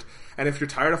different. And if you're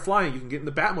tired of flying, you can get in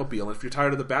the Batmobile. And if you're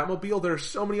tired of the Batmobile, there are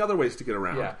so many other ways to get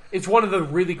around. Yeah. It's one of the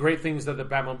really great things that the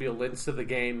Batmobile lends to the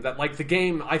game, that, like, the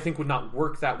game, I think, would not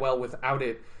work that well without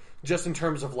it, just in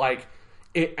terms of, like,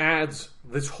 it adds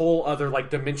this whole other,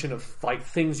 like, dimension of, like,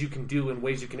 things you can do and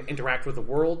ways you can interact with the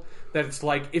world, that it's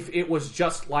like, if it was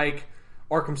just like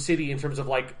Arkham City in terms of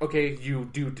like, okay, you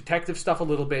do detective stuff a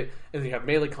little bit, and then you have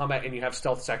melee combat, and you have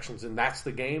stealth sections, and that's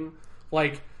the game.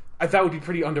 Like, that would be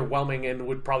pretty underwhelming and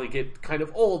would probably get kind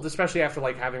of old, especially after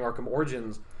like having Arkham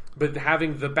Origins. But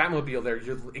having the Batmobile there,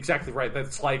 you're exactly right.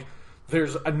 That's like,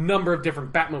 there's a number of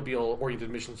different Batmobile-oriented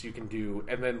missions you can do,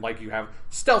 and then like you have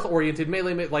stealth-oriented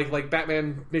melee, like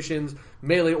Batman missions,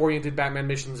 melee-oriented Batman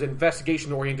missions,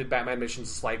 investigation-oriented Batman missions.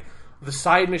 It's like, the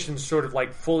side missions sort of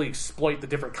like fully exploit the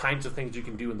different kinds of things you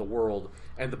can do in the world,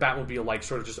 and the Batmobile like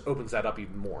sort of just opens that up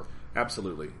even more.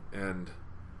 Absolutely. And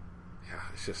yeah,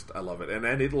 it's just, I love it.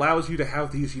 And it allows you to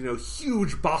have these, you know,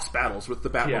 huge boss battles with the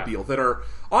Batmobile that are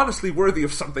honestly worthy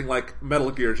of something like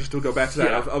Metal Gear, just to go back to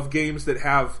that, of games that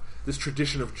have this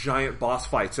tradition of giant boss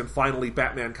fights, and finally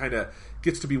Batman kind of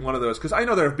gets to be one of those, because I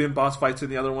know there have been boss fights in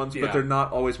the other ones, but they're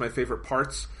not always my favorite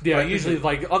parts. Yeah, usually,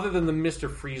 like, other than the Mr.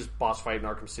 Freeze boss fight in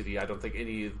Arkham City, I don't think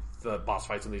any of the boss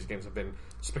fights in these games have been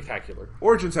spectacular.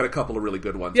 Origins had a couple of really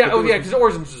good ones. Yeah, because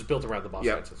Origins was built around the boss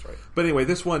fights, that's right. But anyway,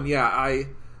 this one,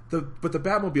 But the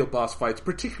Batmobile boss fights,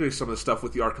 particularly some of the stuff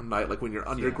with the Arkham Knight, like when you're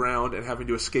underground and having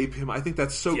to escape him, I think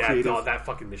that's so creative. Yeah, that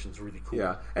fucking mission's really cool.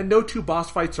 Yeah, and no two boss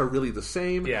fights are really the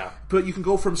same. Yeah. But you can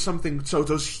go from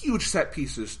those huge set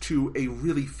pieces to a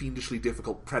really fiendishly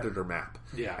difficult Predator map.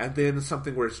 Yeah. And then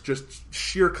something where it's just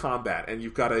sheer combat, and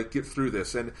you've got to get through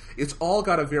this. And it's all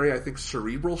got a very, I think,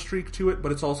 cerebral streak to it,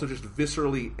 but it's also just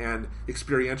viscerally and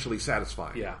experientially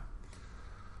satisfying. Yeah.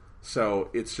 So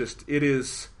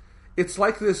it's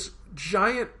like this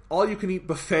giant all-you-can-eat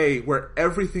buffet where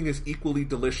everything is equally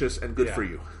delicious and good for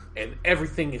you. And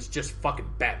everything is just fucking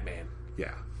Batman.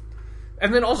 Yeah.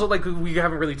 And then also, like, we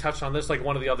haven't really touched on this, like,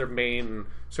 one of the other main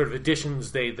sort of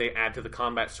additions they add to the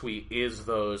combat suite is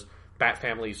those Bat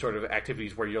Family sort of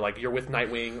activities where you're with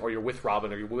Nightwing, or you're with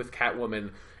Robin, or you're with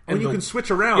Catwoman. And you can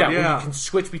switch around, when you can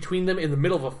switch between them in the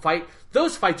middle of a fight.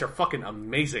 Those fights are fucking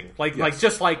amazing. Like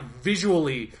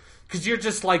visually... Because you're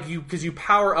just because you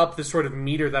power up this sort of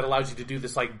meter that allows you to do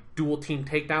this like dual team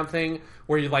takedown thing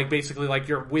where you're like basically like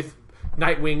you're with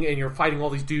Nightwing and you're fighting all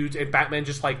these dudes and Batman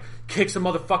just like kicks a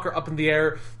motherfucker up in the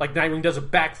air, like Nightwing does a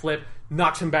backflip,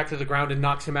 knocks him back to the ground and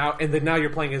knocks him out, and then now you're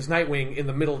playing as Nightwing in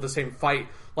the middle of the same fight,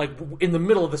 like in the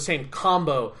middle of the same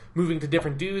combo, moving to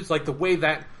different dudes, like the way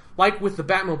that, like with the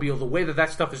Batmobile, the way that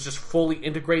stuff is just fully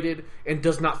integrated and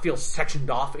does not feel sectioned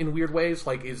off in weird ways,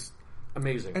 like is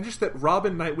amazing. And just that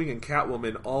Robin, Nightwing, and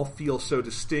Catwoman all feel so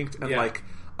distinct and like,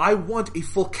 I want a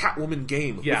full Catwoman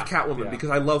game with Catwoman because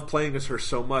I love playing as her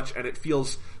so much, and it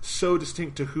feels so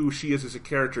distinct to who she is as a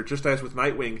character, just as with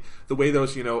Nightwing, the way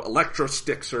those, electro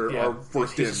sticks are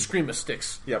worked in. Screamo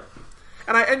sticks. Yep.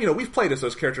 And we've played as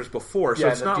those characters before, so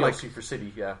it's not DLC like for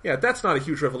City, yeah, that's not a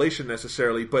huge revelation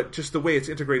necessarily, but just the way it's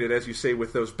integrated, as you say,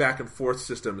 with those back and forth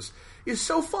systems is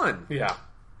so fun. Yeah.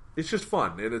 It's just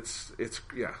fun, and it's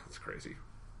crazy.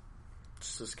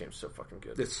 This game's so fucking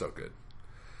good. It's so good.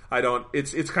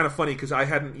 It's kind of funny because I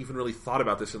hadn't even really thought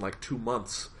about this in like 2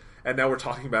 months, and now we're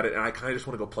talking about it, and I kind of just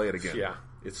want to go play it again. Yeah.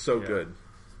 It's so good.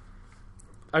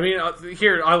 I mean,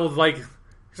 here, I will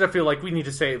because I feel like we need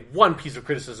to say one piece of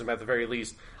criticism at the very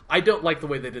least. I don't like the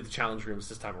way they did the challenge rooms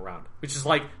this time around, which is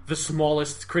like the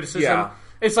smallest criticism. Yeah.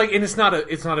 It's like, and it's not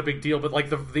a big deal, but like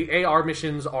the AR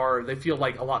missions they feel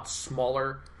like a lot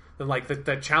smaller than like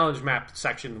the challenge map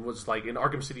section was like in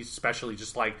Arkham City especially,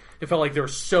 just like it felt like there were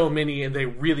so many and they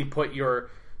really put your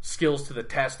skills to the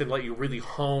test and let you really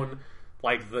hone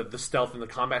like the stealth and the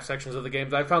combat sections of the game.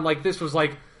 That I found like this was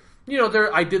like,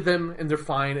 I did them and they're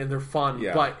fine and they're fun,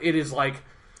 but it is like,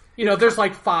 there's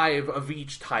like 5 of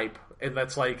each type. And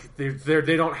that's like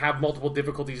they don't have multiple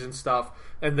difficulties and stuff,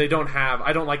 and I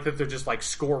don't like that they're just like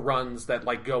score runs that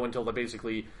like go until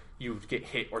basically you get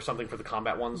hit or something for the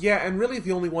combat ones. Yeah, and really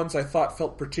the only ones I thought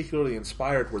felt particularly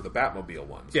inspired were the Batmobile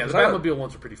ones. Yeah, the Batmobile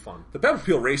ones are pretty fun. The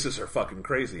Batmobile races are fucking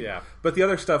crazy. Yeah, but the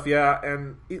other stuff,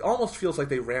 and it almost feels like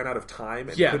they ran out of time.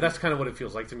 And that's kind of what it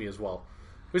feels like to me as well.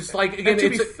 Which is like, again,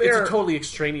 it's a totally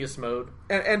extraneous mode.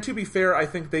 And to be fair, I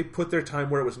think they put their time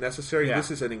where it was necessary. Yeah. This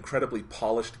is an incredibly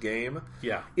polished game.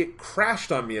 Yeah. It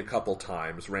crashed on me a couple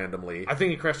times randomly. I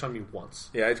think it crashed on me once.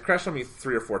 Yeah, it crashed on me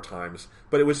 3 or 4 times.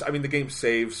 But it was, the game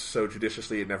saves so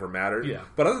judiciously it never mattered. Yeah.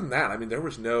 But other than that, there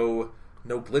was no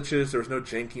glitches, there was no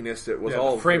jankiness. It was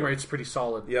all... the frame rate's pretty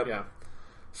solid. Yep. Yeah.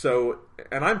 So,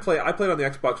 and I played on the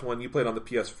Xbox One, you played on the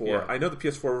PS4. Yeah. I know the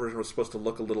PS4 version was supposed to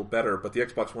look a little better, but the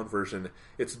Xbox One version,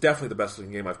 it's definitely the best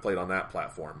looking game I've played on that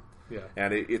platform. Yeah.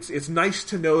 And it's nice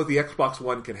to know the Xbox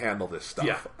One can handle this stuff.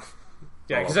 Yeah.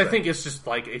 Yeah, because I think it's just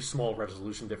like a small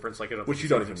resolution difference, which you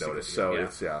don't even notice. So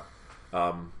it's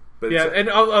but and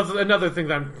another thing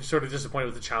that I'm sort of disappointed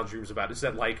with the challenge rooms about is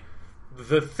that like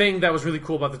the thing that was really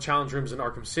cool about the challenge rooms in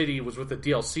Arkham City was with the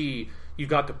DLC, you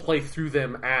got to play through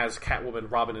them as Catwoman,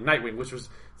 Robin, and Nightwing, which was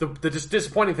the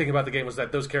disappointing thing about the game was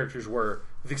that those characters were,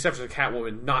 with the exception of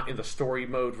Catwoman, not in the story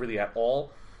mode really at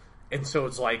all. And so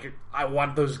it's like, I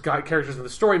want those characters in the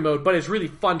story mode, but it's really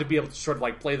fun to be able to sort of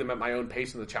like play them at my own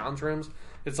pace in the challenge rooms.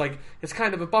 It's like, it's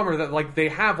kind of a bummer that like they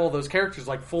have all those characters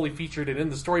like fully featured and in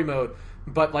the story mode,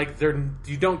 but like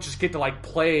you don't just get to like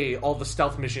play all the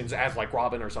stealth missions as like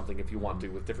Robin or something if you want to,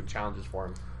 with different challenges for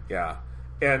him. Yeah.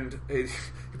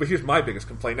 But here's my biggest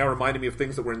complaint. Now reminding me of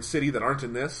things that were in City that aren't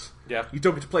in this. Yeah. You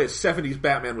don't get to play a 70s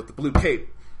Batman with the blue cape.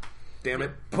 Damn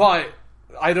it. But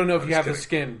I don't know if you have the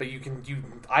skin, but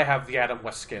I have the Adam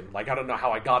West skin. Like, I don't know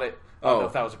how I got it. I don't know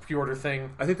if that was a pre-order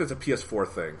thing. I think that's a PS4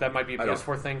 thing. That might be a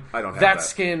PS4 thing. I don't have that. That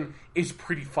skin is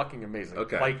pretty fucking amazing.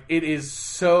 Okay. Like, it is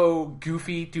so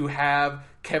goofy to have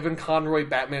Kevin Conroy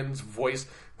Batman's voice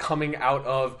coming out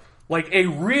of like a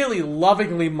really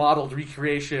lovingly modeled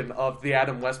recreation of the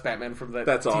Adam West Batman from the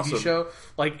TV show.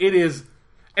 Like, it is...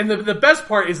 And the best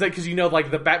part is that, because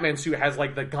like the Batman suit has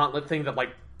like the gauntlet thing that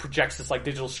like projects this like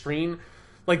digital screen.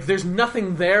 Like there's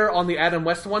nothing there on the Adam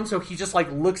West one, so he just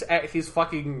like looks at his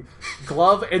fucking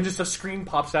glove and just a screen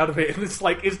pops out of it, and it's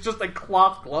just a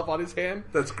cloth glove on his hand.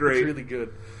 That's great. It's really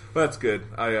good. That's good.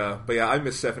 But yeah, I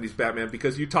miss 70s Batman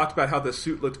because you talked about how the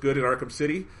suit looked good in Arkham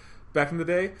City back in the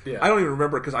day. Yeah. I don't even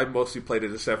remember because I mostly played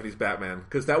it as 70s Batman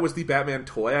because that was the Batman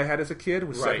toy I had as a kid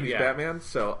was 70s Batman.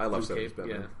 So I love 70s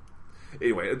Batman. Yeah.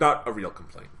 Anyway, not a real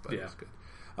complaint, but it's good.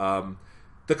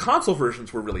 The console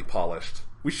versions were really polished.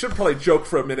 We should probably joke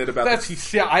for a minute about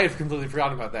that. Yeah, I have completely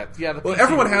forgotten about that. Yeah, well,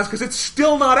 everyone has because it's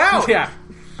still not out. Yeah.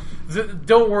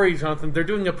 Don't worry, Jonathan. They're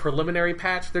doing a preliminary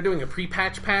patch. They're doing a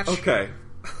pre-patch patch. Okay.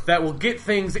 That will get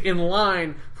things in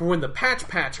line for when the patch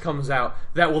comes out.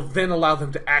 That will then allow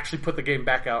them to actually put the game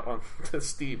back out on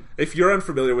Steam. If you're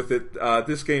unfamiliar with it,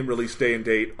 this game released day and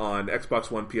date on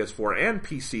Xbox One, PS4, and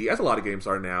PC, as a lot of games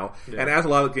are now. Yeah. And as a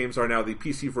lot of games are now, the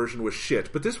PC version was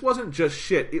shit. But this wasn't just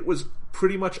shit. It was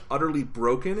pretty much utterly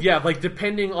broken. Yeah, like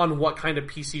depending on what kind of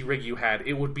PC rig you had,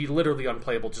 it would be literally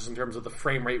unplayable just in terms of the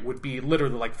frame rate would be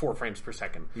literally like 4 frames per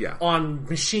second. Yeah. On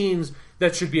machines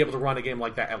that should be able to run a game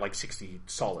like that at like 60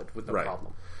 solid with no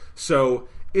problem. So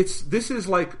this is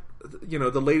like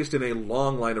the latest in a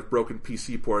long line of broken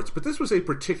PC ports, but this was a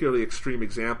particularly extreme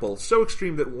example. So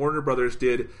extreme that Warner Brothers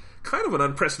did kind of an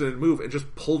unprecedented move and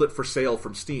just pulled it for sale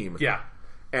from Steam. Yeah.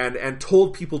 And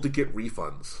told people to get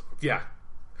refunds. Yeah.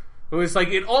 It was like,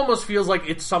 it almost feels like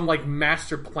it's some like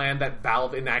master plan that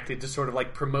Valve enacted to sort of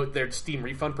like promote their Steam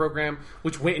refund program,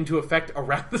 which went into effect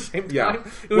around the same time.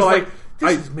 Yeah. It was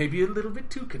this is maybe a little bit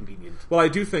too convenient. Well, I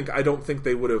don't think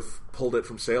they would have pulled it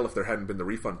from sale if there hadn't been the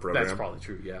refund program. That's probably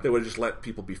true, yeah. They would have just let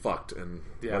people be fucked and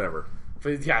whatever.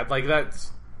 But yeah, like that's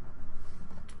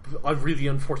really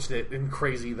unfortunate and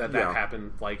crazy that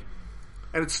happened. Like,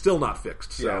 and it's still not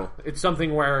fixed, so. Yeah. It's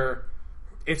something where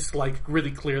it's like really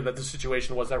clear that the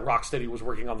situation was that Rocksteady was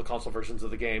working on the console versions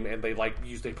of the game, and they like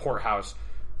used a poorhouse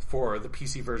for the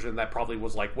PC version that probably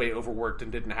was like way overworked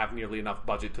and didn't have nearly enough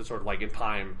budget to sort of like in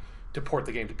time to port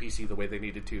the game to PC the way they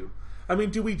needed to. I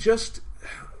mean, do we just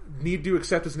need to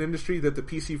accept as an industry that the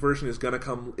PC version is going to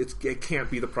come? It can't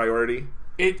be the priority.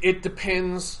 It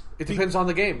depends. It depends on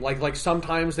the game. Like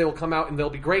sometimes they will come out and they'll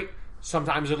be great.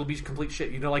 Sometimes it'll be complete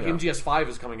shit. MGS5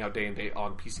 is coming out day and date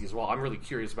on PC as well. I'm really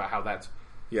curious about how that's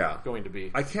going to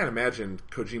be. I can't imagine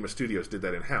Kojima Studios did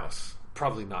that in-house.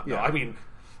 Probably not. No. I mean,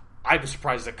 I'm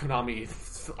surprised that Konami,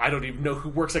 I don't even know who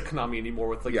works at Konami anymore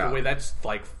with the way that's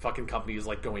like fucking company is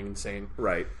like going insane.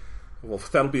 Right. Well,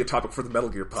 that'll be a topic for the Metal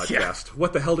Gear podcast. Yeah.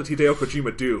 What the hell did Hideo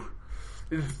Kojima do?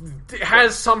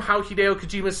 Has somehow Hideo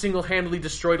Kojima single-handedly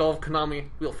destroyed all of Konami?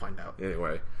 We'll find out.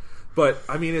 Anyway. But,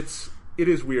 I mean, it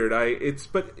is weird.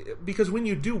 But because when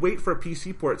you do wait for a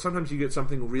PC port, sometimes you get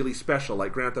something really special,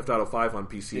 like Grand Theft Auto 5 on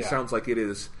PC. Yeah. Sounds like it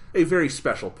is a very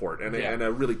special port and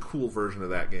a really cool version of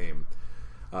that game.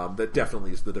 That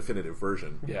definitely is the definitive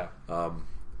version. Yeah.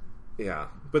 Yeah.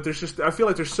 But I feel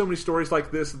like there's so many stories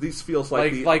like this. These feels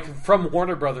like from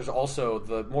Warner Brothers. Also,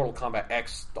 the Mortal Kombat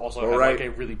X also had like a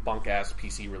really bunk ass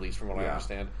PC release, from what I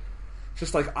understand.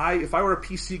 Just like if I were a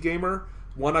PC gamer.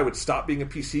 One, I would stop being a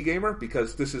PC gamer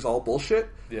because this is all bullshit.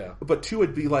 Yeah. But two,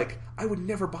 it'd be like, I would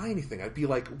never buy anything. I'd be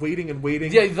like waiting and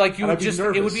waiting. Yeah, like you would just,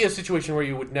 it would be a situation where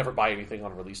you would never buy anything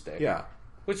on release day. Yeah.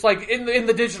 Which, like, in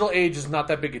the digital age is not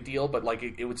that big a deal, but, like,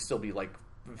 it would still be, like,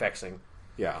 vexing.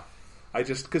 Yeah.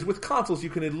 Because with consoles, you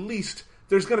can at least,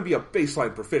 there's going to be a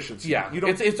baseline proficiency. Yeah.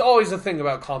 It's always a thing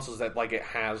about consoles that, like, it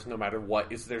has, no matter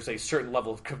what, is there's a certain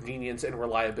level of convenience and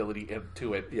reliability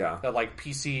to it. Yeah. That, like,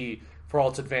 PC, for all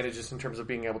its advantages in terms of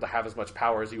being able to have as much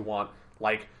power as you want,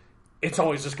 like, it's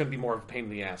always just going to be more of a pain in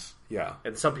the ass. Yeah.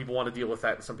 And some people want to deal with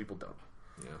that, and some people don't.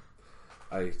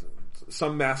 Yeah.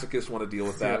 Some masochists want to deal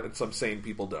with that, and some sane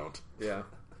people don't. Yeah.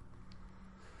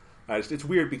 It's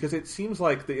weird, because it seems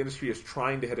like the industry is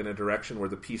trying to head in a direction where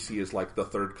the PC is like the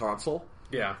third console.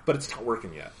 Yeah. But it's not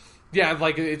working yet. Yeah,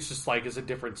 like, it's just, like, there's a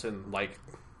difference in, like,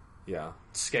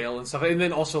 scale and stuff. And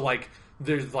then also, like,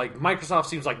 there's, like, Microsoft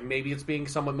seems like maybe it's being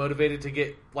somewhat motivated to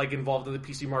get, like, involved in the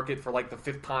PC market for, like, the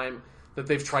 5th time that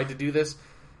they've tried to do this.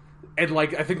 And,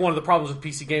 like, I think one of the problems with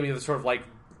PC gaming is sort of, like,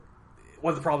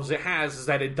 one of the problems it has is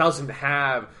that it doesn't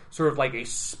have sort of, like, a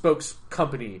spokes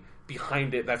company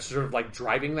behind it that's sort of, like,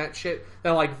 driving that shit.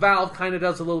 Now, like, Valve kind of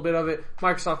does a little bit of it,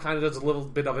 Microsoft kind of does a little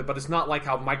bit of it, but it's not like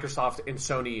how Microsoft and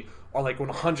Sony are, like,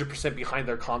 100% behind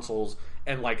their consoles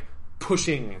and, like,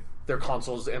 pushing their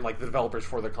consoles and, like, the developers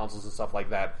for their consoles and stuff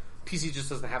like that. PC just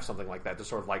doesn't have something like that to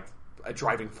sort of, like, a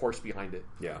driving force behind it.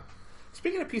 Yeah.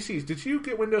 Speaking of PCs, did you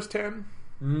get Windows 10?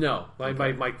 No, my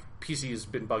PC has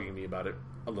been bugging me about it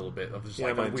a little bit. Of just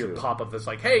like a weird too. pop-up that's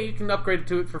like, hey, you can upgrade it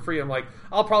to it for free. I'm like,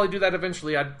 I'll probably do that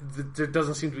eventually. There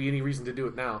doesn't seem to be any reason to do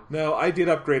it now. No, I did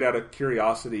upgrade out of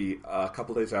curiosity a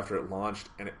couple days after it launched,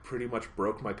 and it pretty much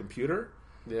broke my computer.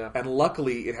 Yeah. And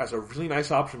luckily, it has a really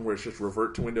nice option where it's just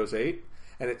revert to Windows 8,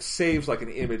 and it saves like an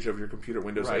image of your computer at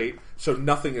Windows 8, so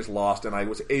nothing is lost, and I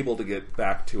was able to get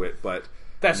back to it. But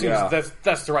that seems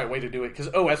that's the right way to do it, because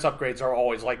OS upgrades are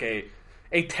always like a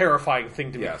terrifying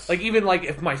thing to me. Yes. Like, even like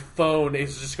if my phone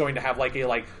is just going to have like a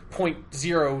 0.0,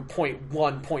 0.1,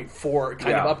 0.4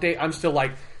 kind of update, I'm still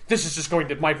like, this is just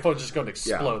my phone's just going to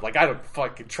explode. Yeah. Like, I don't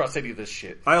fucking trust any of this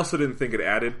shit. I also didn't think it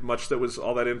added much that was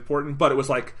all that important, but it was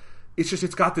like,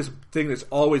 it's got this thing that's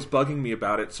always bugging me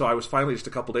about it, so I was finally, just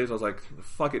a couple days, I was like,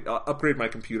 fuck it, I'll upgrade my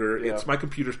computer. Yeah. My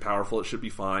computer's powerful, it should be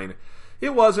fine.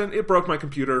 It wasn't. It broke my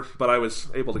computer, but I was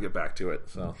able to get back to it.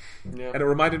 So, and it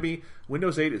reminded me,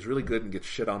 Windows 8 is really good and gets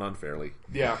shit on unfairly.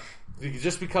 Yeah.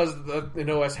 Just because an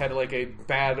OS had like a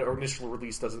bad initial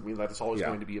release doesn't mean that it's always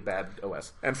going to be a bad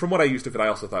OS. And from what I used of it, I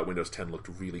also thought Windows 10 looked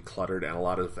really cluttered, and a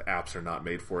lot of apps are not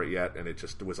made for it yet, and it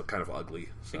was kind of ugly.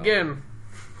 So. Again,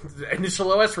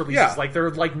 initial OS releases, they're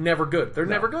like never good. They're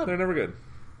never good. They're never good.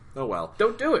 Oh well.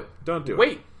 Don't do it. Don't do it.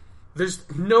 Wait. There's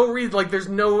no reason, there's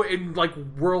no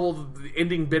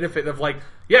world-ending benefit of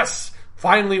yes,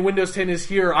 finally Windows 10 is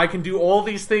here. I can do all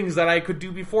these things that I could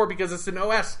do before because it's an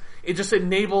OS. It just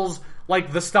enables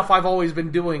the stuff I've always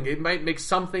been doing. It might make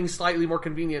some things slightly more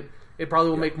convenient. It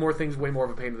probably will make more things way more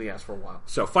of a pain in the ass for a while.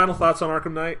 So, final thoughts on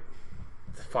Arkham Knight?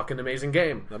 Fucking amazing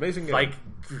game. Amazing game.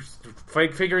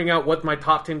 Figuring out what my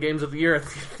top 10 games of the year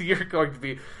are going to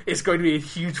be is going to be a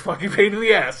huge fucking pain in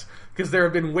the ass. Because there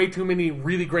have been way too many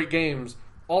really great games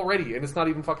already, and it's not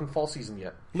even fucking fall season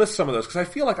yet. List some of those, because I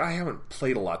feel like I haven't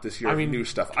played a lot this year of new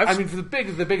stuff.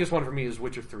 The biggest one for me is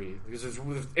Witcher 3. Because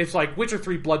it's like Witcher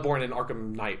 3, Bloodborne, and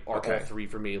Arkham Knight are all three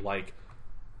for me.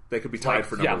 They could be tied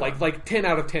for number one. Yeah, 10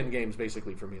 out of 10 games,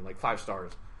 basically, for me. 5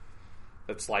 stars.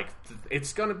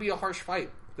 It's going to be a harsh fight.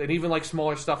 And even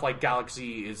smaller stuff like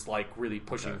Galaxy is really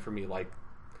pushing for me.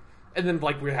 And then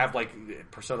we have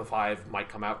Persona 5 might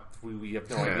come out. We have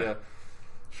no idea.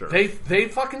 Sure. They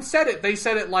fucking said it. They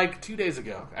said it 2 days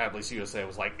ago. At least USA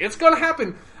was it's going to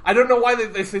happen. I don't know why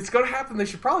if it's going to happen. They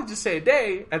should probably just say a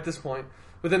day at this point.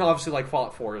 But then obviously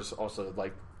Fallout 4 is also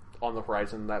on the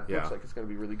horizon. That looks like it's going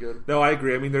to be really good. No, I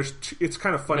agree. I mean, it's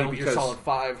kind of funny Metal Gear Solid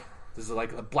 5. This is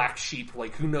a black sheep.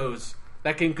 Who knows?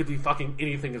 That game could be fucking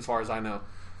anything as far as I know.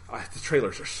 The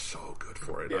trailers are so good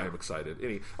for it. Yeah. I am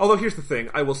excited. Although, here's the thing.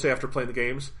 I will say after playing the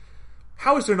games,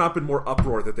 how has there not been more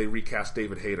uproar that they recast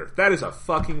David Hayter? That is a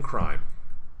fucking crime.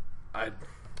 I'm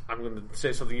going to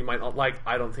say something you might not like.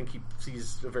 I don't think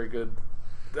he's a very good...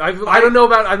 I don't know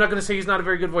about... I'm not going to say he's not a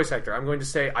very good voice actor. I'm going to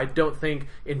say I don't think,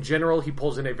 in general, he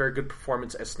pulls in a very good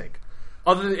performance as Snake.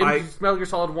 Other than Metal Gear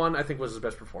Solid 1, I think was his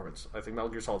best performance. I think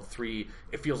Metal Gear Solid 3,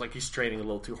 it feels like he's straining a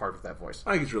little too hard with that voice.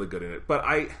 I think he's really good in it. But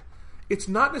it's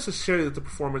not necessarily that the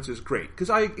performance is great, because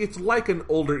it's like an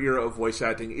older era of voice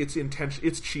acting. It's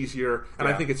cheesier, and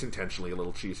I think it's intentionally a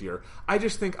little cheesier. I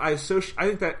just think I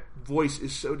think that voice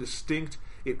is so distinct.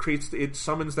 It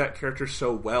summons that character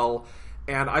so well.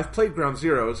 And I've played Ground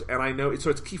Zeroes, and I know... So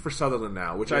it's Kiefer Sutherland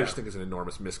now, which I just think is an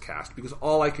enormous miscast, because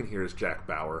all I can hear is Jack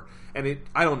Bauer. And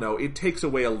I don't know, it takes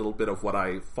away a little bit of what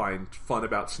I find fun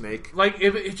about Snake.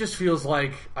 It just feels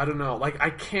I don't know, I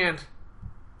can't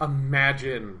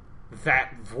imagine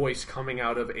that voice coming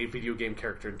out of a video game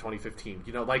character in 2015.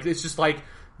 It's just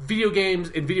video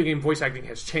games and video game voice acting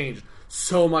has changed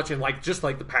so much in just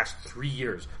the past 3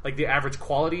 years. The average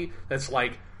quality that's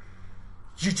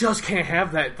you just can't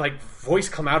have that voice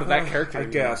come out of that character I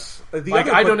anymore. Guess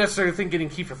I don't necessarily think getting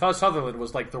Kiefer Sutherland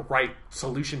was the right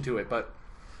solution to it, but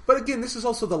again, this is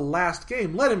also the last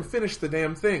game. Let him finish the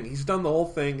damn thing. He's done the whole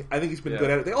thing. I think he's been good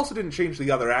at it. They also didn't change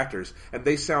the other actors, and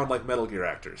they sound like Metal Gear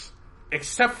actors.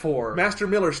 Except for... Master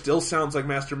Miller still sounds like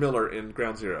Master Miller in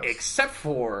Ground Zeroes. Except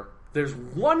for... There's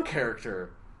one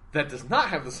character that does not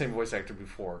have the same voice actor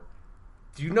before.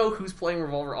 Do you know who's playing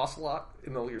Revolver Ocelot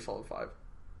in Metal Gear Solid 5?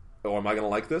 Oh, am I going to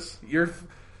like this?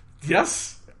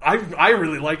 Yes. I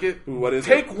really like it. What is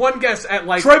Take one guess at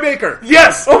Troy Baker!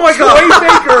 Yes! Oh my god!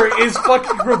 Troy Baker is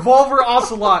fucking Revolver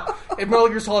Ocelot in Metal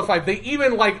Gear Solid 5. They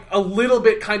even a little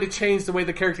bit kind of changed the way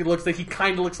the character looks. That he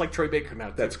kind of looks like Troy Baker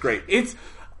now. That's great. It's...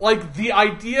 the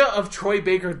idea of Troy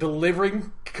Baker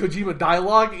delivering Kojima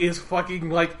dialogue is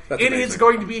fucking, it is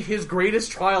going to be his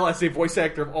greatest trial as a voice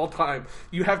actor of all time.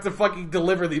 You have to fucking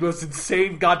deliver the most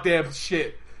insane goddamn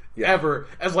shit ever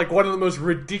as like one of the most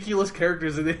ridiculous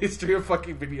characters in the history of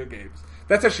fucking video games.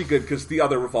 That's actually good, because the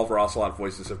other Revolver Ocelot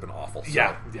voices have been awful. So.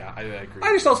 Yeah, I agree.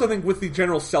 I just also think with the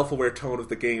general self-aware tone of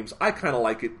the games, I kind of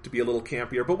like it to be a little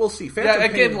campier, but we'll see.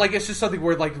 Again, like, it's just something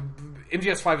where, like,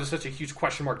 MGS5 is such a huge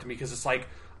question mark to me, because it's like,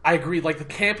 I agree, like, the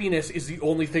campiness is the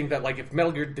only thing that, like, if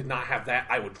Metal Gear did not have that,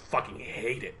 I would fucking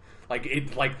hate it. Like,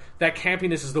 that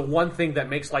campiness is the one thing that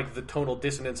makes, like, the tonal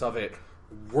dissonance of it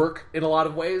work in a lot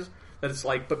of ways. That it's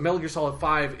like, but Metal Gear Solid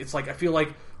 5, it's like, I feel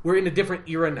like we're in a different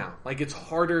era now. Like, it's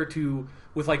harder to,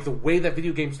 with, like, the way that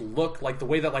video games look, like, the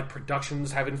way that, like,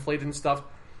 productions have inflated and stuff,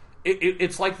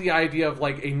 it's like the idea of,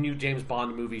 like, a new James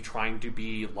Bond movie trying to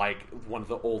be, like, one of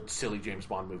the old, silly James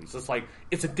Bond movies. It's like,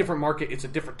 it's a different market, it's a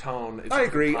different tone. I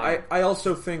agree. I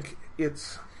also think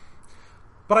it's...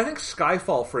 But I think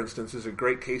Skyfall, for instance, is a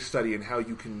great case study in how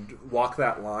you can walk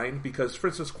that line, because, for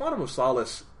instance, Quantum of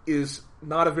Solace is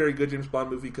not a very good James Bond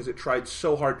movie because it tried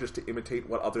so hard just to imitate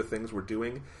what other things were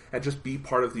doing and just be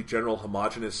part of the general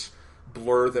homogenous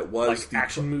blur that was like the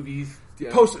action movies.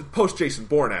 Yeah. Post Jason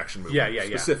Bourne action movie.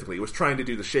 Specifically. It was trying to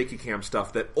do the shaky cam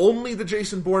stuff that only the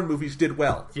Jason Bourne movies did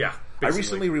well. Yeah. Basically. I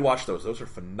recently rewatched those. Those are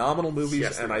phenomenal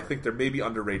movies, and I think they're maybe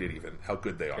underrated even, how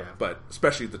good they are. Yeah. But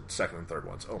especially the second and third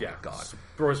ones. Oh my god.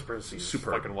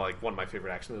 Superb. Fucking, like, one of my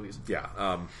favorite action movies.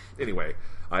 Yeah. Anyway,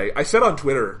 I said on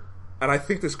Twitter, and I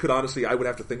think this could honestly, I would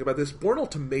have to think about this, Bourne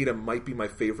Ultimatum might be my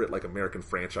favorite, like, American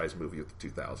franchise movie of the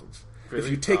 2000s. Really?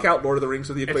 If you take out Lord of the Rings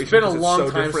of the equation, it's been a long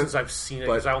time since I've seen it,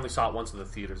 because I only saw it once in the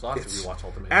theaters. I'll have to rewatch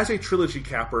Ultimatum. As a trilogy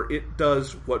capper, it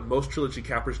does what most trilogy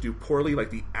cappers do poorly, like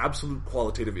the absolute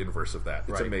qualitative inverse of that.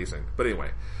 It's amazing. But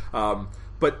anyway,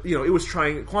 but, you know, it was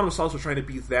trying, Quantum of Solace was trying to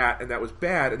be that, and that was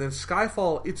bad. And then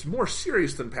Skyfall, it's more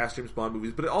serious than past James Bond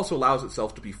movies, but it also allows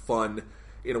itself to be fun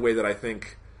in a way that I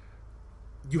think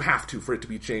you have to for it to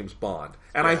be James Bond.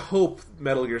 And I hope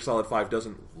Metal Gear Solid 5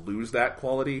 doesn't lose that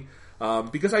quality,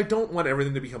 because I don't want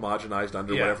everything to be homogenized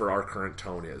under whatever our current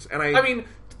tone is. And I mean,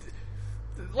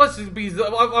 let's be,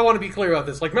 I want to be clear about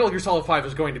this. Like, Metal Gear Solid 5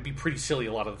 is going to be pretty silly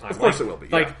a lot of the time. Of course it will be,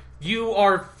 Like, you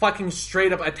are fucking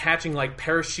straight up attaching, like,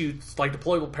 parachutes, like,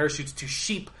 deployable parachutes to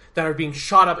sheep that are being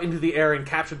shot up into the air and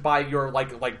captured by your,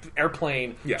 like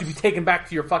airplane to be taken back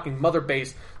to your fucking mother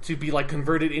base to be, like,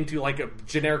 converted into, like, a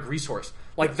generic resource.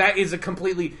 Like, that is a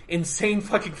completely insane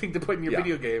fucking thing to put in your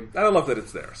video game. And I love that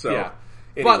it's there, so... Yeah.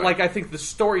 Anyway. But, like, I think the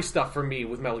story stuff for me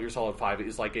with Metal Gear Solid 5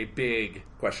 is, like, a big...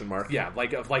 question mark? Yeah,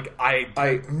 I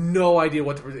have no idea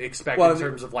what to expect in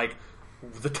terms of, like,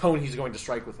 the tone he's going to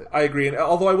strike with it. I agree, and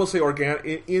although I will say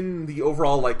in the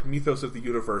overall, like, mythos of the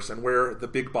universe and where the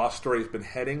big boss story has been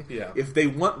heading, if they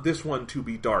want this one to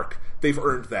be dark, they've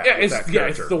earned that with that character. Yeah,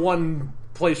 it's the one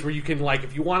place where you can, like,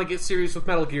 if you want to get serious with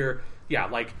Metal Gear,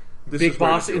 like... This big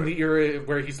boss in the era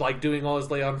where he's, like, doing all his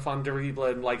Leon Fanderible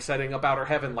and, like, setting up Outer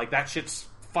Heaven, like, that shit's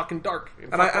fucking dark.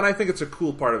 And I think it's a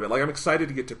cool part of it. Like, I'm excited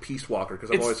to get to Peace Walker,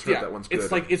 because I've always heard that one's good.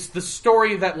 It's like, it's the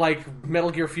story that, like, Metal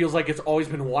Gear feels like it's always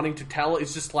been wanting to tell.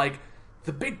 It's just, like,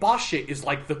 the big boss shit is,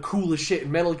 like, the coolest shit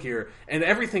in Metal Gear, and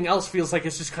everything else feels like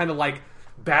it's just kind of, like,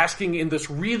 basking in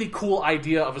this really cool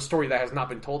idea of a story that has not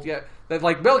been told yet. That,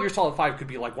 like, Metal Gear Solid 5 could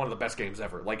be, like, one of the best games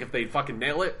ever. Like, if they fucking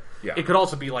nail it, it could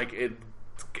also be, like, it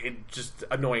just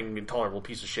annoying, intolerable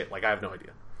piece of shit. Like, I have no idea.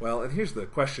 Well, and here's the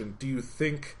question. Do you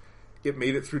think it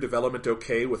made it through development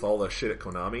okay with all the shit at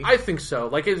Konami? I think so.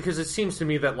 Like, because it seems to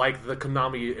me that, like, the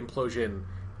Konami implosion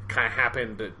kind of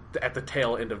happened at the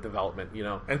tail end of development, you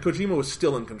know? And Kojima was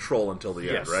still in control until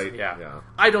the end, right? Yeah.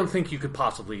 I don't think you could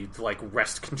possibly, like,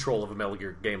 wrest control of a Metal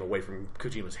Gear game away from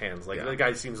Kojima's hands. Like, the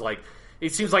guy seems like...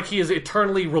 It seems like he is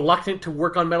eternally reluctant to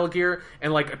work on Metal Gear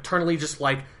and, like, eternally just,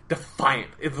 like,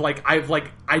 defiant. It's like,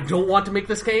 I don't want to make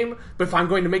this game, but if I'm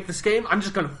going to make this game, I'm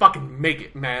just going to fucking make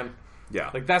it, man.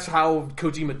 Yeah. Like, that's how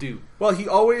Kojima do. Well, he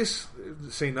always,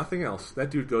 say nothing else,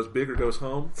 that dude goes big or goes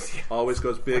home. Always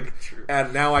goes big.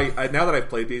 And now now that I've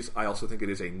played these, I also think it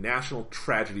is a national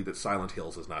tragedy that Silent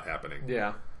Hills is not happening.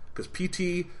 Yeah. Because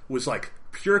PT was, like,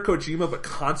 pure Kojima, but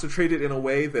concentrated in a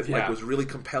way that, like, was really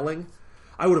compelling.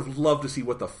 I would have loved to see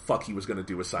what the fuck he was going to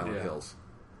do with Silent Hills.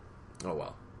 Oh,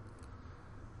 well.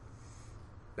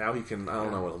 Now he can... I don't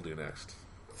know what he'll do next.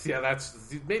 Yeah,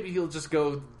 maybe he'll just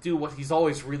go do what he's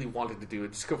always really wanted to do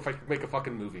and just go make a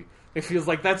fucking movie. It feels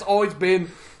like that's always been,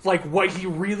 like, what he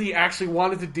really actually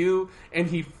wanted to do, and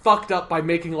he fucked up by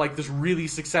making, like, this really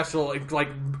successful,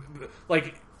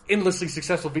 like endlessly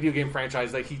successful video game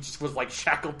franchise that he just was, like,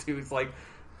 shackled to. It's like,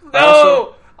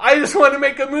 no! I just want to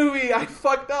make a movie! I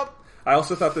fucked up! I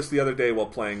also thought this the other day while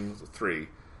playing 3.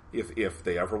 If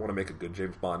they ever want to make a good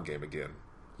James Bond game again,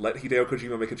 let Hideo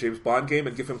Kojima make a James Bond game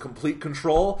and give him complete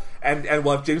control, and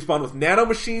we'll have James Bond with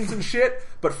nanomachines and shit,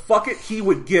 but fuck it, he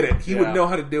would get it. He would know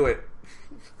how to do it.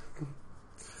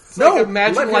 No, like,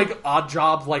 imagine like Odd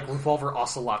Job, like Revolver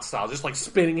Ocelot style, just like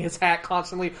spinning his hat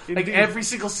constantly. Indeed. Like every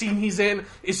single scene he's in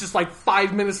is just like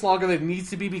 5 minutes longer than it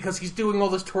needs to be because he's doing all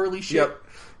this twirly shit. Yep.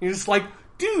 You're just like,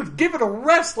 dude, give it a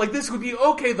rest. Like this would be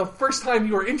okay the first time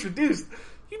you were introduced.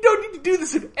 You don't need to do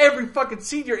this in every fucking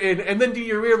scene you're in, and then do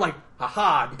your ear like,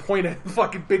 haha, and point at the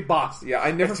fucking big boss. Yeah,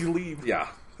 I never as you leave. Yeah.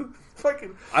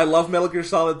 Fucking. I love Metal Gear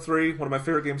Solid 3, one of my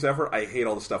favorite games ever. I hate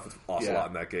all the stuff with Ocelot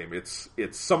in that game. It's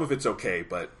some of it's okay,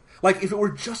 but like if it were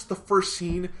just the first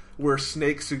scene where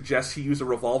Snake suggests he use a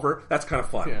revolver, that's kind of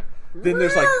fun. Yeah. Then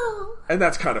there's like, and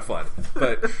that's kind of fun,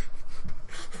 but.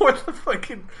 What the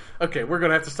fucking... Okay, we're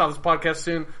gonna have to stop this podcast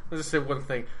soon. Let's just say one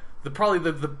thing. Probably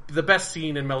the best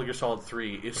scene in Metal Gear Solid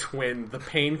 3 is when the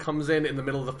Pain comes in the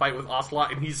middle of the fight with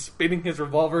Ocelot, and he's spinning his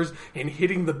revolvers and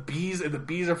hitting the bees, and the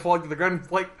bees are falling to the ground.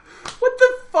 It's like, what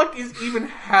the fuck is even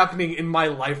happening in my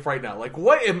life right now? Like,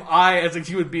 what am I, as a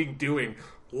human being, doing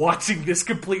watching this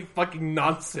complete fucking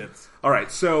nonsense?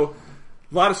 Alright, so...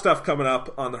 a lot of stuff coming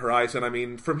up on the horizon. I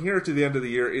mean, from here to the end of the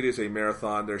year, it is a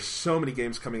marathon. There's so many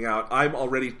games coming out. I'm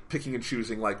already picking and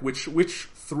choosing, like, which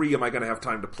 3 am I going to have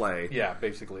time to play? Yeah,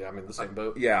 basically, I'm in the same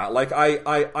boat. Yeah, like,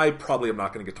 I probably am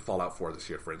not going to get to Fallout 4 this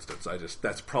year, for instance.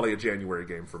 That's probably a January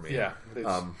game for me. Yeah,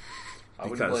 I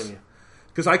wouldn't blame you.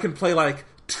 Because I can play, like,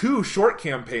 2 short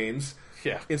campaigns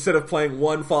instead of playing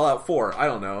 1 Fallout 4. I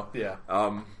don't know. Yeah.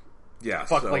 Yeah,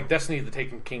 fuck, like Destiny the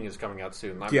Taken King is coming out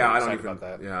soon. I'm I excited don't even, about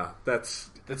that. Yeah,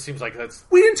 that seems like that's...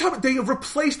 We didn't talk about... They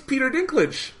replaced Peter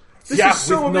Dinklage. This is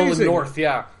so with amazing. Nolan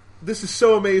North, This is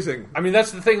so amazing. I mean, that's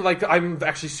the thing, like, I'm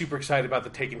actually super excited about the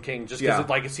Taken King, just because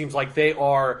it seems like they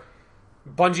are...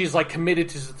 Bungie is, like, committed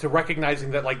to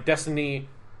recognizing that, like, Destiny,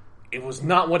 it was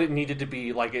not what it needed to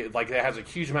be. Like, it has a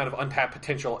huge amount of untapped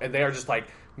potential, and they are just, like,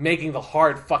 making the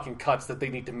hard fucking cuts that they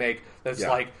need to make. That's,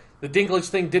 like... The Dinklage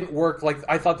thing didn't work. Like,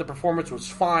 I thought the performance was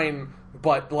fine,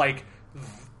 but, like,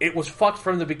 it was fucked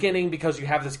from the beginning because you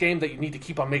have this game that you need to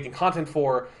keep on making content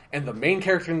for, and the main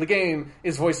character in the game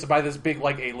is voiced by this big,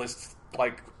 like, A-list,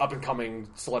 like, up-and-coming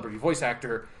celebrity voice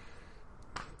actor.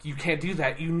 You can't do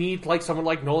that. You need, like, someone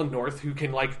like Nolan North who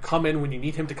can, like, come in when you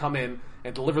need him to come in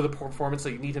and deliver the performance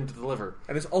that you need him to deliver.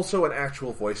 And is also an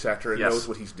actual voice actor and knows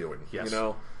what he's doing. Yes. You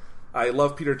know? I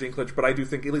love Peter Dinklage, but I do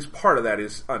think at least part of that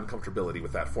is uncomfortability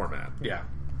with that format. Yeah.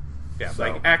 Yeah, so,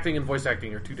 like acting and voice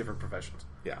acting are 2 different professions.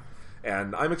 Yeah.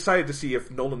 And I'm excited to see if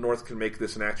Nolan North can make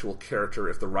this an actual character,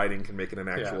 if the writing can make it an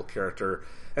actual character.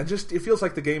 And just, it feels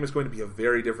like the game is going to be a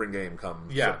very different game come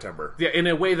September. Yeah, in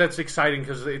a way that's exciting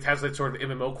because it has that sort of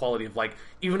MMO quality of, like,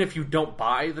 even if you don't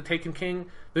buy the Taken King,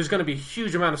 there's going to be a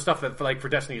huge amount of stuff that, like, for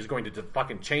Destiny is going to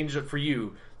fucking change it for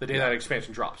you the day that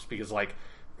expansion drops. Because, like...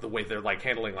 the way they're, like,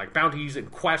 handling, like, bounties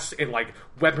and quests and, like,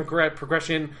 weapon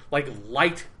progression, like,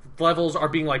 light levels are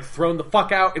being, like, thrown the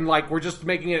fuck out, and, like, we're just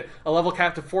making it a level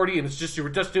cap to 40, and it's just, you're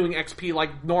just doing XP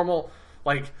like normal.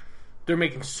 Like, they're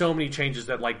making so many changes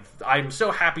that, like, I'm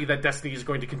so happy that Destiny is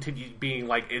going to continue being,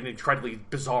 like, an incredibly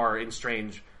bizarre and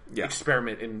strange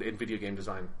experiment in video game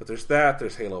design. But there's that,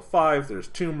 there's Halo 5, there's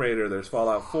Tomb Raider, there's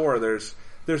Fallout 4, there's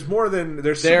more than...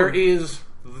 There is...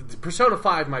 Persona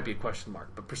 5 might be a question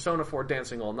mark, but Persona 4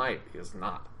 Dancing All Night is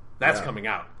not. That's coming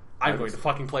out. I'm going to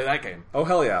fucking play that game. Oh,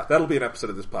 hell yeah. That'll be an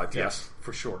episode of this podcast. Yes,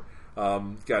 for sure.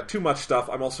 Got too much stuff.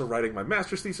 I'm also writing my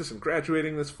master's thesis and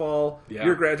graduating this fall. Yeah.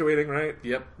 You're graduating, right?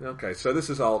 Yep. Okay, so this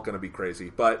is all going to be crazy.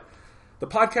 But the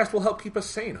podcast will help keep us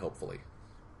sane, hopefully.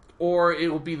 Or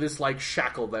it will be this, like,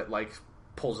 shackle that, like,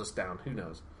 pulls us down. Who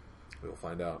knows? We'll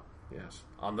find out. Yes.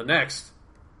 On the next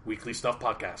Weekly Stuff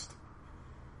Podcast.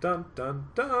 Dun, dun,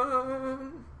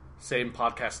 dun. Same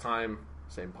podcast time,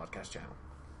 same podcast channel.